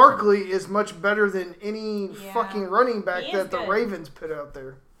Saquon Jackson. Barkley is much better than any Yeah. fucking running back He is that the good. Ravens put out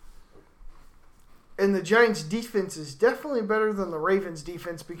there. And the Giants' defense is definitely better than the Ravens'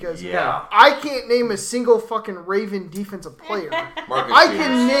 defense because Yeah. I can't name a single fucking Raven defensive player. Marcus I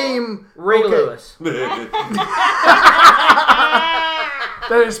can name Ray okay, Lewis. Peters.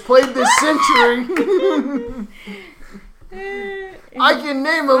 that has played this century. I can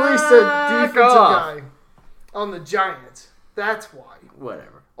name at least a Fuck defensive off. guy on the Giants. That's why.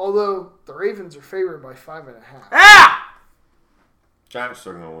 Whatever. Although the Ravens are favored by 5.5. Ah! Giants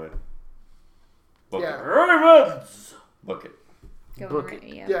are going to win. Book Yeah. it. Ravens! Book it. Going Book Ra- it.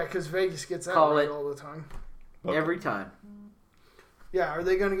 Yeah. Yeah, because Vegas gets that Call right it. all the time. Book Every time. Yeah, are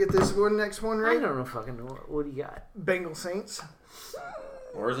they going to get this one next one I right? don't know fucking know. What do you got? Bengal Saints,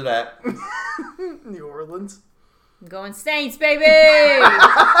 Where's it at? New Orleans. I'm going Saints, baby. Saints.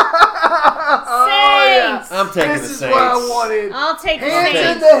 I'm taking This the is Saints. what I wanted. I'll take the Hands in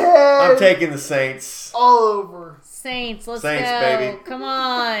Saints. the head. I'm taking the Saints. all over. Saints, let's Saints, go. baby. Come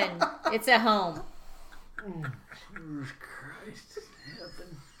on. It's at home. Jesus Christ.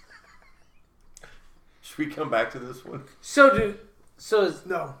 Should we come back to this one? So is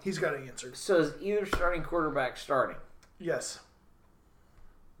No, he's got it answered. either starting quarterback starting? Yes.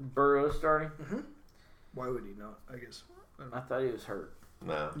 Burrow starting? Why would he not? I guess. I thought he was hurt.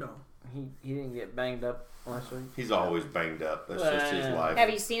 No. No. He didn't get banged up last week. He's always banged up. That's just his life. Have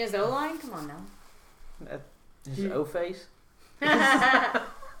you seen his O-line? Come on now. His O face.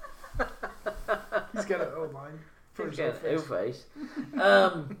 He's got an O line. for He's his got own O face.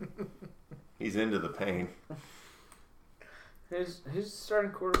 face. He's into the pain. Who's the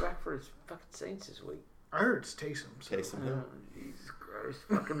starting quarterback for his fucking Saints this week? I heard it's Taysom. So. Taysom Oh, Hill. Jesus Christ.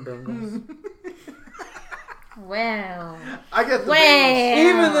 Fucking Bengals. Well. I got the Well.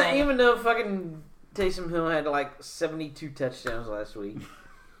 Bengals. even though fucking Taysom Hill had like 72 touchdowns last week.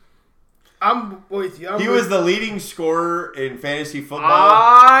 I'm with you. He was the leading scorer in fantasy football,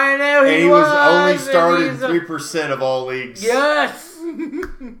 I know and he was only and started he's a- 3% of all leagues. Yes!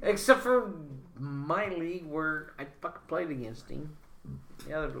 Except for my league where I fucking played against him.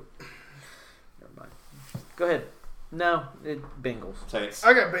 The other. Never mind. Go ahead. No, Bengals. Saints.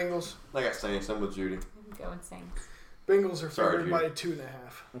 I got Bengals. I got Saints. I'm with Judy. I'm going Saints. Bengals are Sorry, favored by Judy.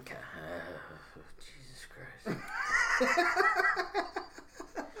 2.5. Okay. Jesus Christ.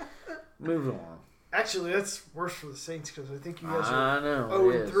 Move on. Actually, that's worse for the Saints because I think you guys are I know.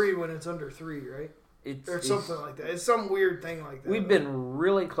 0-3 when it's under 3, right? Or something like that. It's some weird thing like that. We've been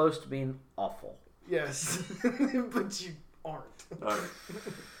really close to being awful. Yes. But you aren't. All right.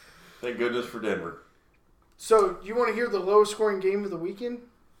 Thank goodness for Denver. So, you want to hear the lowest scoring game of the weekend?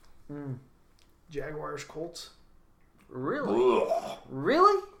 Mm. Jaguars Colts. Really? Ugh.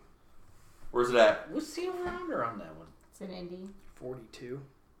 Really? Where's it at? What's the over-under on that one? It's an Indy. 42.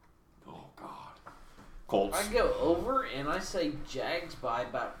 Oh, God. Colts. I go over and I say Jags by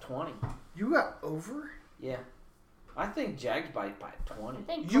about 20. You got over? Yeah. I think Jags by 20. I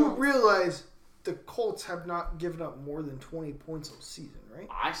think You Colts. realize the Colts have not given up more than 20 points all season, right?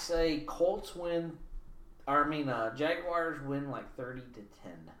 I say Colts win, Jaguars win like 30-10.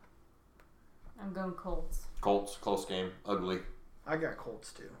 I'm going Colts. Colts. Close game. Ugly. I got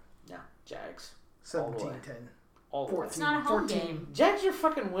Colts too. No, Jags. All the way. 17-10. All the way. It's not a home 14. game. Jags are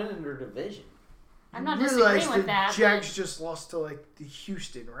fucking winning their division. I'm not You disagreeing realize with the that. Jags just lost to like the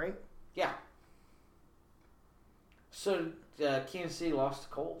Houston, right? Yeah. So Kansas City lost to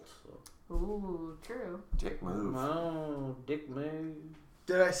Colts. So. Ooh, true. Dick move. Oh, dick move.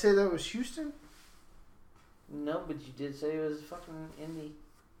 Did I say that was Houston? No, but you did say it was fucking Indy.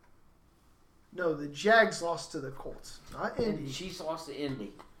 No, the Jags lost to the Colts, not And Indy. Chiefs lost to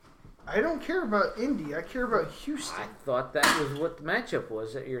Indy. I don't care about Indy. I care about Houston. I thought that was what the matchup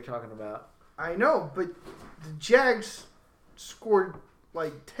was that you're talking about. I know, but the Jags scored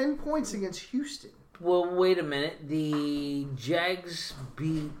like 10 points against Houston. Well, wait a minute. The Jags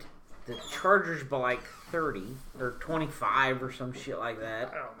beat the Chargers by like 30 or 25 or some shit like that.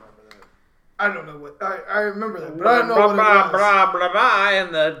 I don't remember that. I don't know what. I remember that, but I don't know what it was. blah, blah, blah.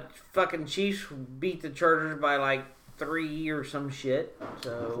 And the fucking Chiefs beat the Chargers by like 3 or some shit.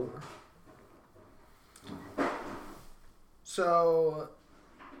 So,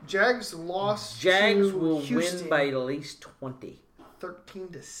 Jags lost Jags to will Houston win by at least 20.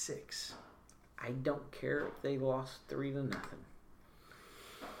 13-6. I don't care if they lost 3-0.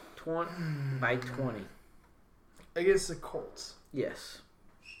 20 by 20. Against the Colts. Yes.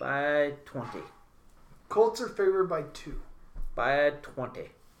 By 20. Colts are favored by 2. By 20.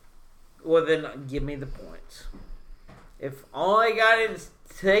 Well, then give me the points. If all I got to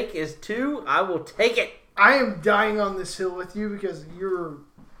take is 2, I will take it. I am dying on this hill with you because you're...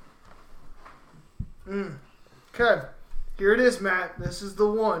 Okay. Here it is, Matt. This is the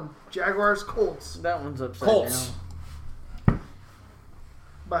one. Jaguars, Colts. That one's upside Colts. down.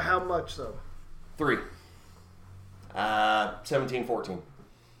 By how much, though? 3. 17-14.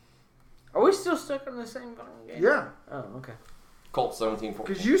 Are we still stuck in the same fucking game? Yeah. Oh, okay. Colts 17-14.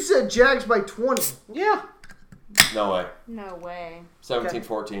 Because you said Jags by 20. Yeah. No way. No way.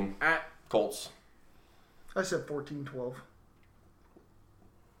 17-14. I, Colts. I said 14-12.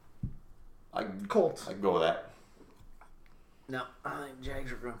 I Colts. can go with that. no, I think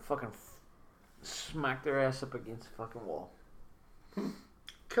Jags are going to fucking smack their ass up against the fucking wall.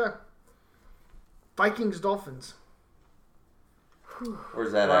 Okay. Vikings, Dolphins.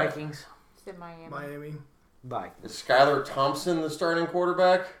 Where's that at? Vikings. It's in Miami. Miami. Vikings. Is Skylar Thompson the starting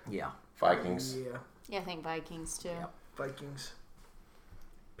quarterback? Yeah. Vikings. Yeah. Yeah, I think Vikings too. Yep. Vikings.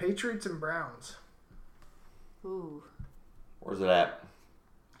 Patriots and Browns. Ooh. Where's it at?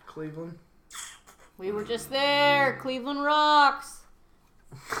 Cleveland. We were just there. Cleveland rocks.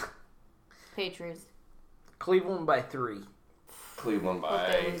 Patriots. Cleveland by 3. Cleveland Hope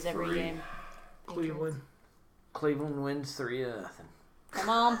by they lose every 3. game. Cleveland. Cleveland wins 3-0. Come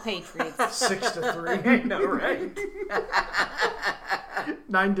on, Patriots. 6-3. I know, right?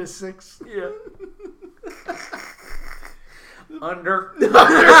 9-6. Yeah. Under.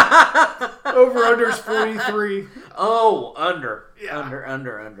 Over-under's 43. Oh, under. Yeah.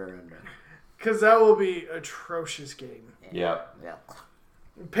 Under. Because that will be atrocious game. Yep. Yeah.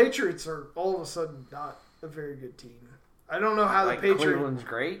 Patriots are all of a sudden not a very good team. I don't know how Like the Patriots... Cleveland's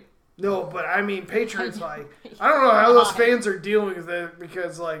great. No, but I mean, Patriots, like... I don't know how those fans are dealing with it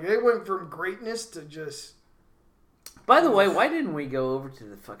because, like, they went from greatness to just... By the way, why didn't we go over to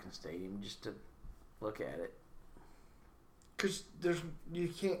the fucking stadium just to look at it? Because you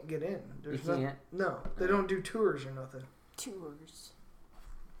can't get in. There's You can't? No, they don't do tours or nothing. Tours.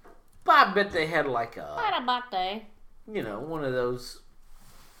 But I bet they had like a, Bada one of those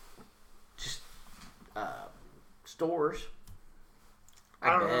just stores. I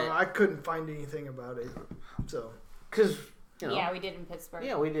don't bet. know. I couldn't find anything about it. So, Because, Yeah, we did in Pittsburgh.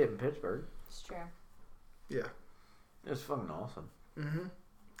 yeah, we did in Pittsburgh. It's true. yeah. It was fucking awesome. Mm-hmm.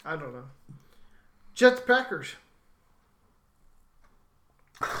 I don't know. Jets, Packers.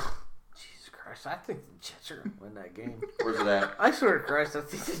 Jesus Christ, I think the Jets are going to win that game. Where's it at? I swear to Christ, I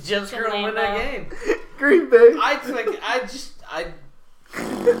think the Jets are going to win that game. Green Bay.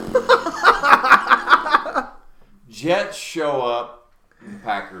 Jets show up,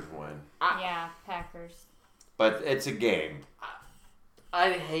 Packers win. Yeah, Packers. But it's a game.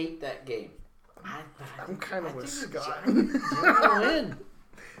 I hate that game. I'm kind of with Scott. Win.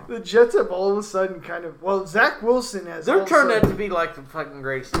 The Jets have all of a sudden kind of... Well, Zach Wilson has... all They're of a turning out sudden- to be like the fucking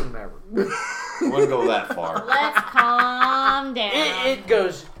greatest team ever. Wouldn't go that far. Let's calm down. It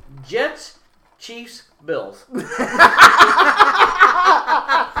goes Jets, Chiefs, Bills.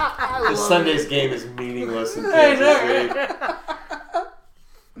 This Sunday's game is meaningless in I Kansas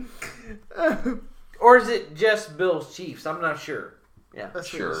know. City. Or is it just Bills, Chiefs? I'm not sure. Yeah. That's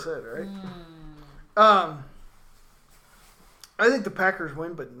Sure. what you said, right? I think the Packers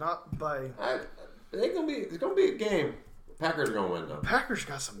win, but not by... It's gonna be a game. Packers are gonna win though. Packers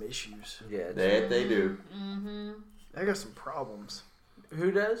got some issues. Yeah. They do. Mm-hmm. They got some problems.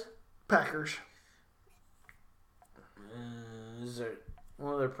 Who does? Packers.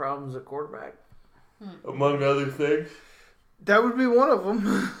 one of their problems at quarterback? Among other things. That would be one of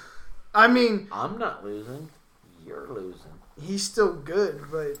them. I mean, I'm not losing. You're losing. he's still good,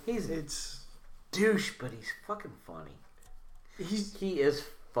 but He's a it's douche, but he's fucking funny. He is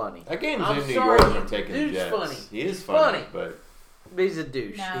funny. That game's I'm in New sorry, York. he- I'm taking the dude's Jets. funny. He is He's funny, funny. but But he's a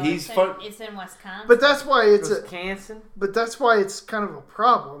douche. No, He's it's fun- It's in Wisconsin. but that's why it's a Wisconsin. but that's why it's kind of a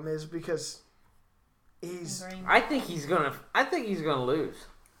problem is because he's I think he's gonna lose,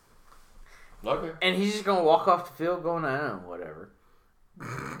 okay. and he's just gonna walk off the field going, I don't know, whatever.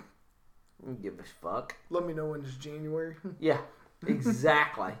 Don't give a fuck. let me know when it's January. Yeah,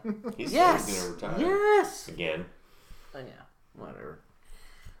 exactly. He's Yes. gonna retire Yes. again. Oh, yeah. Whatever.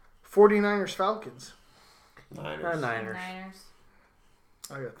 49ers Falcons. Niners. Niners.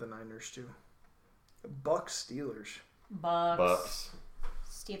 I got the Niners too. Bucks Steelers. Bucks.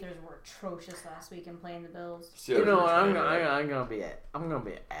 Steelers were atrocious last week in playing the Bills. Steelers You know are what? I'm trying gonna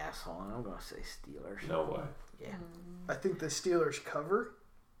be an asshole, and I'm gonna say Steelers. No way. Yeah. I think the Steelers cover,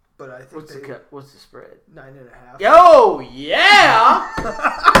 but I think What's the spread? 9.5. Yo, yeah!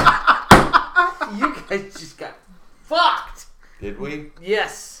 You guys just got fucked. Did we?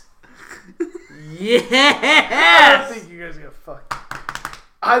 Yes. I Yes. don't think you guys got fucked.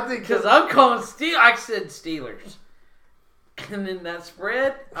 I think Because I'm calling Steel. I said Steelers. And then that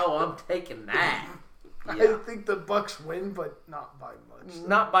spread. Oh, I'm taking that. I Yeah. think the Bucks win, but not by much.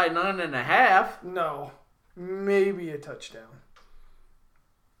 Not by 9.5. No, maybe a touchdown.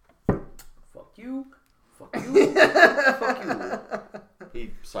 Fuck you. Fuck you. Fuck you.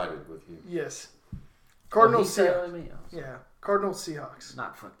 He sided with you. Yes. Cardinals Oh, he Seahawks. said me. Yeah, Cardinals Seahawks.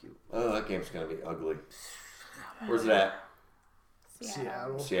 Not fuck you. Oh, that game's gonna be ugly. Where's it at?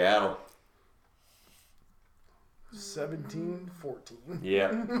 Seattle. Seattle. 17-14.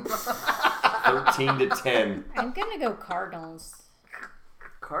 Yeah. 13-10. I'm gonna go Cardinals.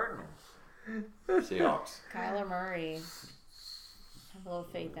 Cardinals. Seahawks. Kyler Murray. Have a little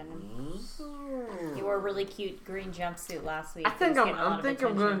faith in him. He wore a really cute green jumpsuit last week. I think He was getting a lot I'm of thinking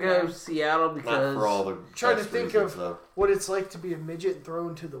I'm attention gonna go for it. Seattle Not because for all the Trying to best think reasons, of though. what it's like to be a midget and throw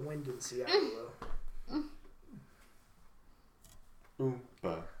into the wind in Seattle, though.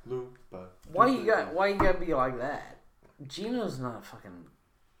 Loompa, loompa, why loompa. you gotta be like that? Gino's not fucking.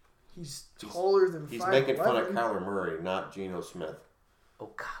 He's taller than 5'11". He's making fun of Kyler Murray, not Geno Smith. Oh,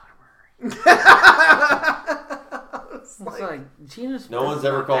 Kyler Murray. It's like Gino's. No one's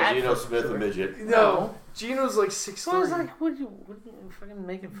ever called Geno Smith a midget. No, Gino's like So I 6'3". was like, what are you fucking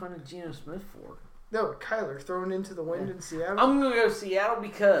making fun of Geno Smith for? No, Kyler thrown into the wind in Seattle. I'm gonna go Seattle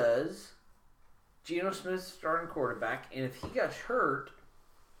because Geno Smith's starting quarterback, and if he got hurt,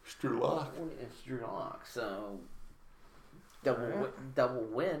 It's Drew Lock. it's Drew Lock. So double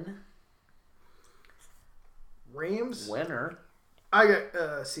win Rams. winner. I got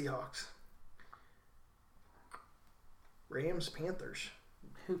Seahawks. Rams Panthers.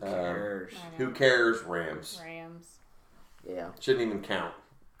 Who cares? I know. Who cares? Rams. Rams. Yeah, Shouldn't even count.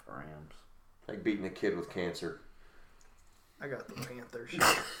 Rams. Like beating a kid with cancer. I got the Panthers.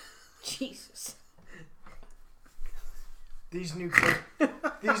 Jesus. These new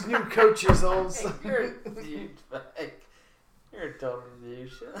coaches all of a sudden. You're a douchebag. You're a total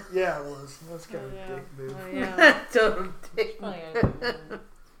douche. Yeah, it was. That's kind of a dick move. Oh, yeah. Total dick. Oh, yeah.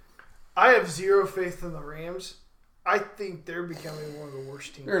 I have zero faith in the Rams. I think they're becoming one of the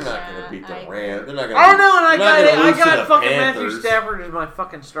worst teams. They're not Yeah, going to beat the I Rams. They're not going to. I know, and I lose to got the fucking Matthew Panthers. Stafford as my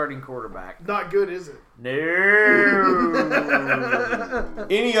fucking starting quarterback. Not good, is it? No.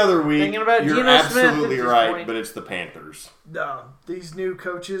 Any other week, Thinking about you're Geno Smith absolutely at this right, point. but it's the Panthers. No. These new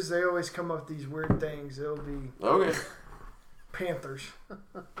coaches, they always come up with these weird things. It'll be Okay. Panthers.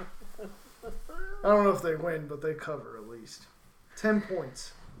 I don't know if they win, but they cover at least. 10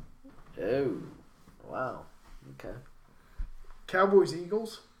 points. Oh, wow. Okay. Cowboys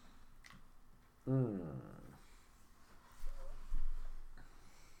Eagles.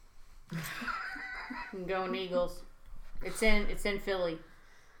 I'm going Eagles. It's in Philly.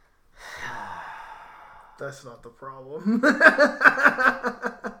 That's not the problem.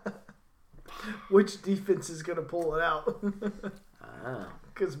 Which defense is going to pull it out? Ah.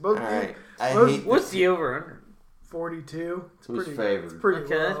 Because both All right. I Most- hate What's the over under? 42. It's Who's pretty, favored? it's pretty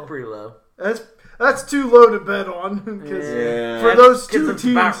Okay, low. that's pretty low. That's too low to bet on. Because Yeah. for those two That's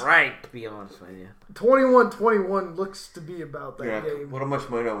teams, about right, to be honest with you. 21-21 looks to be about that game. How much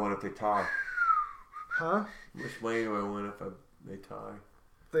money do I want if they tie? Huh? How much money do I want if they tie?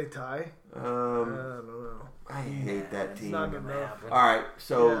 They tie? I don't know. I hate that team. Not enough. All right,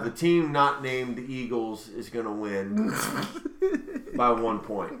 so Yeah. the team not named the Eagles is going to win by 1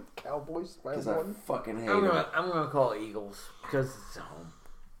 point. Cowboys by Because I 1. fucking hate I'm them. gonna call Eagles because it's at home.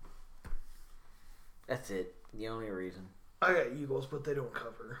 That's it. The only reason. I got Eagles, but they don't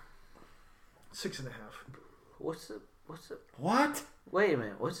cover. 6.5. What's the? What? Wait a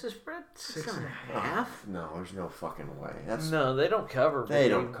minute. What's the spread? 6.5. No, there's no fucking way. That's No, they don't cover. They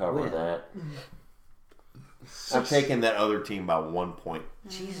but don't cover win. that. I'm taking that other team by 1 point.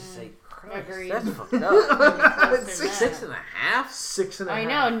 Jesus sake, Christ, Agreed. that's fucked up. Six- 6.5. 6.5. I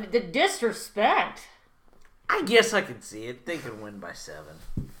know the disrespect. I guess I can see it. They could win by 7.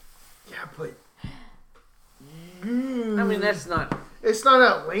 Yeah, but I mean, that's not. it's not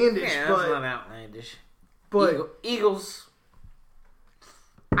outlandish. Yeah, but that's not outlandish. but Eagles,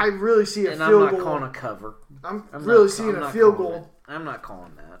 I really see a and I'm field not goal. calling a cover. I'm I'm really not- seeing I'm a not field calling goal. it. I'm not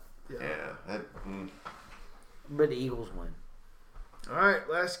calling that. Yeah. But the Eagles win. All right,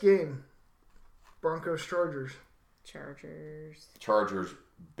 last game. Broncos Chargers. Chargers. Chargers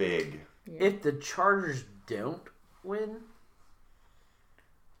big. Yeah. If the Chargers don't win,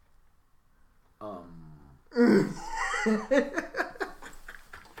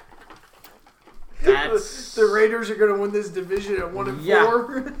 that's The Raiders are going to win this division at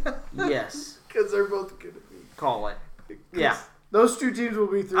 1-4 yes. because they're both going to be. Call it. Yeah. Those two teams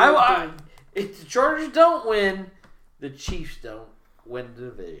will be 3-3. If the Chargers don't win, the Chiefs don't win the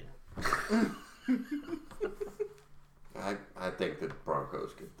division. I think the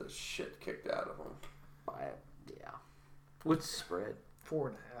Broncos get the shit kicked out of them. Yeah. What's the spread?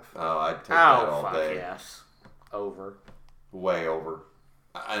 4.5. Oh, I'd take that all fuck day. yes. Over. Way over.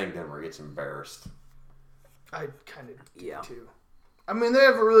 I think Denver gets embarrassed. I kind of do Yeah. too. I mean, they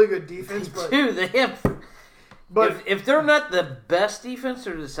have a really good defense, but Dude, they have. but if they're not the best defense,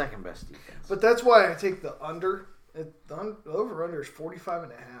 they're the second best defense. but that's why I take the under. The over under is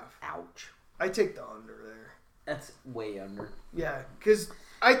 45.5. Ouch. I take the under there. That's way under. Yeah, because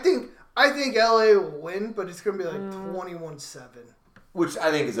I think LA will win, but it's gonna be like 21-7. Which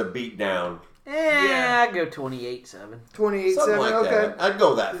I think is a beatdown. Yeah, I'd go 28-7. 28-7. Something like Okay, that. I'd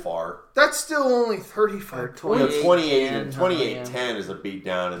go that far. that's still only Or 35 20. points. 28-10 is a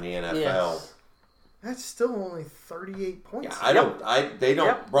beatdown in the NFL. Yes. That's still only 38 points. Yeah, they don't.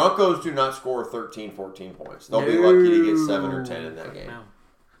 Yep. Broncos do not score 13, 14 points. They'll be lucky to get 7 or 10 in that game. No.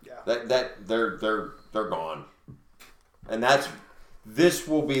 They're gone. And this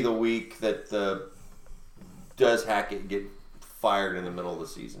will be the week that does Hackett get fired in the middle of the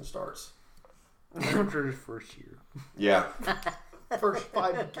season starts. After his first year. Yeah. First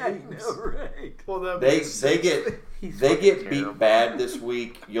 5 games. right. Well, that'd They be six. get beat bad this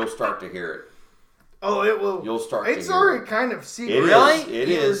week, you'll start to hear it. Oh, it will. You'll start to It's hear already it. kind of It secret. is. Really? It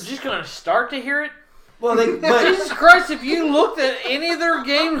You're is. just going to start to hear it? Well, Jesus Christ, if you looked at any of their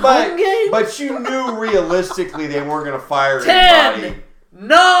games, home games, but you knew realistically they weren't going to fire 10, anybody.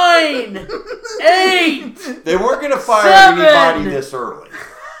 9, 8. They weren't going to fire 7. anybody this early.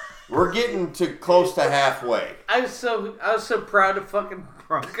 We're getting to close to halfway. I was so proud of fucking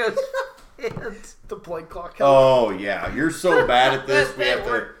Broncos fans. The play clock. Oh yeah, you're so bad at this. We have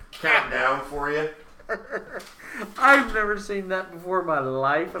to count down for you. I've never seen that before in my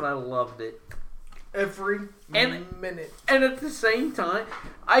life, and I loved it. Every minute. And at the same time,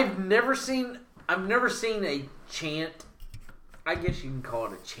 I've never seen a chant. I guess you can call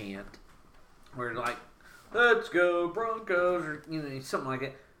it a chant, where like, "Let's go Broncos," or something like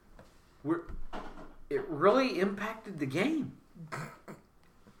that. It really impacted the game.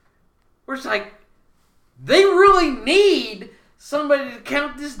 Where it's like, they really need somebody to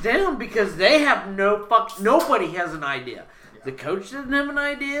count this down because they have nobody has an idea. Yeah. The coach doesn't have an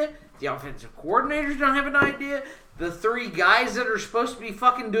idea. The offensive coordinators don't have an idea. The 3 guys that are supposed to be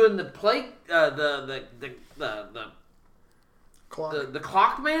fucking doing the play, the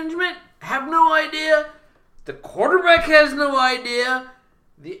clock management have no idea. The quarterback has no idea.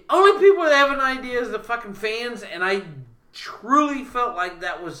 The only people that have an idea is the fucking fans, and I truly felt like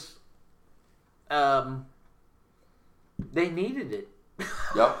that was, they needed it.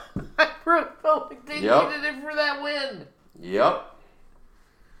 Yep. I really felt like they needed it for that win. Yep.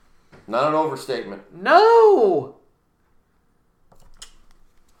 Not an overstatement. No.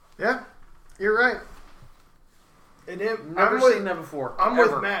 Yeah, you're right. And Never seen that before. I'm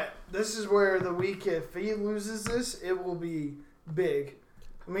ever. with Matt. This is where the week, if he loses this, it will be big.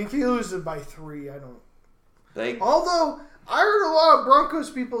 I mean, if he loses by 3, I don't. Although I heard a lot of Broncos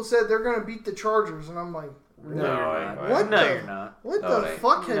people said they're going to beat the Chargers, and I'm like, No, you're not. What No, the- you're not. what No, the they-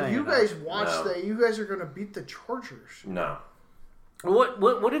 fuck No, have you you're guys not. watched No. that you guys are going to beat the Chargers? No.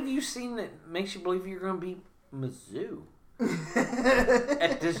 What have you seen that makes you believe you're going to beat Mizzou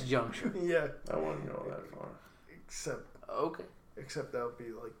at this juncture? Yeah, I wouldn't go that far. except Okay. Except that would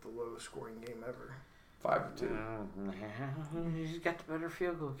be like the lowest scoring game ever. 5-2. He's got the better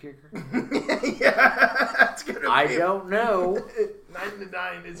field goal kicker. Yeah, that's gonna. I don't know.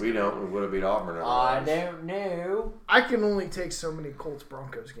 9-9 is. We don't. We would have beat Auburn. I otherwise. don't know. I can only take so many Colts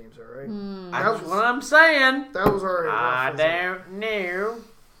Broncos games. All right. That's what I'm saying. That was already. I rough, isn't it? don't know.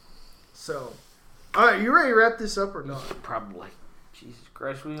 So, all right, you ready to wrap this up or not? Probably. Jesus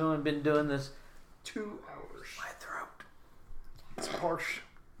Christ, we've only been doing this 2 hours. my throat. It's harsh,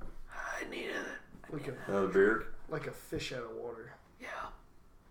 I need it. like Another beer. a fish out of water. Yeah.